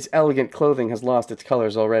 His elegant clothing has lost its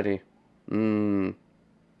colors already.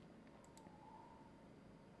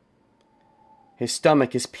 His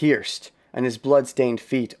stomach is pierced, and his blood-stained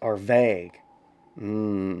feet are vague.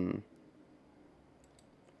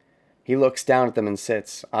 He looks down at them and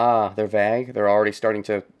sits. Ah, they're vague? They're already starting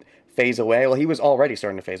to phase away? Well, he was already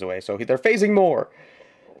starting to phase away, so they're phasing more.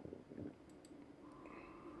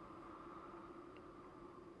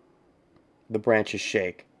 The branches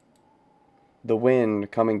shake. The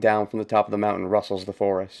wind coming down from the top of the mountain rustles the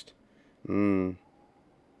forest. And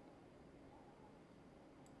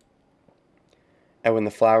when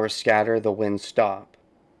the flowers scatter, the winds stop,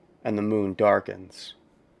 and the moon darkens.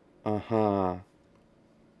 Well,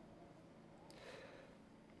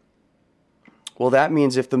 that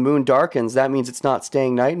means if the moon darkens, that means it's not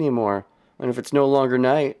staying night anymore. And if it's no longer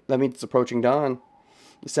night, that means it's approaching dawn.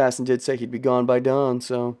 The assassin did say he'd be gone by dawn,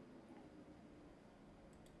 so...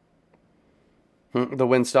 The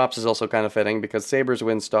wind stops is also kind of fitting, because Saber's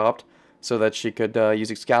wind stopped, so that she could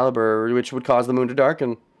use Excalibur, which would cause the moon to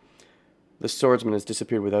darken. The swordsman has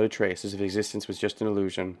disappeared without a trace, as if existence was just an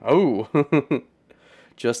illusion. Oh!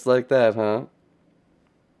 Just like that, huh?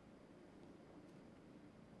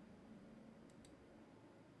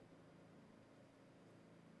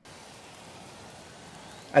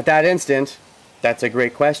 At that instant, that's a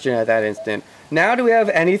great question at that instant. Now do we have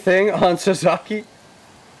anything on Sasaki?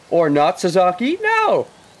 Or not Sasaki? No!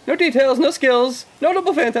 No details, no skills, no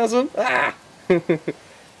double phantasm. Ah!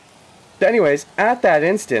 Anyways, at that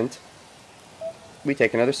instant, we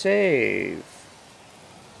take another save.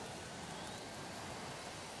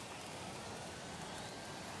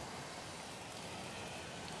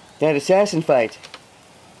 That assassin fight.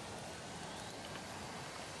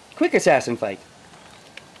 Quick assassin fight.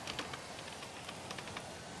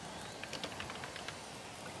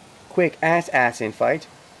 Quick assassin fight.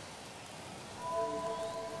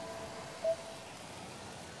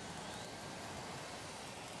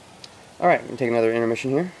 Alright, we'll take another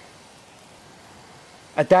intermission here.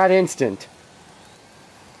 At that instant,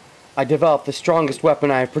 I developed the strongest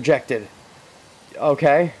weapon I have projected.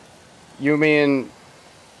 Okay. You mean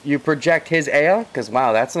you project his Aya? Because,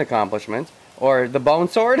 wow, that's an accomplishment. Or the bone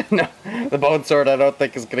sword? No, the bone sword I don't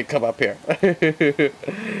think is going to come up here.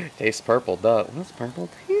 Tastes purple, duh. What does purple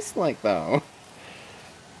taste like, though?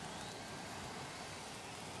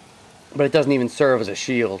 But it doesn't even serve as a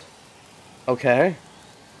shield. Okay.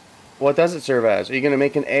 What does it serve as? Are you going to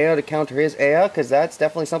make an Aya to counter his Aya? Because that's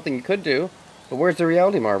definitely something you could do. But where's the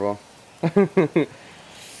reality marble? The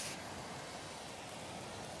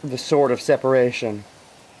sword of separation.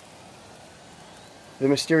 The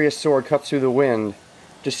mysterious sword cuts through the wind,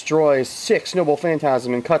 destroys 6 noble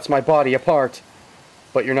phantasm, and cuts my body apart.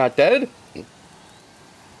 But you're not dead?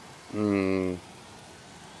 I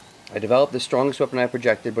developed the strongest weapon I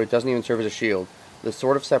projected, but it doesn't even serve as a shield. The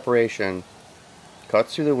sword of separation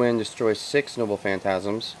cuts through the wind, destroys 6 noble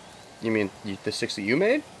phantasms. You mean the 6 that you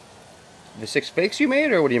made? The 6 fakes you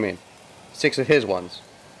made, or what do you mean? 6 of his ones.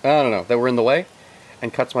 I don't know, that were in the way,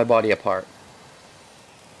 and cuts my body apart.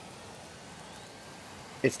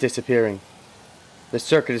 It's disappearing. The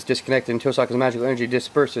circuit is disconnected and Tosaka's magical energy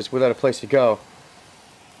disperses without a place to go.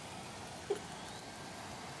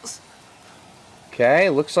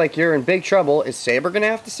 Okay, looks like you're in big trouble. Is Saber gonna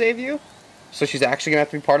have to save you? So she's actually gonna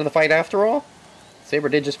have to be part of the fight after all? Saber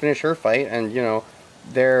did just finish her fight, and you know,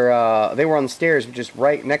 they were on the stairs, which is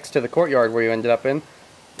right next to the courtyard where you ended up in.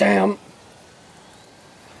 Damn!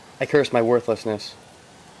 I curse my worthlessness.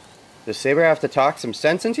 Does Saber have to talk some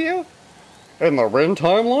sense into you? In the Rin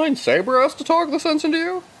timeline, Saber has to talk the sense into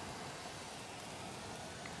you?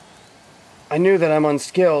 I knew that I'm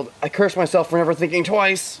unskilled. I curse myself for never thinking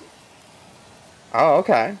twice. Oh,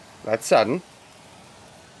 okay. That's sudden.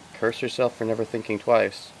 Curse yourself for never thinking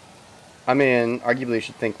twice. I mean, arguably you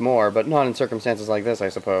should think more, but not in circumstances like this, I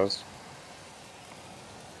suppose.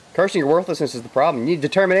 Cursing your worthlessness is the problem. You need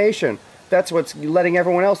determination. That's what's letting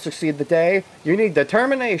everyone else succeed the day. You need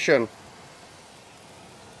determination.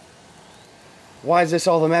 Why is this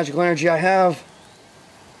all the magical energy I have?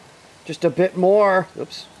 Just a bit more.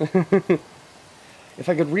 Oops. If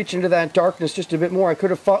I could reach into that darkness just a bit more, I could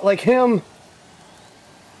have fought like him.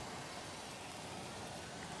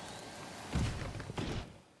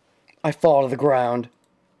 I fall to the ground.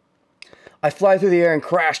 I fly through the air and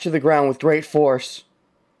crash to the ground with great force.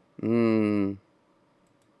 I don't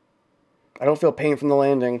feel pain from the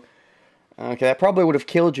landing. Okay, that probably would have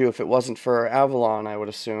killed you if it wasn't for Avalon, I would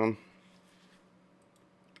assume.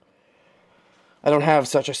 I don't have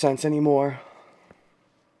such a sense anymore.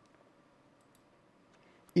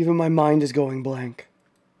 Even my mind is going blank.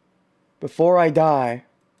 Before I die,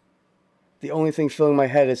 the only thing filling my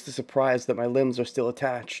head is the surprise that my limbs are still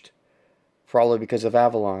attached. Probably because of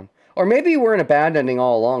Avalon. Or maybe you were in a bad ending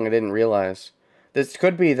all along and didn't realize. This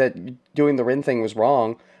could be that doing the Rin thing was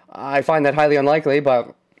wrong. I find that highly unlikely,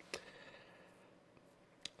 but...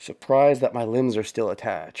 surprised that my limbs are still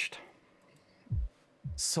attached.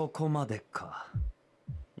 そこまでか。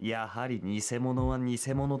やはり偽物は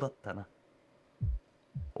偽物だったな。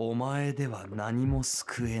お前では何も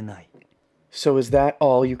救えない。So is that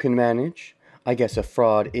all you can manage? I guess a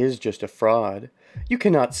fraud is just a fraud. You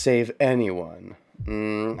cannot save anyone.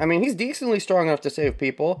 I mean, he's decently strong enough to save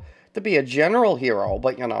people. To be a general hero,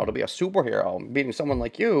 but, you know, to be a superhero, beating someone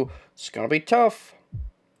like you, it's gonna be tough.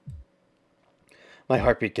 My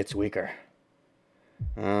heartbeat gets weaker.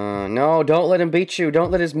 No, don't let him beat you.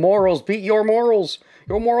 Don't let his morals beat your morals.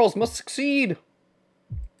 Your morals must succeed.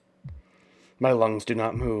 My lungs do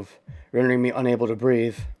not move, rendering me unable to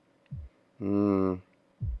breathe.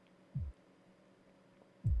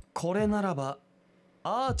 これならば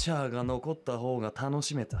アーチャーが残った方が楽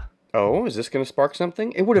しめた。Oh, is this going to spark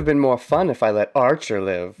something? It would have been more fun if I let Archer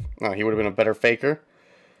live. Oh, he would have been a better faker.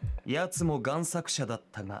 やつも贋作者だっ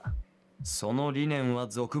たが、その理念は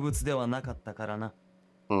俗物ではなかったからな。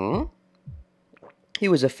He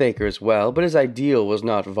was a faker as well, but his ideal was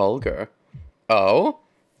not vulgar. Oh?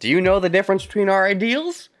 Do you know the difference between our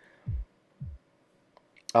ideals?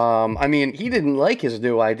 I mean, he didn't like his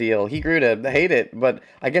new ideal. He grew to hate it, but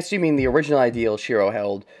I guess you mean the original ideal Shiro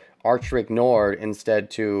held. Archer ignored instead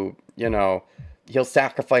to, you know, he'll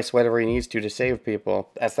sacrifice whatever he needs to save people.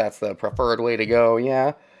 That's the preferred way to go,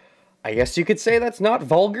 yeah. I guess you could say that's not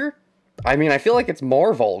vulgar. I mean, I feel like it's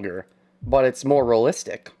more vulgar, but it's more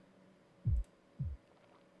realistic.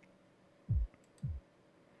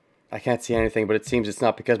 I can't see anything, but it seems it's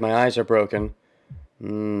not because my eyes are broken.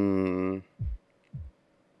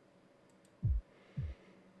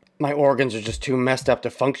 My organs are just too messed up to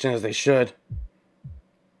function as they should.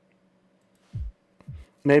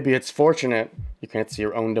 Maybe it's fortunate you can't see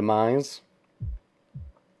your own demise.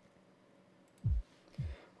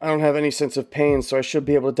 I don't have any sense of pain, so I should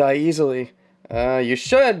be able to die easily. You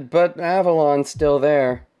should, but Avalon's still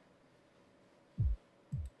there.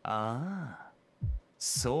 ああ、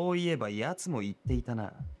そういえばやつも言っていた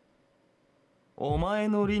な。お前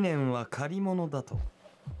の理念は借り物だと。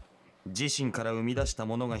自身から生み出した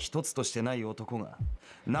ものが一つとしてない男が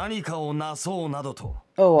何かをなそうなどと。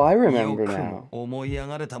Oh, I remember よく now. も思い上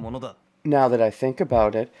がれたものだ。Now that I think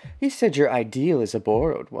about it, he said your ideal is a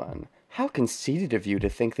borrowed one. How conceited of you to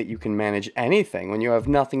think that you can manage anything when you have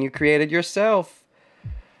nothing you created yourself.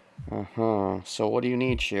 So what do you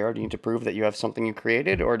need, Shiro? Do you need to prove that you have something you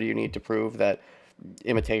created, or do you need to prove that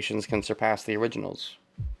imitations can surpass the originals?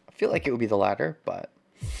 I feel like it would be the latter, but...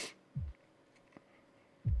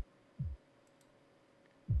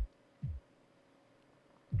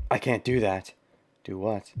 I can't do that. Do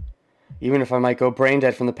what? Even if I might go brain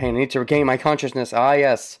dead from the pain, I need to regain my consciousness. Ah,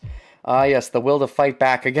 yes. Ah, yes, the will to fight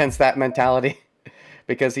back against that mentality.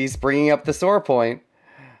 Because he's bringing up the sore point.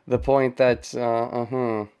 The point that,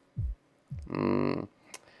 can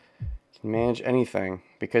manage anything.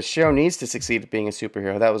 Because Shiro needs to succeed at being a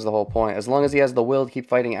superhero. That was the whole point. As long as he has the will to keep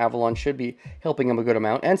fighting, Avalon should be helping him a good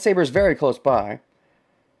amount. And Saber's very close by.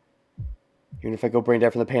 Even if I go brain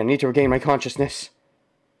dead from the pain, I need to regain my consciousness.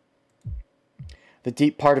 The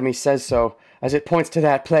deep part of me says so, as it points to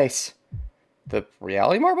that place. The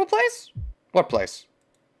reality marble place? What place?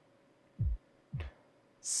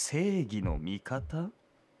 正義の味方？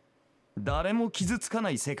誰も傷つか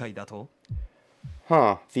ない世界だと？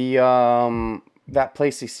 Huh. That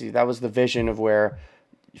place you see, that was the vision of where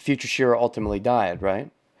Future Shiro ultimately died,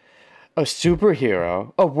 right? A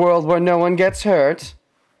superhero? A world where no one gets hurt?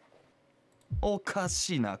 おか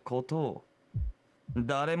しなことを。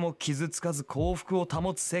誰も傷つかず幸福を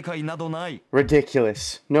保つ世界などない。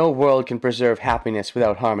Ridiculous. No world can preserve happiness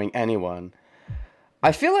without harming anyone.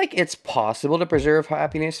 I feel like it's possible to preserve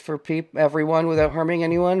happiness for everyone without harming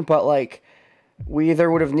anyone, but like, we either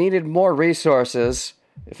would have needed more resources,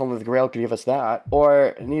 if only the Grail could give us that,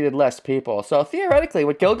 or needed less people. So theoretically,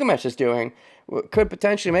 what Gilgamesh is doing could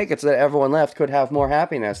potentially make it so that everyone left could have more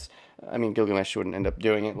happiness. I mean, Gilgamesh wouldn't end up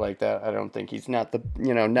doing it like that. I don't think he's not the,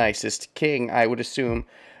 nicest king, I would assume.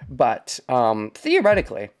 But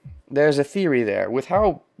theoretically, there's a theory there. With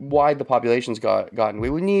how wide the population's gotten, we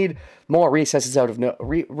would need more resources out of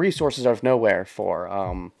nowhere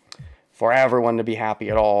for everyone to be happy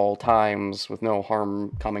at all times with no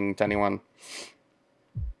harm coming to anyone.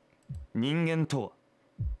 人間とは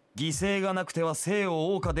犠牲がなくては生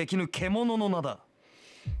を謳歌できぬ獣の名だ。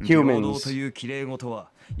平等という綺麗事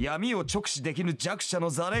は闇を直視できぬ弱者の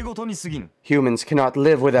ざれ事に過ぎぬ。Humans cannot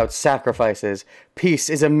live without sacrifices. Peace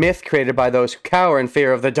is a myth created by those who cower in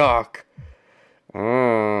fear of the dark.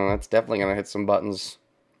 Oh, that's definitely gonna hit some buttons.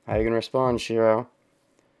 How are you gonna respond, Shiro?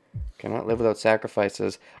 Cannot live without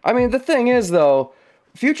sacrifices. I mean, the thing is, though,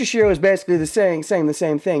 Future Shiro is basically saying the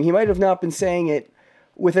same thing. He might have not been saying it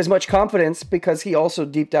with as much confidence because he also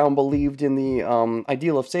deep down believed in the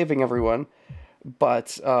ideal of saving everyone.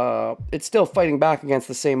 But it's still fighting back against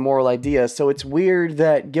the same moral idea, so it's weird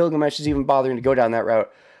that Gilgamesh is even bothering to go down that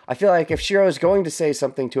route. I feel like if Shiro is going to say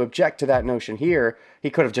something to object to that notion here, he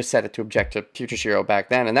could have just said it to object to Future Shiro back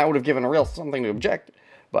then, and that would have given a real something to object.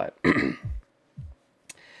 But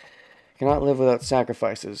cannot live without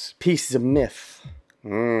sacrifices. Peace is a myth.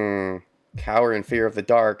 Cower in fear of the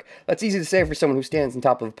dark. That's easy to say for someone who stands on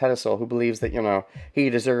top of a pedestal, who believes that, he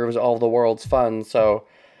deserves all the world's fun, so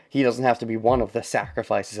he doesn't have to be one of the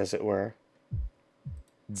sacrifices, as it were.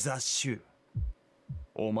 雑種。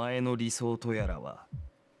お前の理想とやらは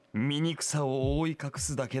醜さを覆い隠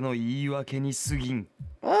すだけの言い訳に過ぎん。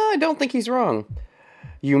I don't think he's wrong.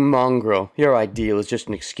 You mongrel. Your ideal is just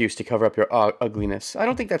an excuse to cover up your ugliness. I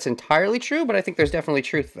don't think that's entirely true, but I think there's definitely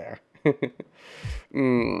truth there.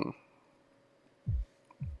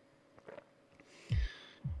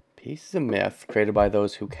 Peace is a myth created by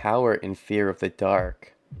those who cower in fear of the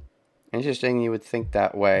dark. Interesting you would think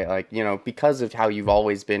that way. Like, you know, because of how you've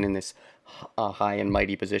always been in this high and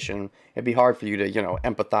mighty position, it'd be hard for you to, you know,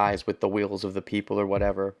 empathize with the wills of the people or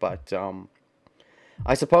whatever. But,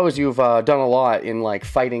 I suppose you've done a lot in, like,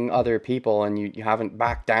 fighting other people and you haven't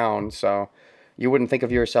backed down, so you wouldn't think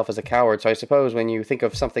of yourself as a coward. So I suppose when you think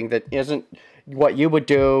of something that isn't what you would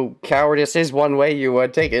do, cowardice is one way you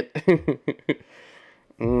would take it.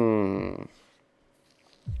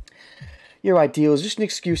 Your ideal is just an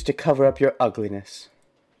excuse to cover up your ugliness.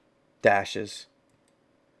 Dashes.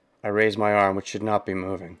 I raise my arm, which should not be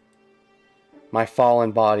moving. My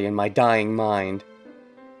fallen body and my dying mind.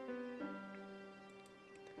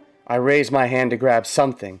 I raise my hand to grab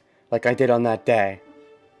something, like I did on that day.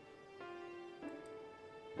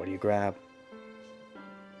 What do you grab?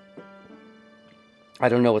 I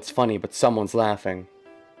don't know what's funny, but someone's laughing.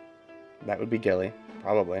 That would be Gilly,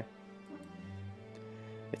 probably.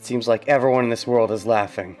 It seems like everyone in this world is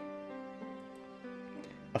laughing.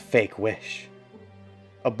 A fake wish.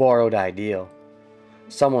 A borrowed ideal.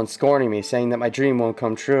 Someone scorning me, saying that my dream won't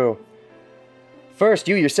come true. First,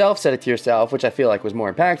 you yourself said it to yourself, which I feel like was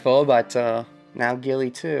more impactful, but now Gilly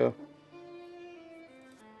too.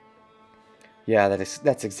 Yeah,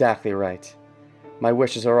 that's exactly right. My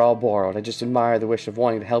wishes are all borrowed. I just admire the wish of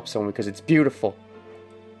wanting to help someone because it's beautiful.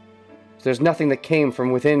 There's nothing that came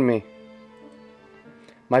from within me.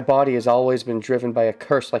 My body has always been driven by a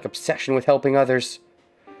curse-like obsession with helping others.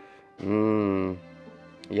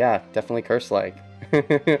 Yeah, definitely curse-like.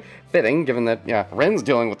 Fitting, given that, yeah, Ren's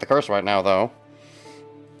dealing with the curse right now, though.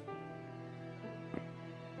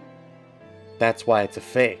 That's why it's a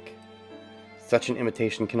fake. Such an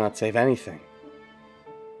imitation cannot save anything.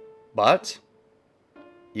 But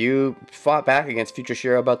you fought back against Future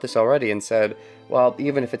Shiro about this already and said, well,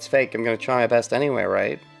 even if it's fake, I'm going to try my best anyway,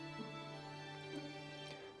 right?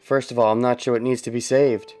 First of all, I'm not sure it needs to be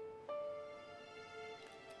saved.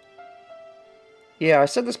 Yeah, I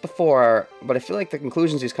said this before, but I feel like the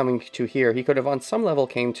conclusions he's coming to here, he could have on some level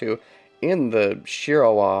came to in the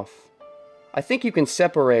Shiro off. I think you can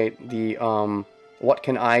separate the, what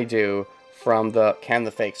can I do from the can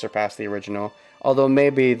the fake surpass the original. Although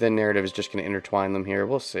maybe the narrative is just going to intertwine them here.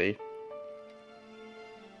 We'll see.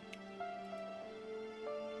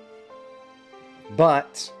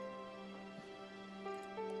 But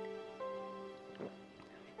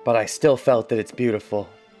I still felt that it's beautiful.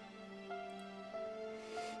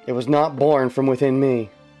 It was not born from within me.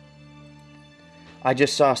 I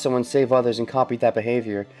just saw someone save others and copied that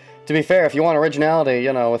behavior. To be fair, if you want originality,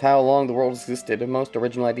 you know, with how long the world existed, most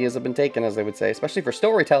original ideas have been taken, as they would say, especially for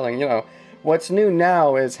storytelling, you know. What's new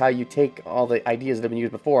now is how you take all the ideas that have been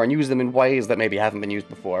used before and use them in ways that maybe haven't been used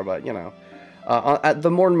before, but, you know.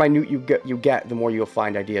 The more minute you get, the more you'll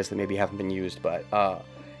find ideas that maybe haven't been used, but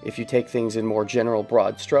if you take things in more general,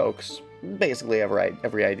 broad strokes, basically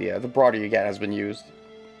every idea, the broader you get, has been used.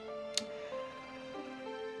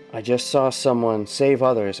 I just saw someone save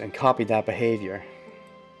others and copied that behavior.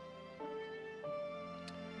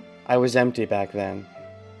 I was empty back then.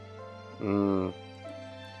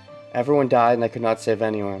 Everyone died and I could not save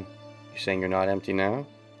anyone. You saying you're not empty now?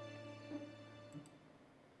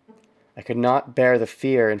 I could not bear the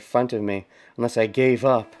fear in front of me unless I gave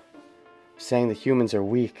up, saying the humans are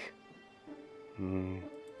weak.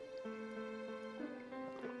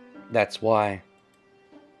 That's why.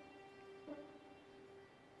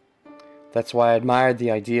 That's why I admired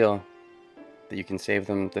the ideal that you can save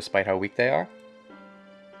them despite how weak they are.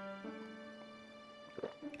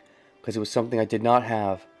 Because it was something I did not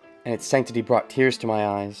have, and its sanctity brought tears to my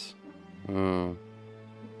eyes.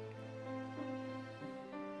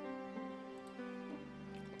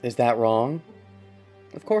 Is that wrong?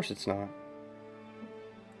 Of course it's not.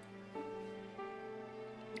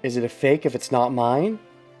 Is it a fake if it's not mine?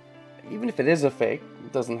 Even if it is a fake,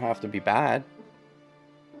 it doesn't have to be bad.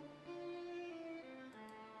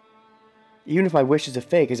 Even if my wish is a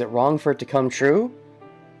fake, is it wrong for it to come true?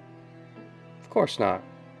 Of course not.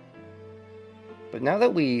 But now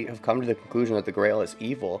that we have come to the conclusion that the Grail is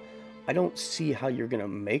evil, I don't see how you're going to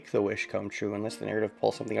make the wish come true unless the narrative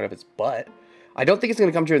pulls something out of its butt. I don't think it's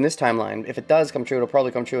going to come true in this timeline. If it does come true, it'll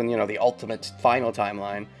probably come true in, you know, the ultimate final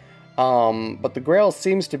timeline. But the Grail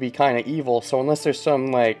seems to be kind of evil, so unless there's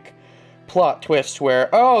some, like, plot twist where,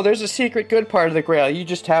 oh, there's a secret good part of the Grail, you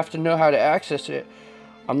just have to know how to access it.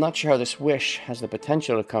 I'm not sure how this wish has the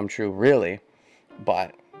potential to come true, really.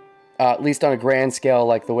 But, at least on a grand scale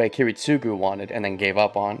like the way Kiritsugu wanted and then gave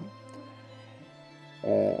up on.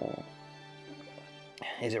 Oh.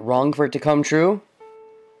 Is it wrong for it to come true?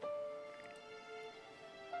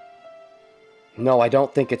 No, I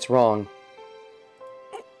don't think it's wrong.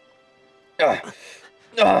 I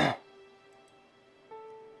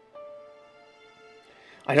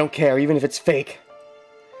don't care, even if it's fake.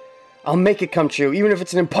 I'll make it come true, even if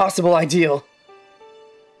it's an impossible ideal.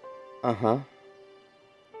 Uh-huh.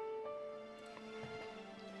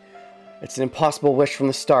 It's an impossible wish from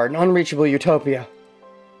the start, an unreachable utopia.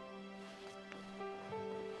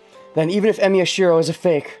 Then even if Emiyashiro is a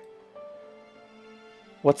fake,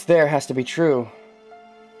 what's there has to be true.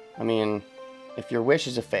 I mean, if your wish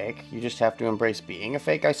is a fake, you just have to embrace being a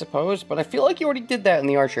fake, I suppose. But I feel like you already did that in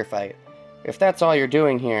the Archer fight. If that's all you're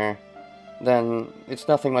doing here, then it's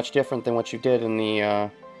nothing much different than what you did in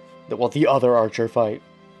the other Archer fight.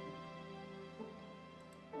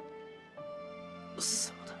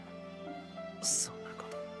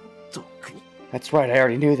 That's right, I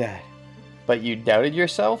already knew that. But you doubted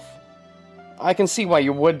yourself? I can see why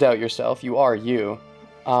you would doubt yourself. You are you.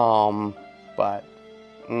 But...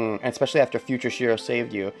 and especially after Future Shiro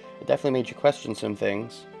saved you, it definitely made you question some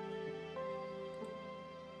things.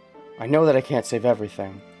 I know that I can't save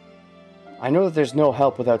everything. I know that there's no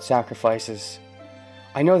help without sacrifices.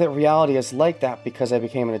 I know that reality is like that because I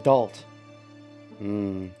became an adult.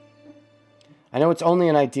 I know it's only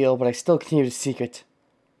an ideal, but I still continue to seek it.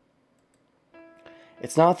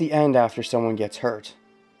 It's not the end after someone gets hurt.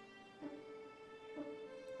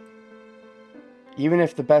 Even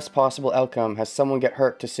if the best possible outcome has someone get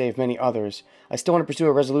hurt to save many others, I still want to pursue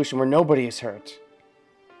a resolution where nobody is hurt.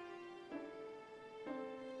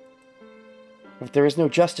 If there is no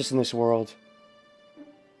justice in this world,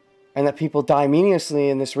 and that people die meaninglessly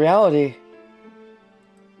in this reality,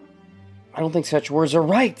 I don't think such words are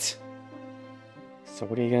right. So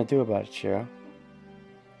what are you going to do about it, Shiro?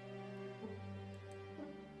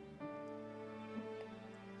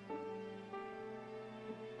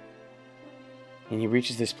 And he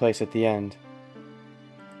reaches this place at the end.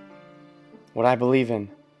 What I believe in.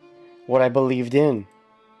 What I believed in.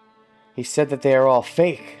 He said that they are all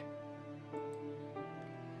fake.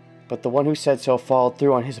 But the one who said so followed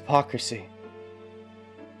through on his hypocrisy.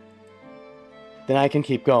 Then I can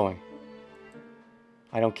keep going.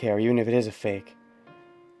 I don't care, even if it is a fake.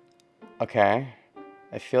 Okay.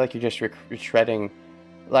 I feel like you're just retreading.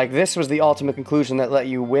 Like, this was the ultimate conclusion that let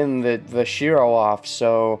you win the Shiro off,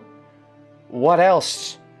 so... What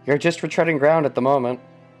else? You're just retreading ground at the moment.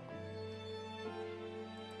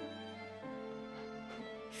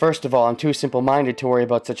 First of all, I'm too simple-minded to worry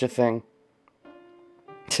about such a thing.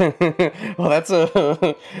 Well, that's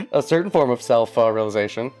a certain form of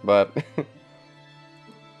self-realization, but...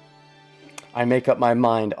 I make up my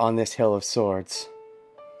mind on this hill of swords.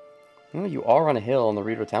 Well, you are on a hill in the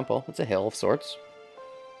Rito Temple. It's a hill of sorts.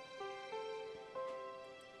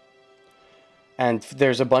 And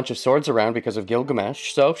there's a bunch of swords around because of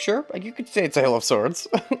Gilgamesh, so sure, you could say it's a hill of swords.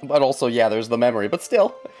 But also, yeah, there's the memory, but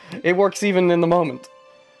still, it works even in the moment.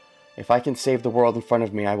 If I can save the world in front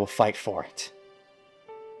of me, I will fight for it.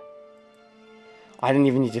 I didn't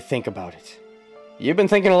even need to think about it. You've been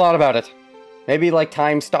thinking a lot about it. Maybe, like,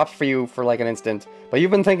 time stopped for you for, like, an instant, but you've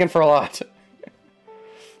been thinking for a lot.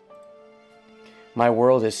 My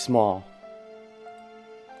world is small.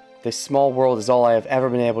 This small world is all I have ever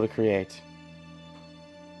been able to create.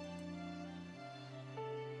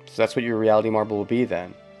 So that's what your reality marble will be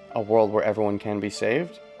then. A world where everyone can be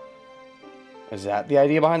saved? Is that the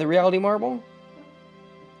idea behind the reality marble?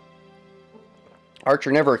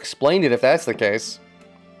 Archer never explained it if that's the case.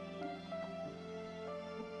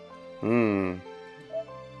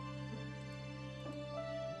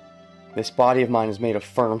 This body of mine is made of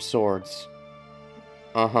firm swords.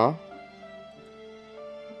 Uh-huh.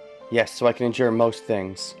 Yes, so I can endure most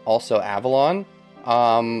things. Also, Avalon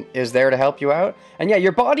is there to help you out. And yeah,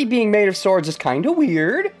 your body being made of swords is kind of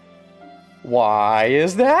weird. Why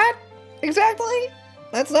is that? Exactly.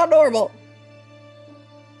 That's not normal.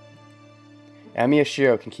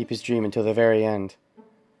 Emiyashiro can keep his dream until the very end.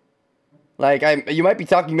 Like, you might be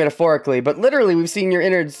talking metaphorically, but literally we've seen your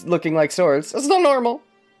innards looking like swords. That's not normal.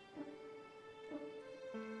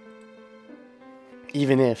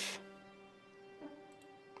 Even if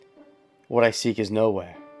what I seek is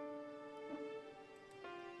nowhere.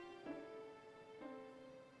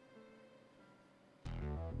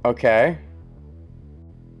 Okay.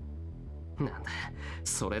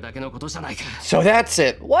 それだけのことじゃないか。 So that's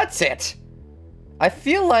it. What's it? I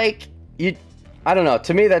feel like you... I don't know.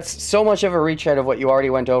 To me, that's so much of a retread of what you already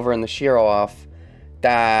went over in the Shiro off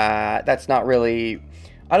that that's not really...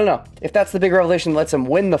 I don't know. If that's the big revelation that lets him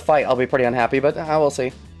win the fight, I'll be pretty unhappy, but I will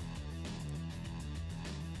see.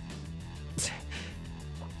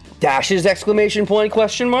 Dashes! Exclamation point,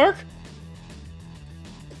 question mark?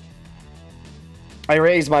 I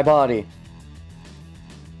raise my body.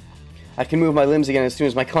 I can move my limbs again as soon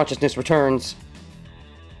as my consciousness returns.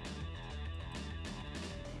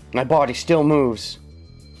 My body still moves.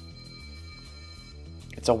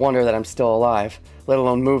 It's a wonder that I'm still alive, let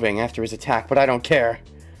alone moving after his attack, but I don't care.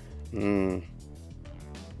 If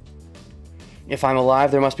I'm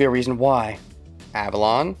alive, there must be a reason why.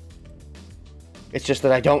 Avalon? It's just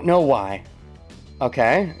that I don't know why.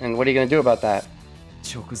 Okay, and what are you gonna do about that?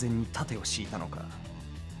 直前に盾を敷いたのか。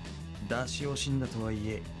出し惜しんだとはい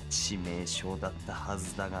え、致命傷だったは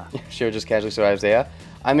ずだが。Shiro just casually survives Aya.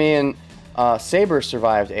 I mean, Saber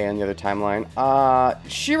survived Aya in the other timeline.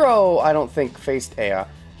 Shiro, I don't think faced Aya.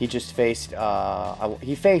 He just faced,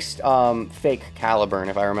 fake Caliburn,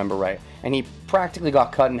 if I remember right. And he practically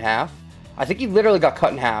got cut in half. I think he literally got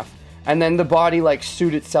cut in half. And then the body, like,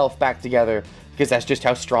 sewed itself back together. Because that's just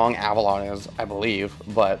how strong Avalon is, I believe.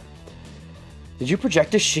 But, did you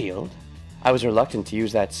project a shield? I was reluctant to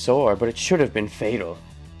use that sword, but it should have been fatal.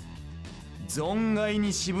 存外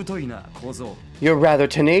にしぶといな、小僧。 You're rather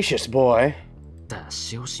tenacious, boy. 出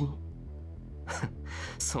し惜しみ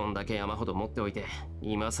そんだけ山ほど持っておいて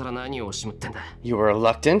今さら何を惜しむってんだ You were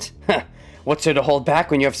reluctant? What's there to hold back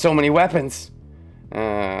when you have so many weapons?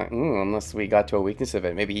 Unless we got to a weakness of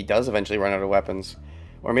it. Maybe he does eventually run out of weapons.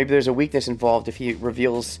 Or maybe there's a weakness involved if he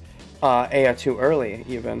reveals Aya too early,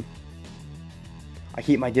 even. I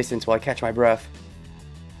keep my distance while I catch my breath.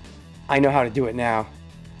 I know how to do it now.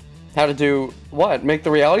 How to do what? Make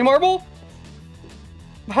the reality marble?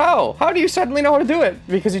 How? How do you suddenly know how to do it?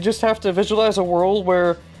 Because you just have to visualize a world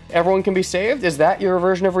where everyone can be saved? Is that your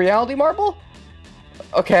version of reality marble?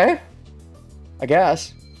 Okay. I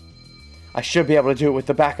guess. I should be able to do it with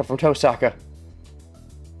the backup from Tosaka.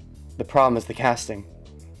 The problem is the casting.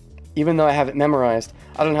 Even though I have it memorized,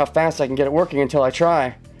 I don't know how fast I can get it working until I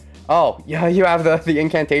try. Oh, yeah, you have the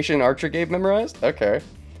incantation Archer gave memorized? Okay.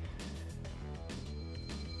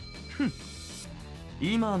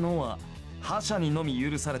 今のは覇者にのみ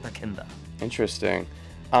許された剣だ。 Interesting.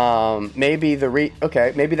 Maybe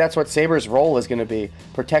okay, maybe that's what Saber's role is going to be.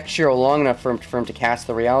 Protect Shiro long enough for him to cast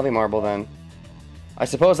the reality marble then. I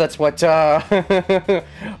suppose that's what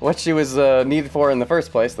what she was needed for in the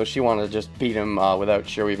first place, though she wanted to just beat him without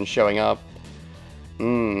Shiro even showing up.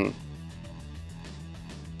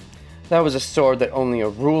 That was a sword that only a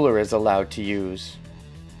ruler is allowed to use.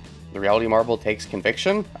 The reality marble takes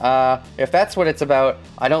conviction? If that's what it's about,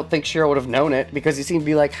 I don't think Shiro would have known it, because he seemed to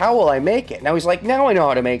be like, how will I make it? Now he's like, now I know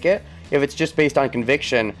how to make it. If it's just based on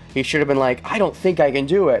conviction, he should have been like, I don't think I can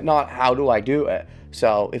do it, not how do I do it.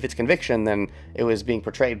 So if it's conviction, then it was being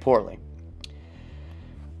portrayed poorly.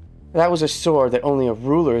 That was a sword that only a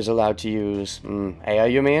ruler is allowed to use. Aya,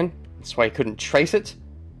 you mean? That's why he couldn't trace it?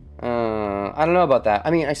 I don't know about that.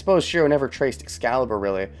 I mean, I suppose Shiro never traced Excalibur,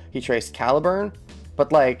 really. He traced Caliburn,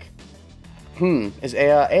 but like, is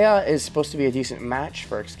Aya is supposed to be a decent match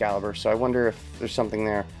for Excalibur, so I wonder if there's something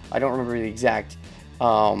there. I don't remember the exact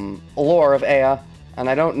lore of Aya, and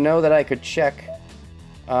I don't know that I could check.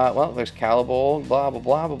 Well, there's Calibol, blah, blah,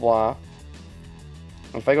 blah, blah, blah.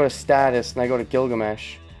 If I go to status and I go to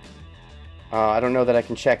Gilgamesh, I don't know that I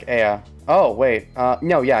can check Aya. Oh, wait.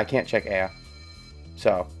 No, yeah, I can't check Aya.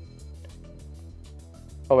 So.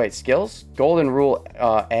 Oh, wait, skills? Golden rule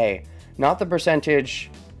A. Not the percentage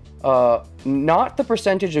of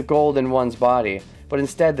gold in one's body, but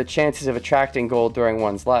instead the chances of attracting gold during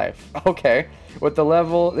one's life. Okay. With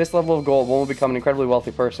this level of gold, one will become an incredibly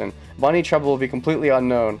wealthy person. Money trouble will be completely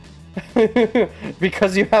unknown.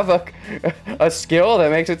 Because you have a skill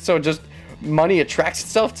that makes it so just money attracts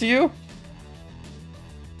itself to you?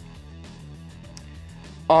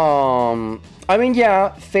 I mean,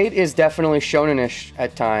 yeah, Fate is definitely shonen-ish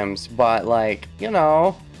at times, but, like, you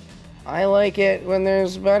know, I like it when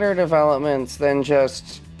there's better developments than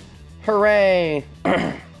just, hooray!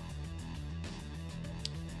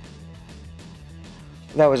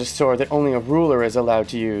 That was a sword that only a ruler is allowed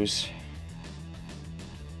to use.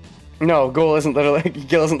 No, Gil isn't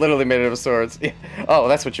literally made out of swords. Yeah. Oh,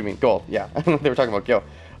 that's what you mean, Gil. Yeah, they were talking about Gil.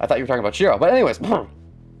 I thought you were talking about Shiro. But anyways.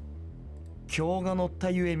 今日が乗った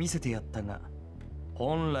ゆえ見せてやったが、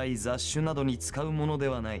本来雑種などに使うもので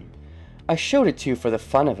はない。I showed it to you for the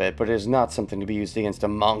fun of it, but it is not something to be used against a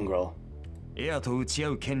mongrel. エアと打ち合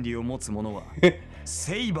う権利を持つ者は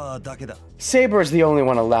Saber だけだ。 Saber is the only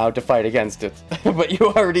one allowed to fight against it. But you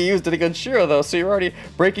already used it against Shiro, though, so you're already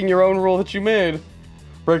breaking your own rule that you made.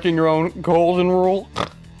 Breaking your own golden rule.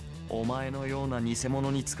 お前のような偽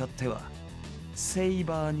物に使ってはセイ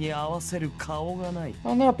バーに合わせる顔がない。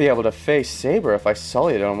 I'll not be able to face Saber if I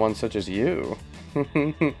sully it on one such as you.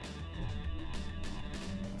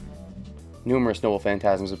 Numerous noble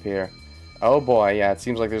phantasms appear. Oh boy, yeah, it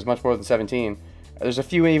seems like there's much more than 17. There's a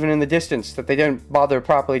few even in the distance that they didn't bother to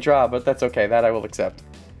properly draw, but that's okay, that I will accept.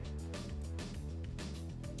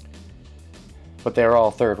 But they're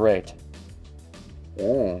all third rate.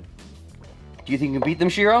 Oh. Do you think you can beat them,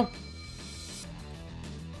 Shiro?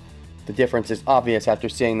 The difference is obvious after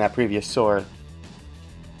seeing that previous sword.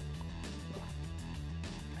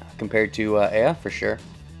 Compared to Ea, for sure.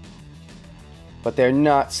 But they're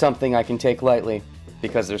not something I can take lightly,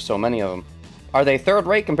 because there's so many of them. Are they third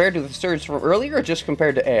rate compared to the swords from earlier, or just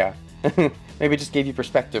compared to Ea? Maybe it just gave you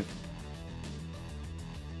perspective.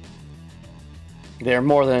 They're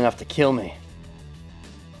more than enough to kill me.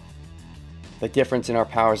 The difference in our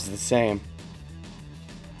powers is the same.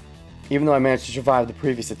 Even though I managed to survive the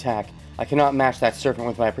previous attack, I cannot match that serpent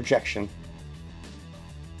with my projection.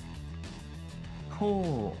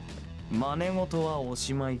 ほう、真似事はお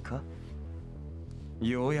しまいか。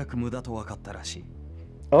ようやく無駄と分かったらしい。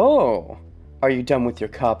 Oh, are you done with your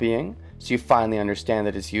copying? So you finally understand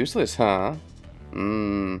that it's useless, huh?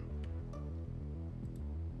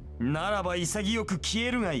 ならば潔く消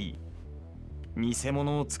えるがいい。偽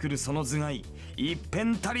物を作るその頭蓋、一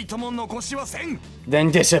片たりとも残しはせん。 Then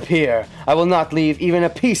disappear. I will not leave even a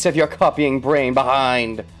piece of your copying brain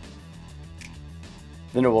behind.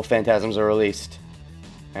 The noble phantasms are released.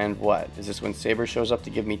 And what? Is this when Saber shows up to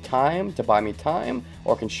give me time, to buy me time,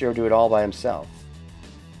 or can Shiro do it all by himself?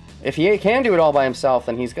 If he can do it all by himself,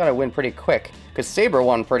 then he's got to win pretty quick, because Saber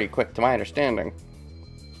won pretty quick, to my understanding.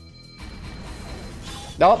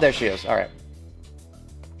 Oh, there she is. All right.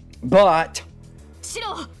 But...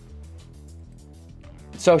 Shiro!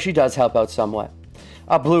 So she does help out somewhat.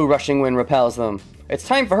 A blue rushing wind repels them. It's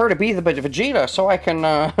time for her to be the Vegeta, so I can,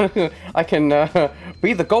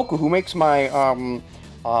 be the Goku who makes my,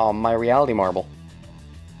 my reality marble.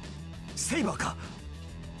 Saber か。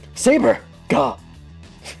 Saber! Gah!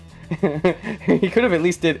 He could have at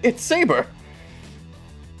least did, it's Saber!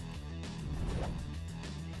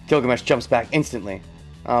 Gilgamesh jumps back instantly.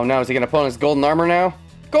 Oh no, is he gonna put on his golden armor now?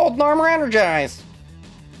 Golden armor energized!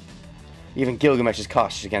 Even Gilgamesh is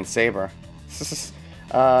cautious against Saber.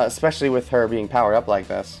 Especially with her being powered up like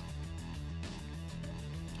this.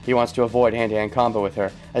 He wants to avoid hand-to-hand combo with her,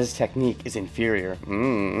 as his technique is inferior.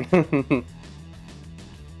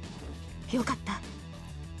 よかった。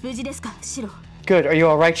無事ですか、シロ。 Good, are you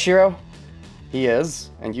alright, Shiro? He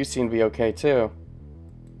is, and you seem to be okay too.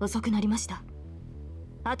 遅くなりました。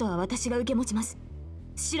あとは私が受け持ちます。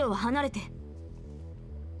シロは離れて。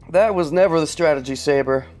 That was never the strategy,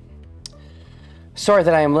 Saber. Sorry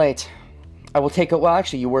that I am late. I will take it. Well,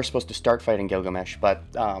 actually, you were supposed to start fighting Gilgamesh, but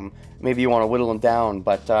maybe you want to whittle him down.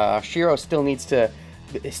 But Shiro still needs to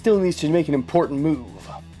make an important move.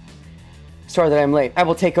 Sorry that I'm late. I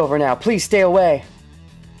will take over now. Please stay away.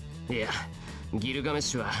 Yeah, ギルガメッ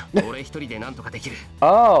シュは俺一人でなんとかできる。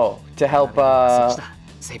 Oh, to help そうした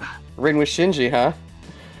セイバー。 Rin with Shinji, huh?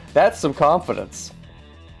 That's some confidence.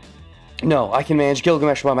 No, I can manage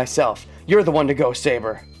Gilgamesh by myself. You're the one to go,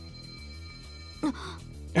 Saber.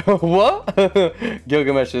 What?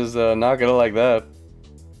 Gilgamesh is not gonna like that.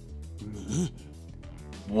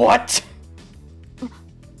 What?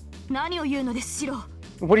 何を言うのです、シロ。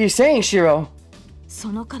 What are you saying, Shiro? そ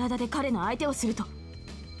の体で彼の相手をすると。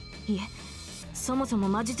いえ、そもそも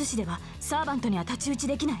魔術師ではサーバントには太刀打ち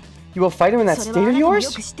できない。 You will fight him in that それ state はあ of なたもよ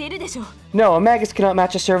yours? く知っているでしょう。 No, a magus cannot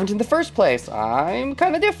match a servant in the first place. I'm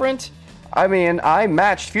kind of different. I mean, I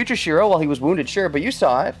matched future Shiro while he was wounded, sure, but you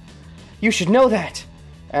saw it. You should know that.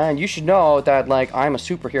 And you should know that, like, I'm a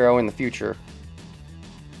superhero in the future.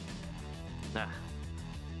 ああ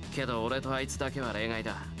けど俺とあいつだけは例外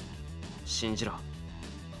だ。信じろ。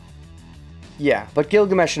 Yeah, but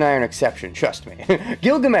Gilgamesh and I are an exception, trust me.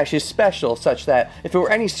 Gilgamesh is special such that if it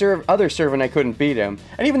were any other servant I couldn't beat him.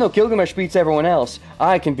 And even though Gilgamesh beats everyone else,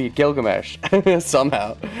 I can beat Gilgamesh.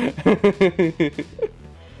 Somehow.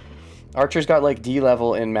 Archer's got like D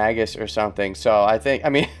level in Magus or something, so I think, I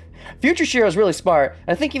mean, future Shiro is really smart.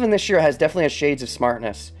 And I think even this Shiro definitely has shades of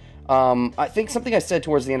smartness. I think something I said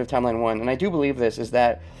towards the end of Timeline 1, and I do believe this, is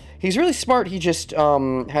that he's really smart, he just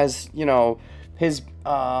has, you know, his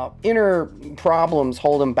inner problems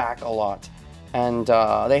hold him back a lot. And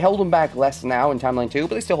they hold him back less now in Timeline 2,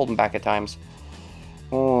 but they still hold him back at times.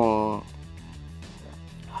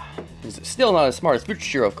 He's still not as smart as future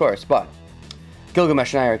Shiro, of course, but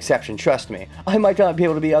Gilgamesh and I are exception, trust me. I might not be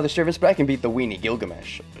able to beat other servants, but I can beat the weenie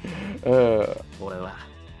Gilgamesh.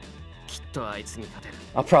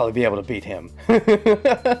 I'll probably be able to beat him.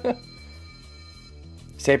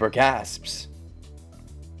 Saber gasps.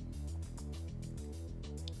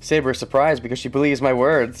 Saber is surprised because she believes my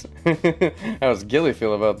words. How does Gilly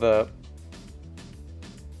feel about that?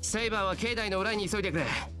 Saber は境内の裏に急いでくれ。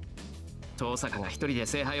遠坂が一人で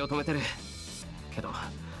聖杯を止めてる。けど、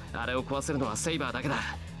あれを壊せるのはセイバーだけだ。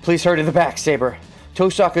Please hurry to the back, Saber.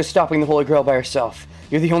 Tosaka is stopping the Holy Grail by herself.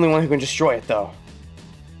 You're the only one who can destroy it, though.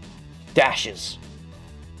 Dashes.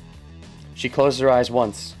 She closes her eyes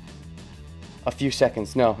once. A few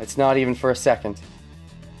seconds. No, it's not even for a second.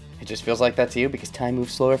 It just feels like that to you because time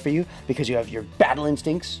moves slower for you? Because you have your battle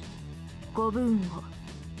instincts? ご武運を。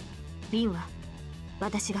リンは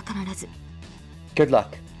私が必ず。Good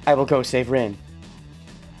luck. I will go save Rin.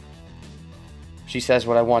 She says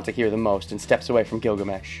what I want to hear the most and steps away from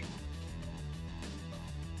Gilgamesh.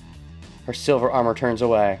 Her silver armor turns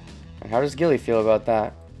away. And how does Gilly feel about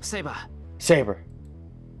that? Saber. Saber.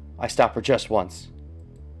 I stop her just once.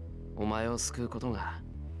 お前を救うことが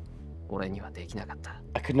俺にはできなかった。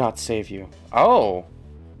I could not save you. Oh,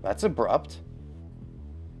 that's abrupt.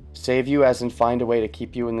 Save you as in find a way to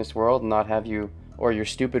keep you in this world and not have you, or your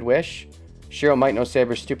stupid wish? Shiro might know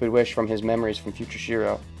Saber's stupid wish from his memories from future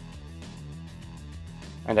Shiro.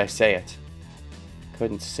 And I say it.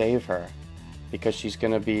 Couldn't save her. Because she's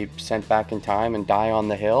gonna be sent back in time and die on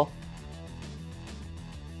the hill?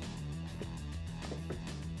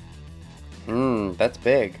 That's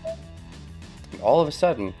big. All of a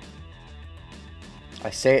sudden, I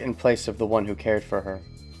say it in place of the one who cared for her.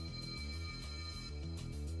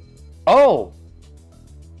 Oh!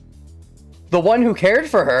 The one who cared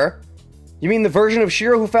for her? You mean the version of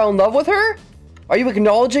Shiro who fell in love with her? Are you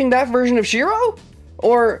acknowledging that version of Shiro?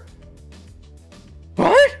 Or...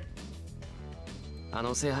 What? あ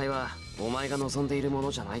の聖杯はお前が望んでいるも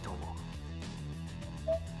のじゃないと思う。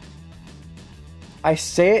I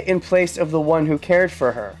say it in place of the one who cared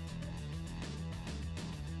for her.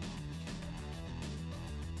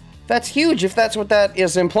 That's huge if that's what that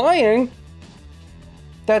is implying.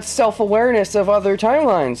 That's self-awareness of other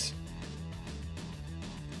timelines.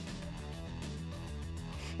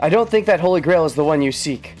 I don't think that Holy Grail is the one you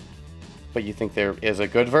seek. But you think there is a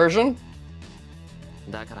good version?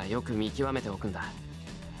 だからよく見極めておくんだ。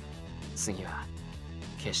次は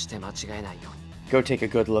決して間違えないように。Go take a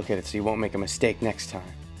good look at it so you won't make a mistake next time.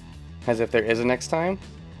 As if there is a next time?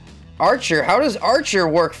 Archer? How does Archer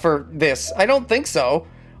work for this? I don't think so.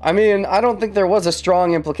 I mean, I don't think there was a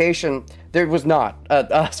strong implication. There was not.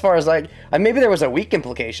 As far as maybe there was a weak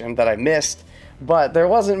implication that I missed, but there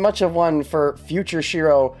wasn't much of one for future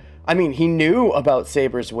Shiro. I mean, he knew about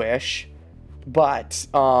Saber's wish, but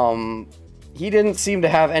he didn't seem to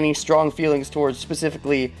have any strong feelings towards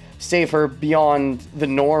specifically save her beyond the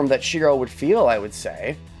norm that Shiro would feel, I would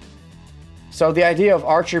say. So the idea of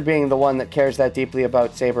Archer being the one that cares that deeply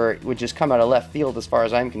about Saber would just come out of left field as far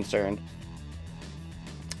as I'm concerned.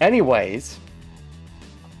 Anyways,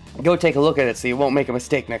 go take a look at it so you won't make a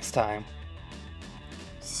mistake next time.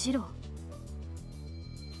 Shiro.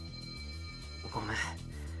 ごめん。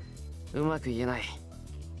うまく言えない。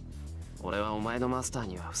俺はお前のマスター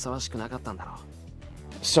にはふさわしくなかったんだろう。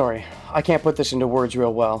Sorry, I can't put this into words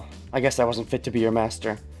real well. I guess I wasn't fit to be your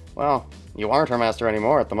master. Well, you aren't her master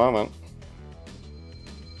anymore at the moment.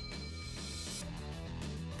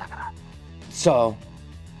 So,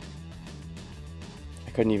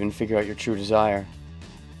 I couldn't even figure out your true desire.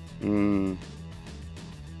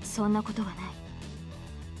 そんなことはない。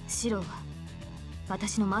シロは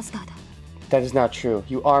私のマスターだ。That is not true.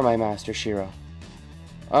 You are my master, Shiro.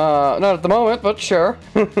 Not at the moment, but sure.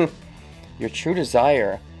 Your true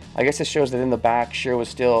desire. I guess it shows that in the back, Shiro was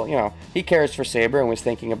still, he cares for Saber and was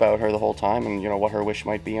thinking about her the whole time and, what her wish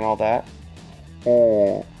might be and all that.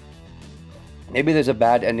 Oh. Maybe there's a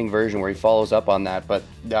bad ending version where he follows up on that, but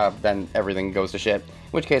then everything goes to shit.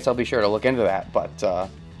 In which case, I'll be sure to look into that, but,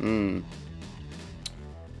 You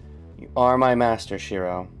are my master,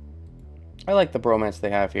 Shiro. I like the bromance they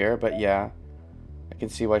have here, but yeah. I can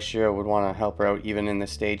see why Shiro would want to help her out even in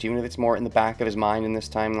this stage, even if it's more in the back of his mind in this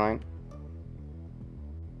timeline.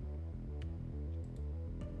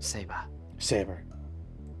 Saber. Saber.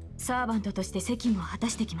 サーバントとして責務を果た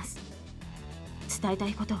してきます。伝えた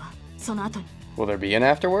いことはその後に。Will there be an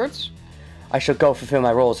afterwards? I shall go fulfill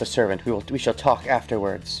my role as a servant. We shall talk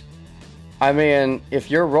afterwards. I mean, if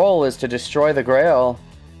your role is to destroy the Grail,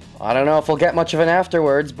 I don't know if we'll get much of an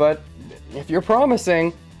afterwards, but if you're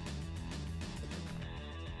promising...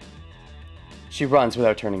 She runs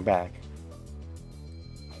without turning back.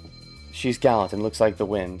 She's gallant and looks like the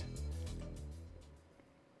wind.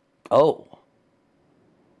 Oh.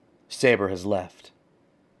 Saber has left.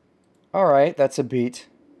 Alright, that's a beat.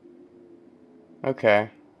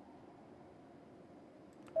 Okay.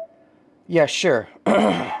 Yeah, sure.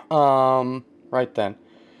 Right then.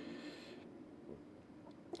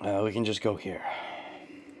 We can just go here.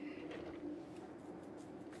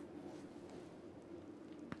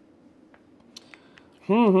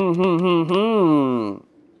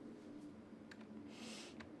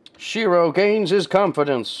 Shiro gains his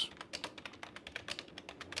confidence.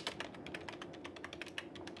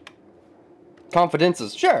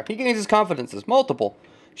 Confidences. Sure, he gains his confidences. Multiple.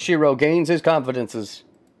 Shiro gains his confidences.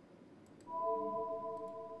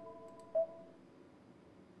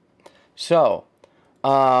 So,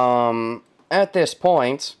 at this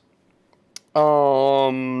point,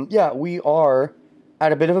 yeah, we are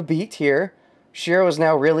at a bit of a beat here. Shiro is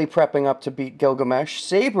now really prepping up to beat Gilgamesh.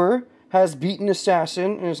 Saber has beaten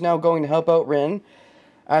Assassin and is now going to help out Rin.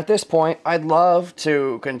 At this point, I'd love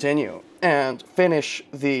to continue and finish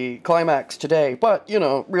the climax today, but, you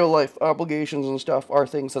know, real-life obligations and stuff are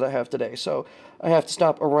things that I have today, so I have to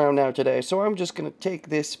stop around now today. So I'm just going to take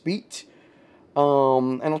this beat,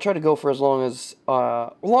 and I'll try to go for as long as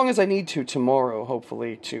I need to tomorrow,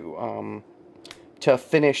 hopefully, to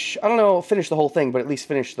finish, I don't know, finish the whole thing, but at least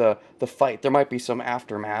finish the fight. There might be some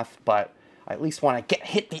aftermath, but I at least want to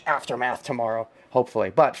hit the aftermath tomorrow, hopefully.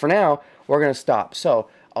 But for now, we're going to stop. So,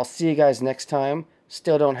 I'll see you guys next time.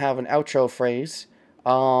 Still don't have an outro phrase.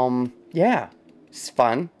 Yeah, it's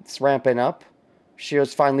fun. It's ramping up.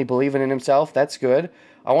 Shiro's finally believing in himself. That's good.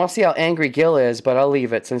 I want to see how angry Gil is, but I'll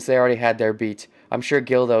leave it since they already had their beat. I'm sure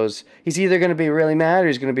Gil knows. He's either going to be really mad or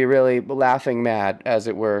he's going to be really laughing mad, as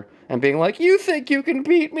it were, and being like, "You think you can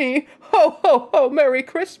beat me? Ho, ho, ho, Merry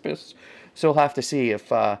Christmas." So we'll have to see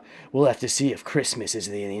if Christmas is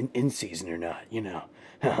in season or not, you know.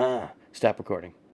 Haha. Stop recording.